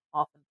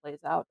often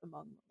plays out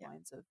among Yeah.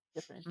 lines of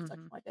different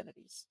Mhm. intersectional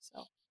identities.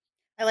 So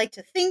I like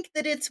to think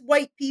that it's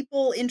white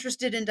people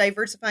interested in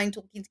diversifying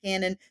Tolkien's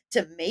canon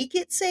to make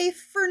it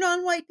safe for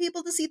non-white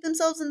people to see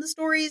themselves in the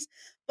stories,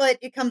 but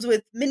it comes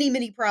with many,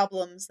 many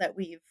problems that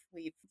we've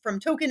from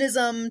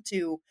tokenism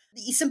to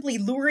simply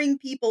luring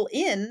people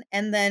in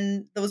and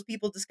then those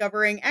people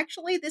discovering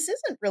actually this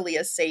isn't really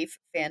a safe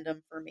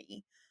fandom for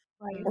me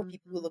Right. or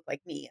people who Mhm. look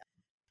like me.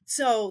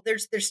 So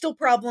there's still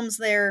problems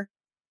there,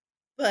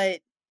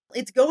 but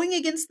it's going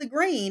against the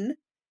grain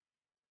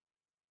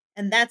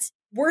and that's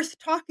worth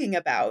talking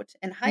about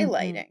and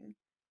Mhm. highlighting.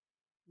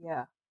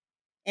 yeah.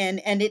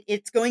 And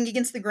it's going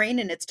against the grain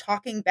and it's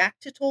talking back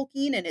to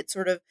Tolkien and it's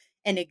sort of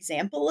an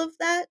example of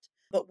that,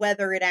 but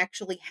whether it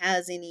actually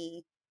has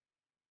any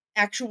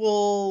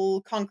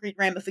actual concrete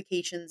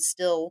ramifications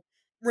still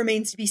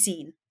remains to be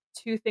seen.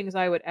 Two things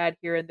I would add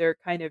here, and they're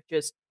kind of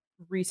just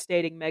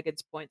restating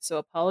Megan's point. So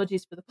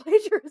apologies for the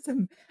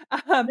plagiarism.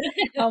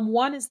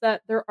 One is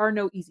that there are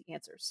no easy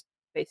answers.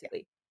 Yeah.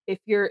 Basically, if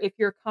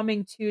you're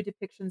coming to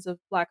depictions of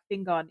Black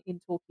Fingon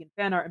in Tolkien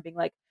fan art and being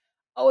like,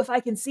 "Oh, if I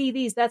can see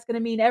these, that's going to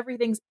mean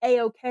everything's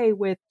a okay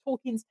with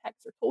Tolkien's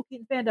text or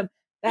Tolkien fandom,"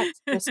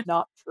 that's just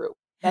not true.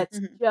 That's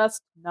Mhm.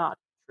 just not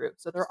true.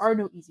 So there are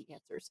no easy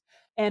answers.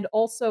 And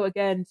also,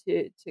 again,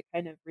 to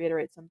kind of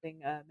reiterate something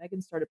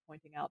Megan started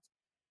pointing out,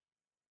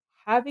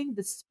 having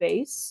the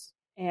space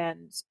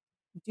and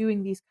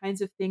doing these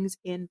kinds of things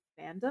in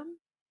fandom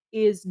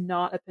is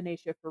not a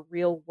panacea for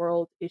real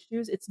world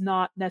issues. It's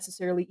not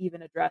necessarily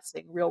even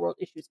addressing real world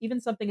issues.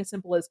 Even something as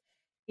simple as,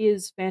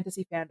 is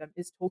fantasy fandom,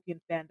 is Tolkien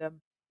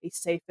fandom a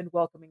safe and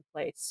welcoming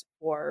place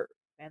for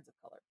fans of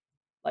color?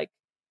 Like,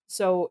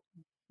 so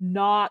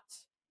not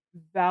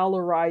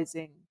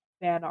valorizing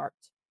fan art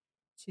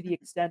to the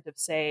extent of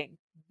saying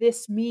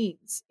this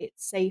means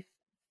it's safe,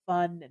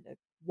 fun, and a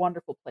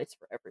wonderful place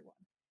for everyone.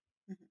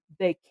 Mhm.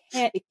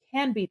 It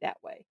can be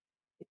that way.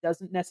 It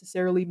doesn't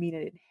necessarily mean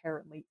it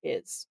inherently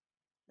is.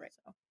 Right.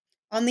 So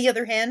On the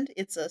other hand,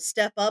 it's a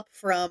step up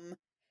from,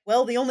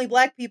 well, the only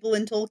black people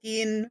in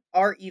Tolkien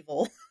are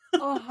evil.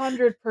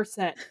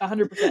 100%,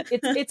 100%.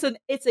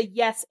 It's a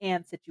yes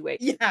and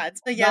situation, Yeah,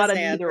 it's a not yes an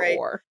and, either right?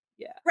 or.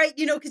 Yeah. Right,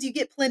 because you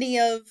get plenty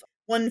of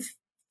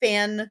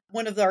fan,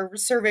 one of our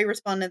survey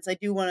respondents I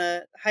do want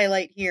to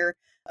highlight here,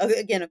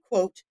 again, a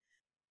quote.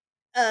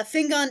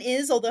 Fingon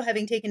is, although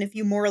having taken a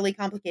few morally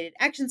complicated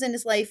actions in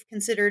his life,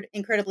 considered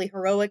incredibly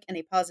heroic and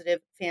a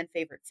positive fan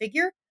favorite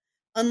figure.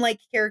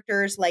 Unlike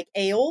characters like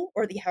Eol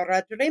or the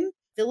Haradrim,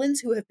 villains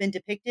who have been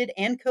depicted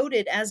and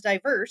coded as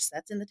diverse,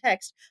 that's in the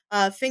text,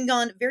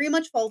 Fingon very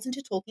much falls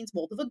into Tolkien's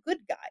mold of a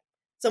good guy.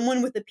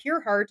 Someone with a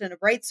pure heart and a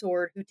bright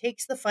sword who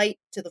takes the fight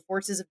to the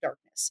forces of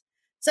darkness.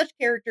 Such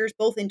characters,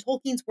 both in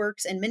Tolkien's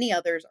works and many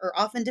others, are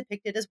often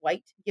depicted as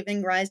white,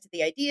 giving rise to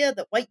the idea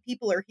that white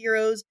people are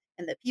heroes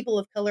and that people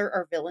of color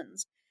are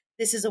villains.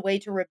 This is a way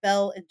to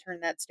rebel and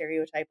turn that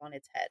stereotype on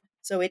its head.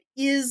 So it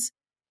is,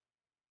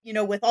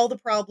 with all the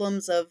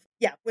problems of,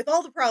 yeah, with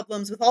all the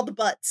problems, with all the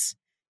buts,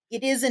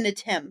 it is an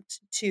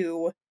attempt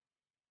to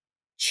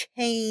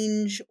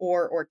change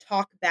or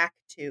talk back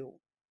to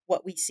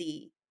what we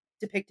see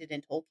depicted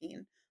in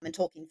Tolkien and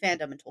Tolkien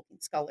fandom and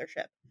Tolkien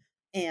scholarship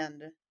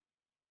and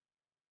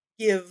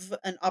give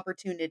an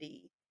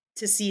opportunity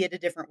to see it a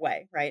different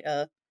way, right?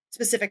 A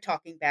specific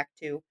talking back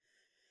to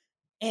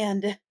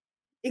and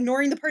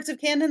ignoring the parts of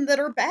canon that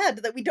are bad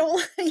that we don't,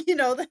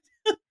 that,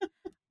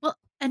 Well,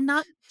 and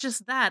not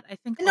just that, I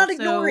think and not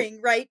also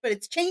ignoring, right? But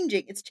it's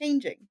changing. It's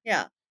changing.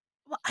 Yeah.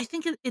 well, I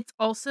think it's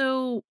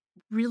also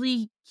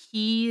really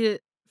key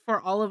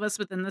for all of us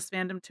within this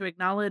fandom to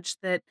acknowledge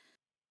that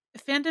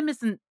fandom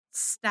isn't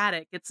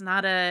static. It's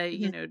not a,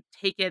 Hmm.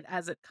 take it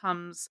as it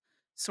comes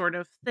sort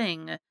of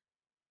thing.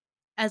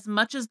 As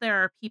much as there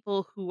are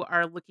people who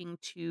are looking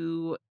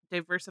to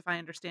diversify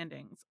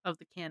understandings of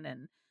the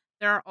canon,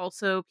 there are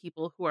also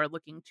people who are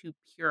looking to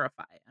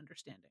purify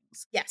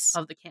understandings Yes.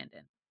 of the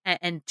canon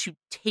and to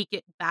take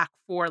it back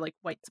for like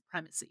white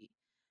supremacy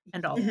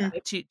and all of Yeah. Hmm.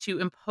 that, to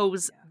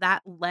impose Yeah.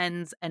 that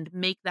lens and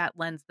make that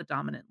lens the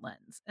dominant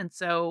lens. And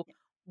so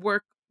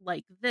work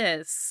like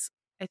this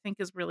I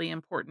think is really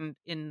important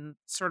in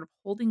sort of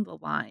holding the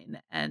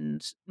line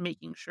and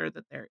making sure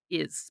that there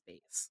is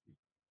space.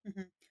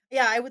 Hmm.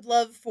 Yeah, I would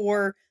love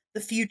for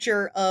the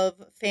future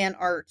of fan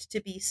art to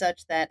be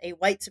such that a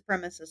white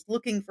supremacist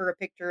looking for a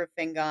picture of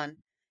Fingon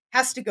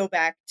has to go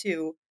back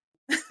to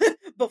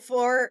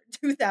before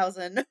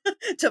 2000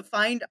 to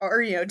find,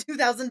 or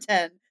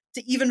 2010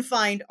 to even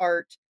find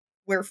art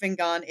where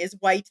Fingon is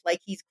white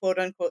like he's quote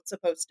unquote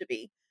supposed to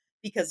be,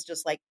 because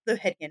just like the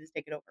headcanons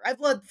take it over. I've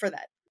loved for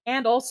that.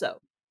 And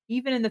also,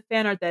 even in the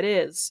fan art that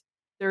is,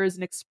 there is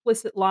an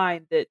explicit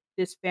line that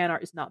this fan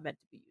art is not meant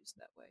to be used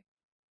that way.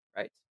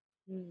 Right?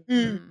 Mm.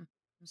 Mm. Mm.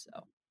 So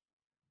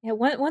Yeah,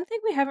 one thing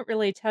we haven't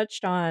really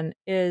touched on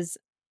is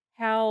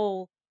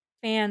how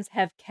fans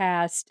have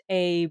cast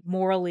a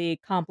morally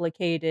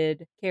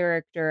complicated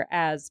character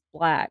as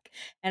Black.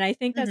 And I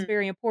think that's Mhm.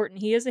 very important.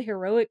 He is a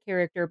heroic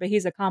character, but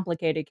he's a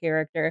complicated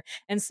character.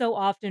 And so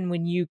often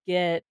when you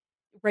get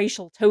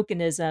racial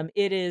tokenism,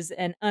 it is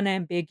an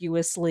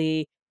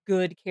unambiguously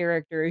good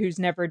character who's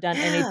never done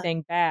Yeah.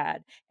 anything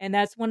bad. And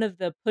that's one of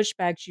the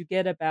pushbacks you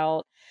get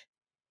about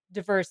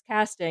diverse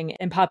casting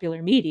in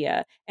popular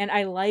media. And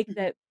I like Mhm.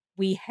 that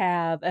we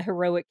have a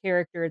heroic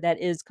character that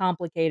is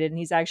complicated and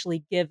he's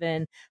actually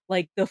given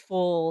like the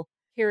full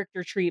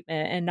character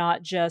treatment and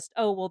not just,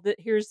 oh, well,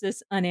 here's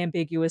this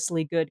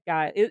unambiguously good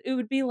guy. It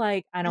would be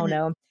like, I don't Mhm.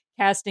 know,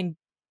 casting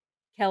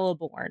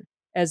Celeborn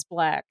as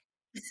Black.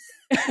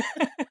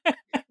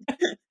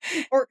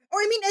 Or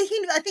I mean,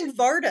 I think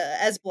Varda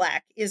as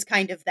Black is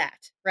kind of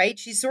that, right?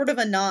 She's sort of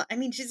a non. I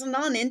mean, she's a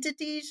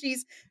non-entity.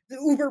 She's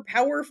uber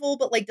powerful,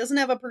 but like doesn't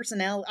have a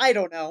personality. I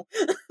don't know.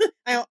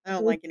 I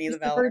don't like any of She's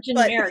the the Valar, Virgin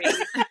but Mary.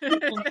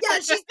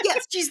 yeah,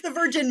 she's the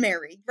Virgin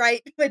Mary,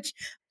 right? Which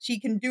she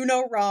can do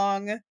no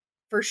wrong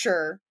for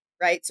sure,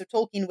 right? So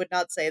Tolkien would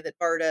not say that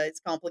Varda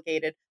is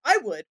complicated. I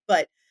would,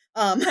 but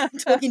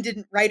Tolkien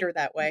didn't write her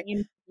that way.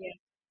 Yeah.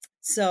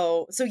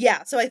 So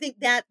yeah, so I think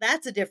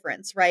that's a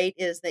difference, right?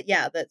 Is that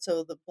yeah, that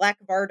so the Black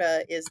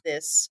Varda is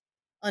this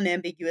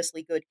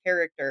unambiguously good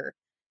character,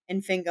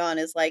 and Fingon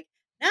is like,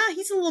 nah,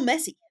 he's a little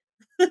messy.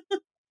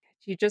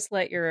 You just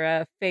let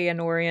your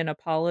Fëanorian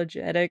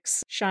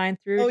apologetics shine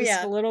through Oh just a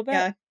yeah, little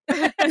bit.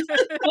 yeah,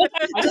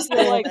 I just a feel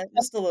little like bit,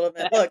 just a little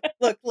bit.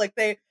 Look,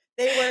 they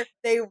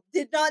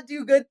did not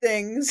do good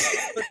things,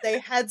 but they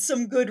had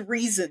some good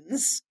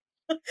reasons.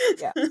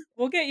 yeah.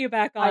 We'll get you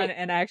back on I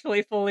and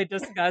actually fully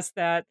discuss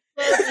that.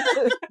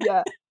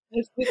 yeah.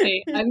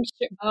 Absolutely. I'm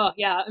sure. Oh,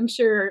 yeah. I'm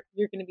sure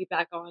you're going to be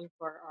back on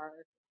for our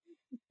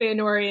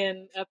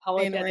Fëanorian Fëanorian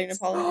apologetics.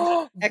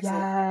 apologies.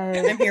 Excellent.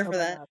 Yes. I'm here Oh for my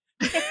that. god.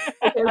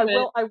 Okay,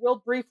 Perfect. I will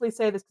briefly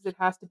say this because it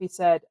has to be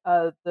said.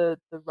 The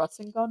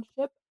Russingon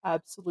ship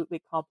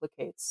absolutely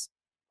complicates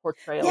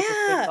portrayals of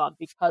Yeah, Fingon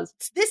because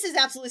this is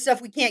absolutely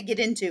stuff we can't get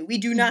into. We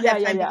do not yeah,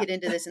 have yeah, time to yeah. get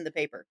into this in the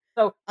paper.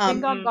 So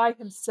Um, Fingon Mhm. by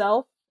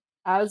himself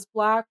as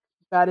Black,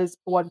 that is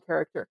one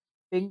character.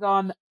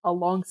 Fingon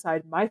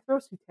alongside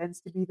Mithros, who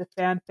tends to be the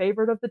fan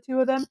favorite of the two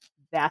of them,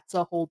 that's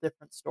a whole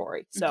different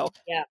story. So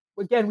Yeah.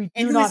 again, we and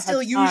do who is not have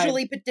still time.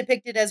 usually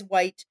depicted as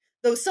white,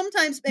 though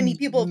sometimes I mean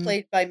people have Mhm.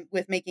 played by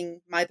with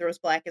making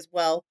Mithros black as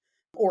well,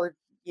 or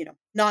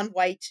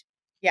non-white.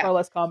 Yeah. Far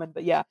less common,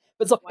 but yeah.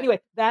 But so What? anyway,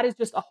 that is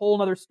just a whole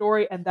nother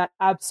story, and that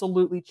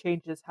absolutely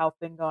changes how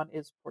Fingon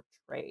is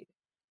portrayed.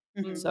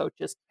 Mhm. So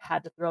just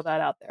had to throw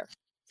that out there.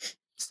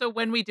 So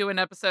when we do an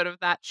episode of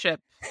that ship,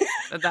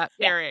 that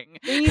Yeah. pairing,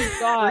 Please We're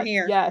God,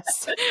 here.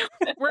 yes.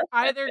 we're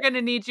either going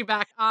to need you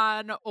back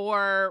on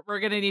or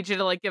we're going to need you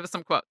to like give us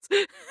some quotes.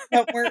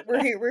 No, we're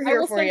here. We're I here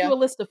will for send you you. a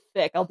list of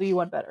fic. I'll do you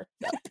one better.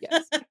 So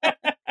yes.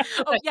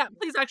 Oh yeah,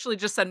 please actually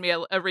just send me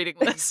a reading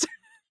list.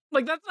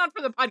 Like that's not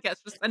for the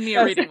podcast. Just send me a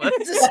Yes. reading list.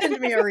 Just send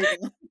me a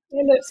reading.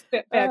 And this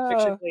fan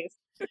fiction, Uh, please.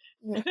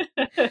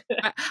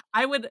 yeah.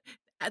 I would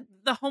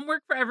the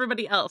homework for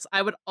everybody else.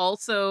 I would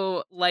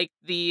also like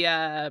the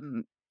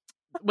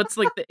what's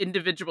like the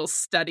individual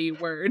study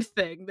word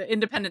thing, the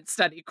independent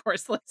study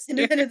course list here.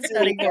 Independent There you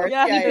study go. course.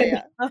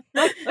 Yeah.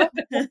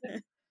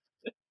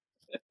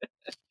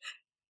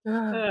 Yeah.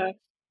 Uh,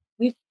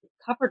 we've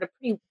covered a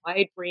pretty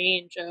wide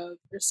range of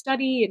your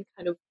study and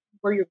kind of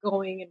where you're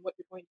going and what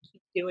you're going to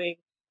keep doing.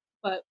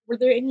 But were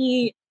there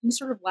any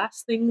sort of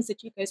last things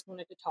that you guys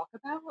wanted to talk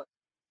about?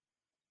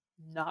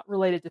 Not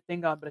related to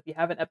Fingon, but if you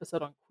have an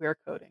episode on queer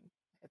coding,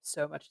 I have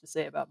so much to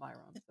say about Myron.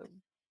 So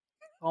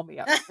call me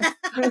up.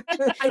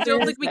 I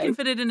don't think we can Seriously.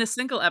 fit it in a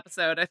single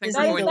episode. I think Is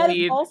we're he going to That is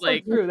need also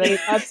like true. That is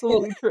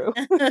absolutely true.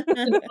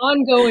 An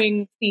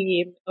ongoing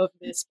theme of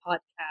this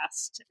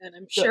podcast, and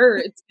I'm Good. sure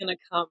it's going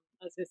to come.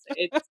 As I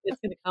say, it's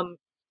going to come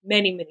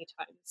many, many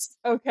times.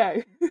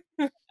 Okay.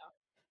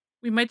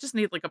 we might just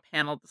need like a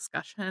panel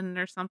discussion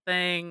or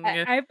something.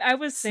 I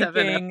was 7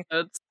 thinking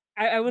episodes.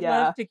 I would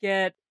Yeah. love to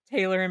get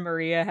Taylor and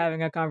Maria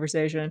having a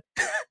conversation.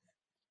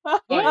 Oh,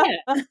 Yeah,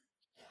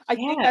 I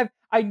think yeah.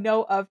 I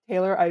know of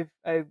Taylor.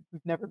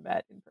 We've never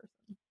met in person.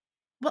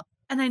 Well,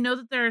 and I know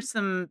that there are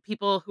some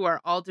people who are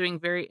all doing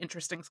very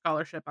interesting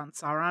scholarship on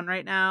Sauron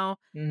right now,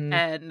 Mhm.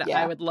 and I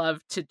Yeah. would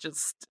love to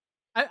just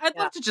I'd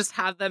Yeah. love to just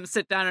have them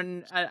sit down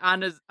and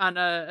on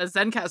a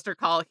Zencaster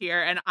call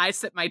here, and I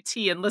sip my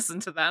tea and listen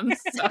to them.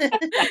 So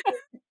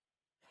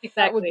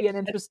That would Exactly. be an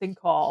interesting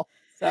call.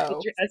 So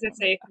As I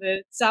say,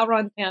 the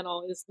Sauron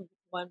panel is the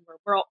one where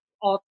we're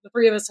all the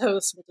three of us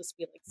hosts will just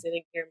be like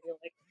sitting here and be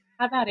like,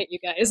 "Have at it, you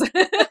guys!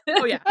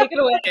 oh yeah, Take it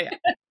away."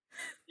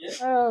 yeah.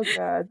 oh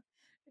god.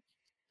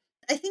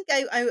 I think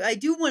I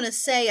do want to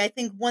say, I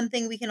think one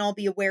thing we can all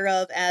be aware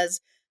of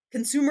as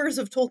consumers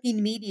of Tolkien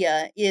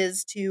media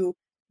is to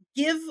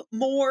give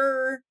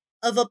more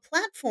of a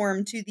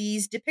platform to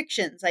these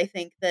depictions. I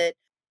think that,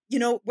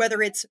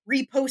 whether it's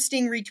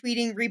reposting,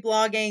 retweeting,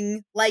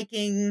 reblogging,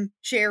 liking,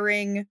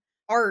 sharing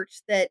art,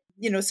 that,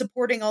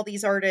 supporting all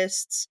these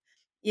artists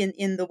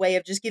in the way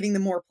of just giving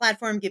them more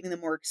platform, giving them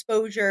more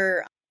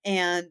exposure.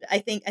 And I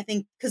think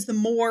because the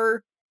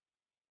more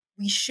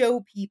we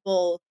show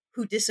people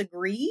who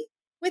disagree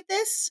with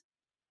this,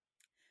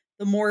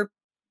 the more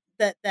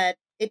that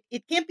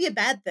it can't be a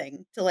bad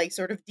thing to like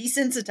sort of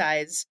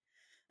desensitize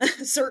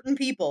certain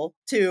people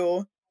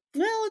to,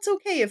 well, it's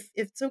okay if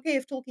it's okay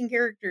if Tolkien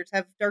characters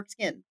have dark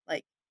skin.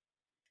 Like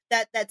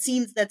that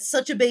seems that's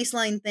such a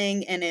baseline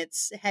thing, and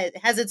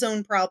has its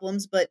own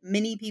problems, but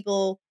many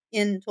people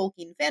in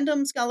Tolkien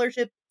fandom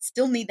scholarship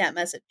still need that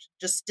message.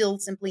 Just still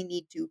simply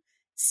need to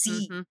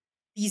see Mm-hmm.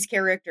 these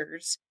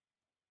characters,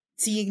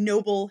 seeing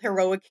noble,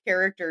 heroic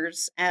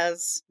characters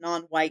as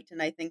non-white,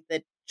 and I think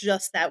that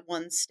just that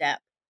one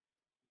step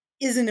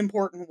is an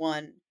important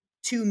one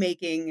to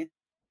making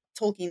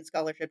Tolkien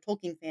scholarship,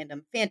 Tolkien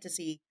fandom,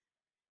 fantasy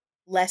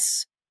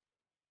less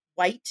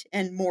white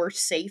and more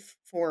safe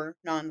for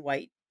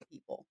non-white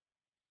people.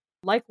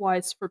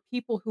 Likewise, for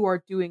people who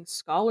are doing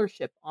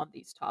scholarship on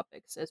these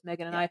topics, as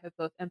Megan and Yeah. I have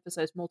both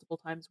emphasized multiple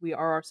times, we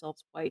are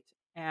ourselves white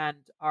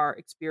and our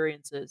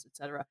experiences,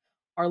 etc.,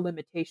 are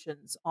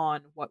limitations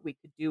on what we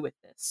could do with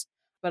this.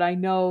 But I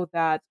know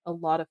that a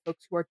lot of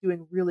folks who are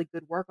doing really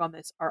good work on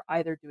this are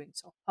either doing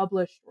self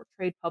published or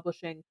trade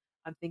publishing.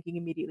 I'm thinking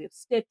immediately of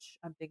Stitch,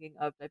 I'm thinking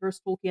of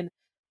Diverse Tolkien.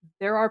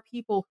 There are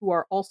people who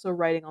are also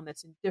writing on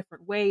this in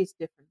different ways,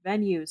 different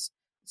venues,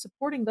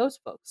 supporting those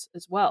folks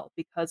as well,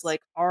 because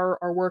like our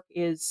work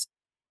is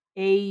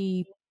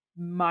a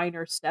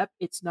minor step.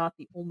 It's not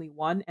the only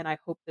one, and I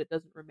hope that it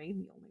doesn't remain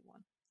the only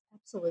one.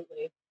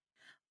 Absolutely.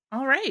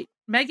 All right.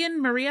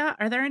 Megan, Maria,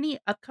 are there any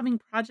upcoming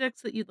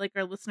projects that you'd like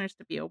our listeners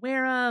to be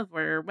aware of,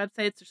 or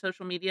websites or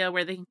social media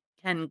where they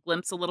can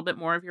glimpse a little bit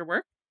more of your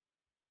work?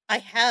 I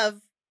have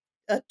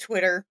a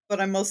Twitter,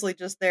 but I'm mostly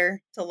just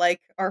there to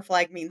like "Our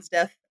Flag Means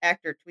Death"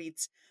 actor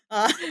tweets.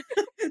 Uh,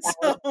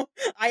 so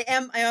I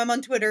am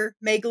on Twitter,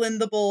 Mayglen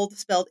the Bold,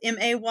 spelled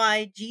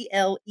Mayglen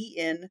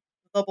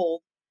the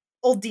Bold.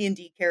 Old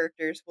D&D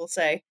characters, we'll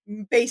say,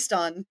 based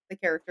on the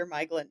character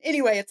Mayglen.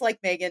 Anyway, it's like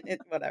Megan,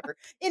 whatever.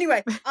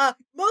 Anyway,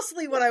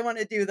 mostly what I want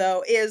to do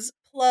though is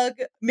plug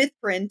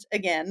Mythprint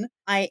again.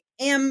 I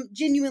am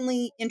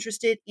genuinely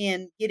interested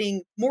in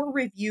getting more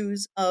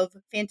reviews of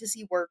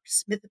fantasy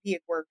works, mythopoeic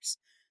works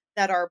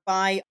that are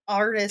by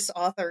artists,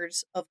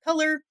 authors of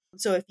color.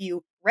 So if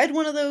you read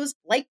one of those,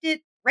 liked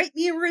it, write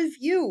me a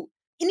review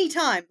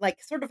anytime.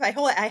 Like sort of, I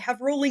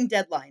have rolling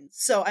deadlines,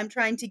 so I'm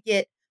trying to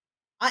get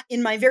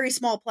in my very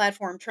small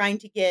platform, trying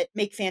to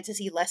make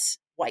fantasy less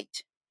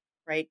white,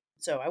 right?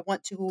 So I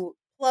want to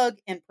plug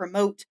and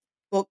promote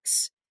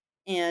books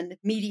and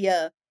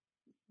media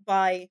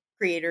by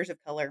creators of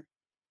color,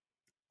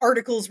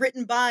 articles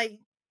written by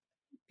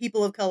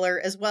people of color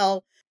as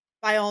well.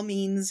 By all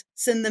means,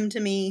 send them to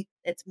me.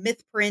 It's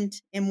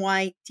mythprint,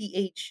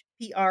 mythprint,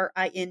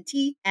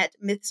 at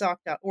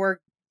mythsoc.org.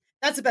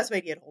 That's the best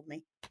way to get a hold of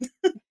me.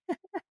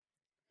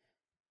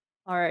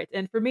 All right.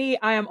 And for me,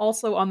 I am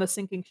also on the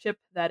sinking ship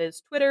that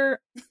is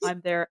Twitter.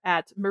 I'm there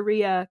at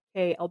Maria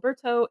K.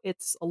 Alberto.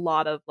 It's a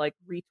lot of like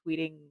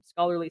retweeting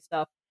scholarly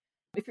stuff.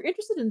 If you're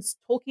interested in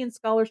Tolkien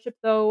scholarship,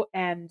 though,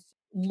 and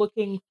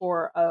looking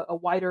for a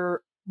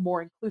wider,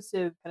 more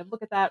inclusive kind of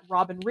look at that,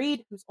 Robin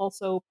Reed, who's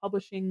also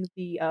publishing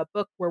the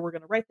book where we're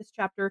going to write this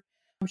chapter,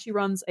 she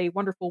runs a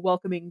wonderful,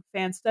 welcoming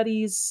fan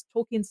studies,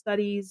 Tolkien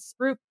studies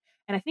group.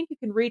 And I think you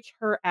can reach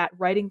her at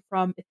Writing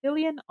from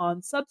Ithilien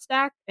on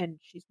Substack, and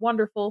she's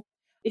wonderful.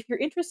 If you're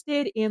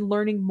interested in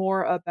learning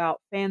more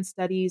about fan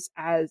studies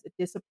as a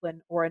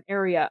discipline or an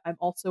area, I'm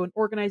also an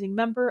organizing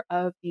member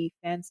of the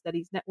Fan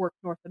Studies Network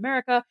North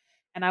America,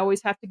 and I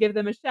always have to give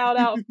them a shout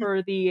out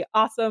for the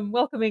awesome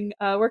welcoming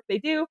work they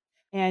do.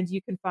 And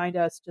you can find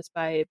us just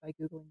by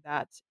googling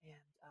that.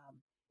 And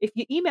if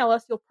you email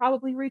us, you'll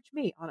probably reach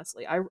me.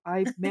 Honestly, I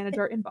manage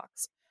our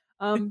inbox.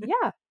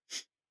 Yeah.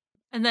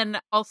 And then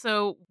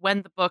also,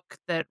 when the book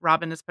that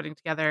Robin is putting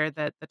together,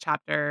 that the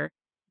chapter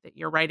that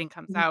you're writing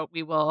comes out,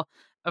 we will,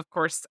 of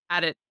course,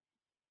 add it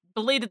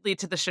belatedly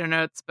to the show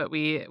notes, but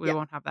we Yeah.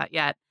 won't have that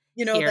yet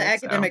The here.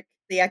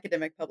 the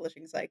academic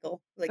publishing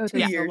cycle, like Oh, 2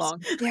 takes so years.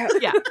 long. Yeah.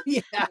 Yeah.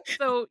 Yeah.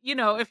 So,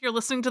 if you're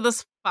listening to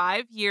this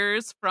 5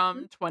 years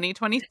from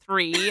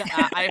 2023,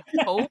 I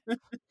hope The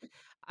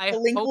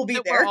link will be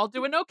that we're there. all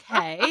doing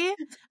okay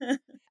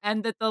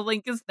and that the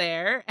link is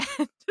there.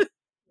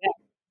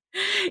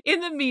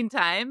 In the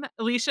meantime,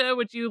 Alicia,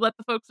 would you let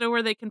the folks know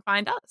where they can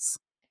find us?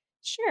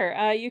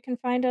 Sure. You can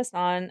find us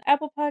on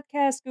Apple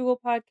Podcasts, Google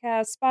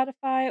Podcasts,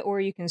 Spotify,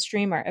 or you can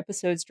stream our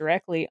episodes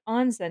directly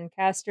on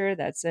Zencaster.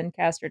 That's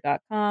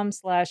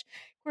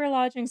zencaster.com/Queer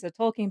Lodgings, a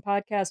Tolkien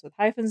podcast with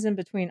hyphens in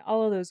between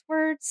all of those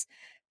words.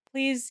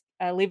 Please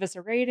leave us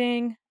a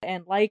rating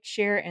and like,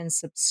 share, and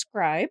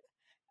subscribe.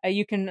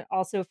 You can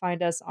also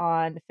find us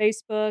on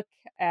Facebook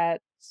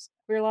at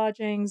Queer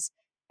Lodgings,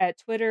 at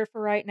Twitter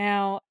for right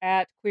now,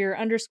 at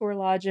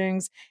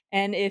queer_lodgings.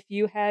 And if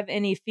you have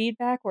any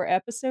feedback or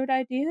episode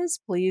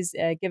ideas, please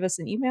give us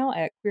an email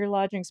at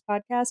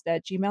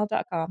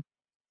queerlodgingspodcast@gmail.com.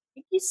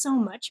 Thank you so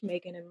much,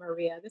 Megan and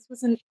Maria. This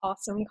was an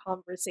awesome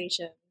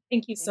conversation.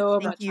 Thank you Thanks so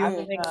for Thank much for you.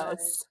 coming on.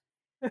 us.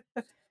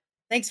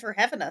 Thanks for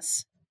having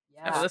us.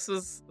 Oh, Yeah. this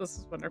was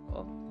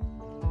wonderful.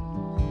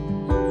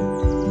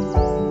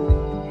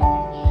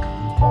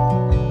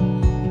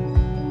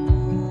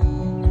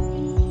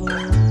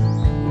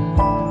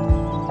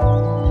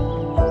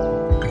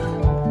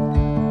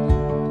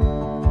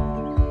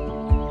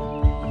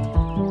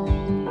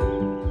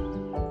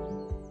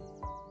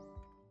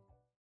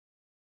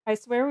 I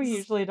swear we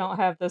usually don't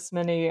have this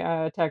many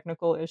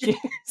technical issues.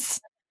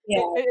 Yeah.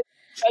 It's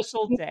a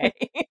special day.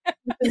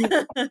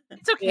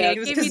 It's okay. Yeah, It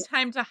was gave me 'cause-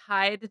 time to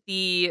hide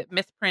the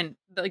myth print,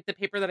 like the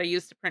paper that I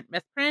used to print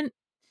myth print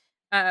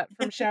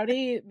from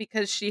Shouty,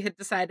 because she had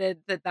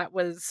decided that that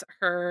was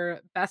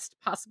her best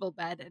possible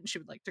bed and she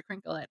would like to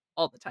crinkle it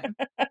all the time.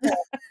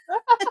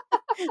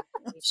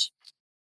 Yeesh.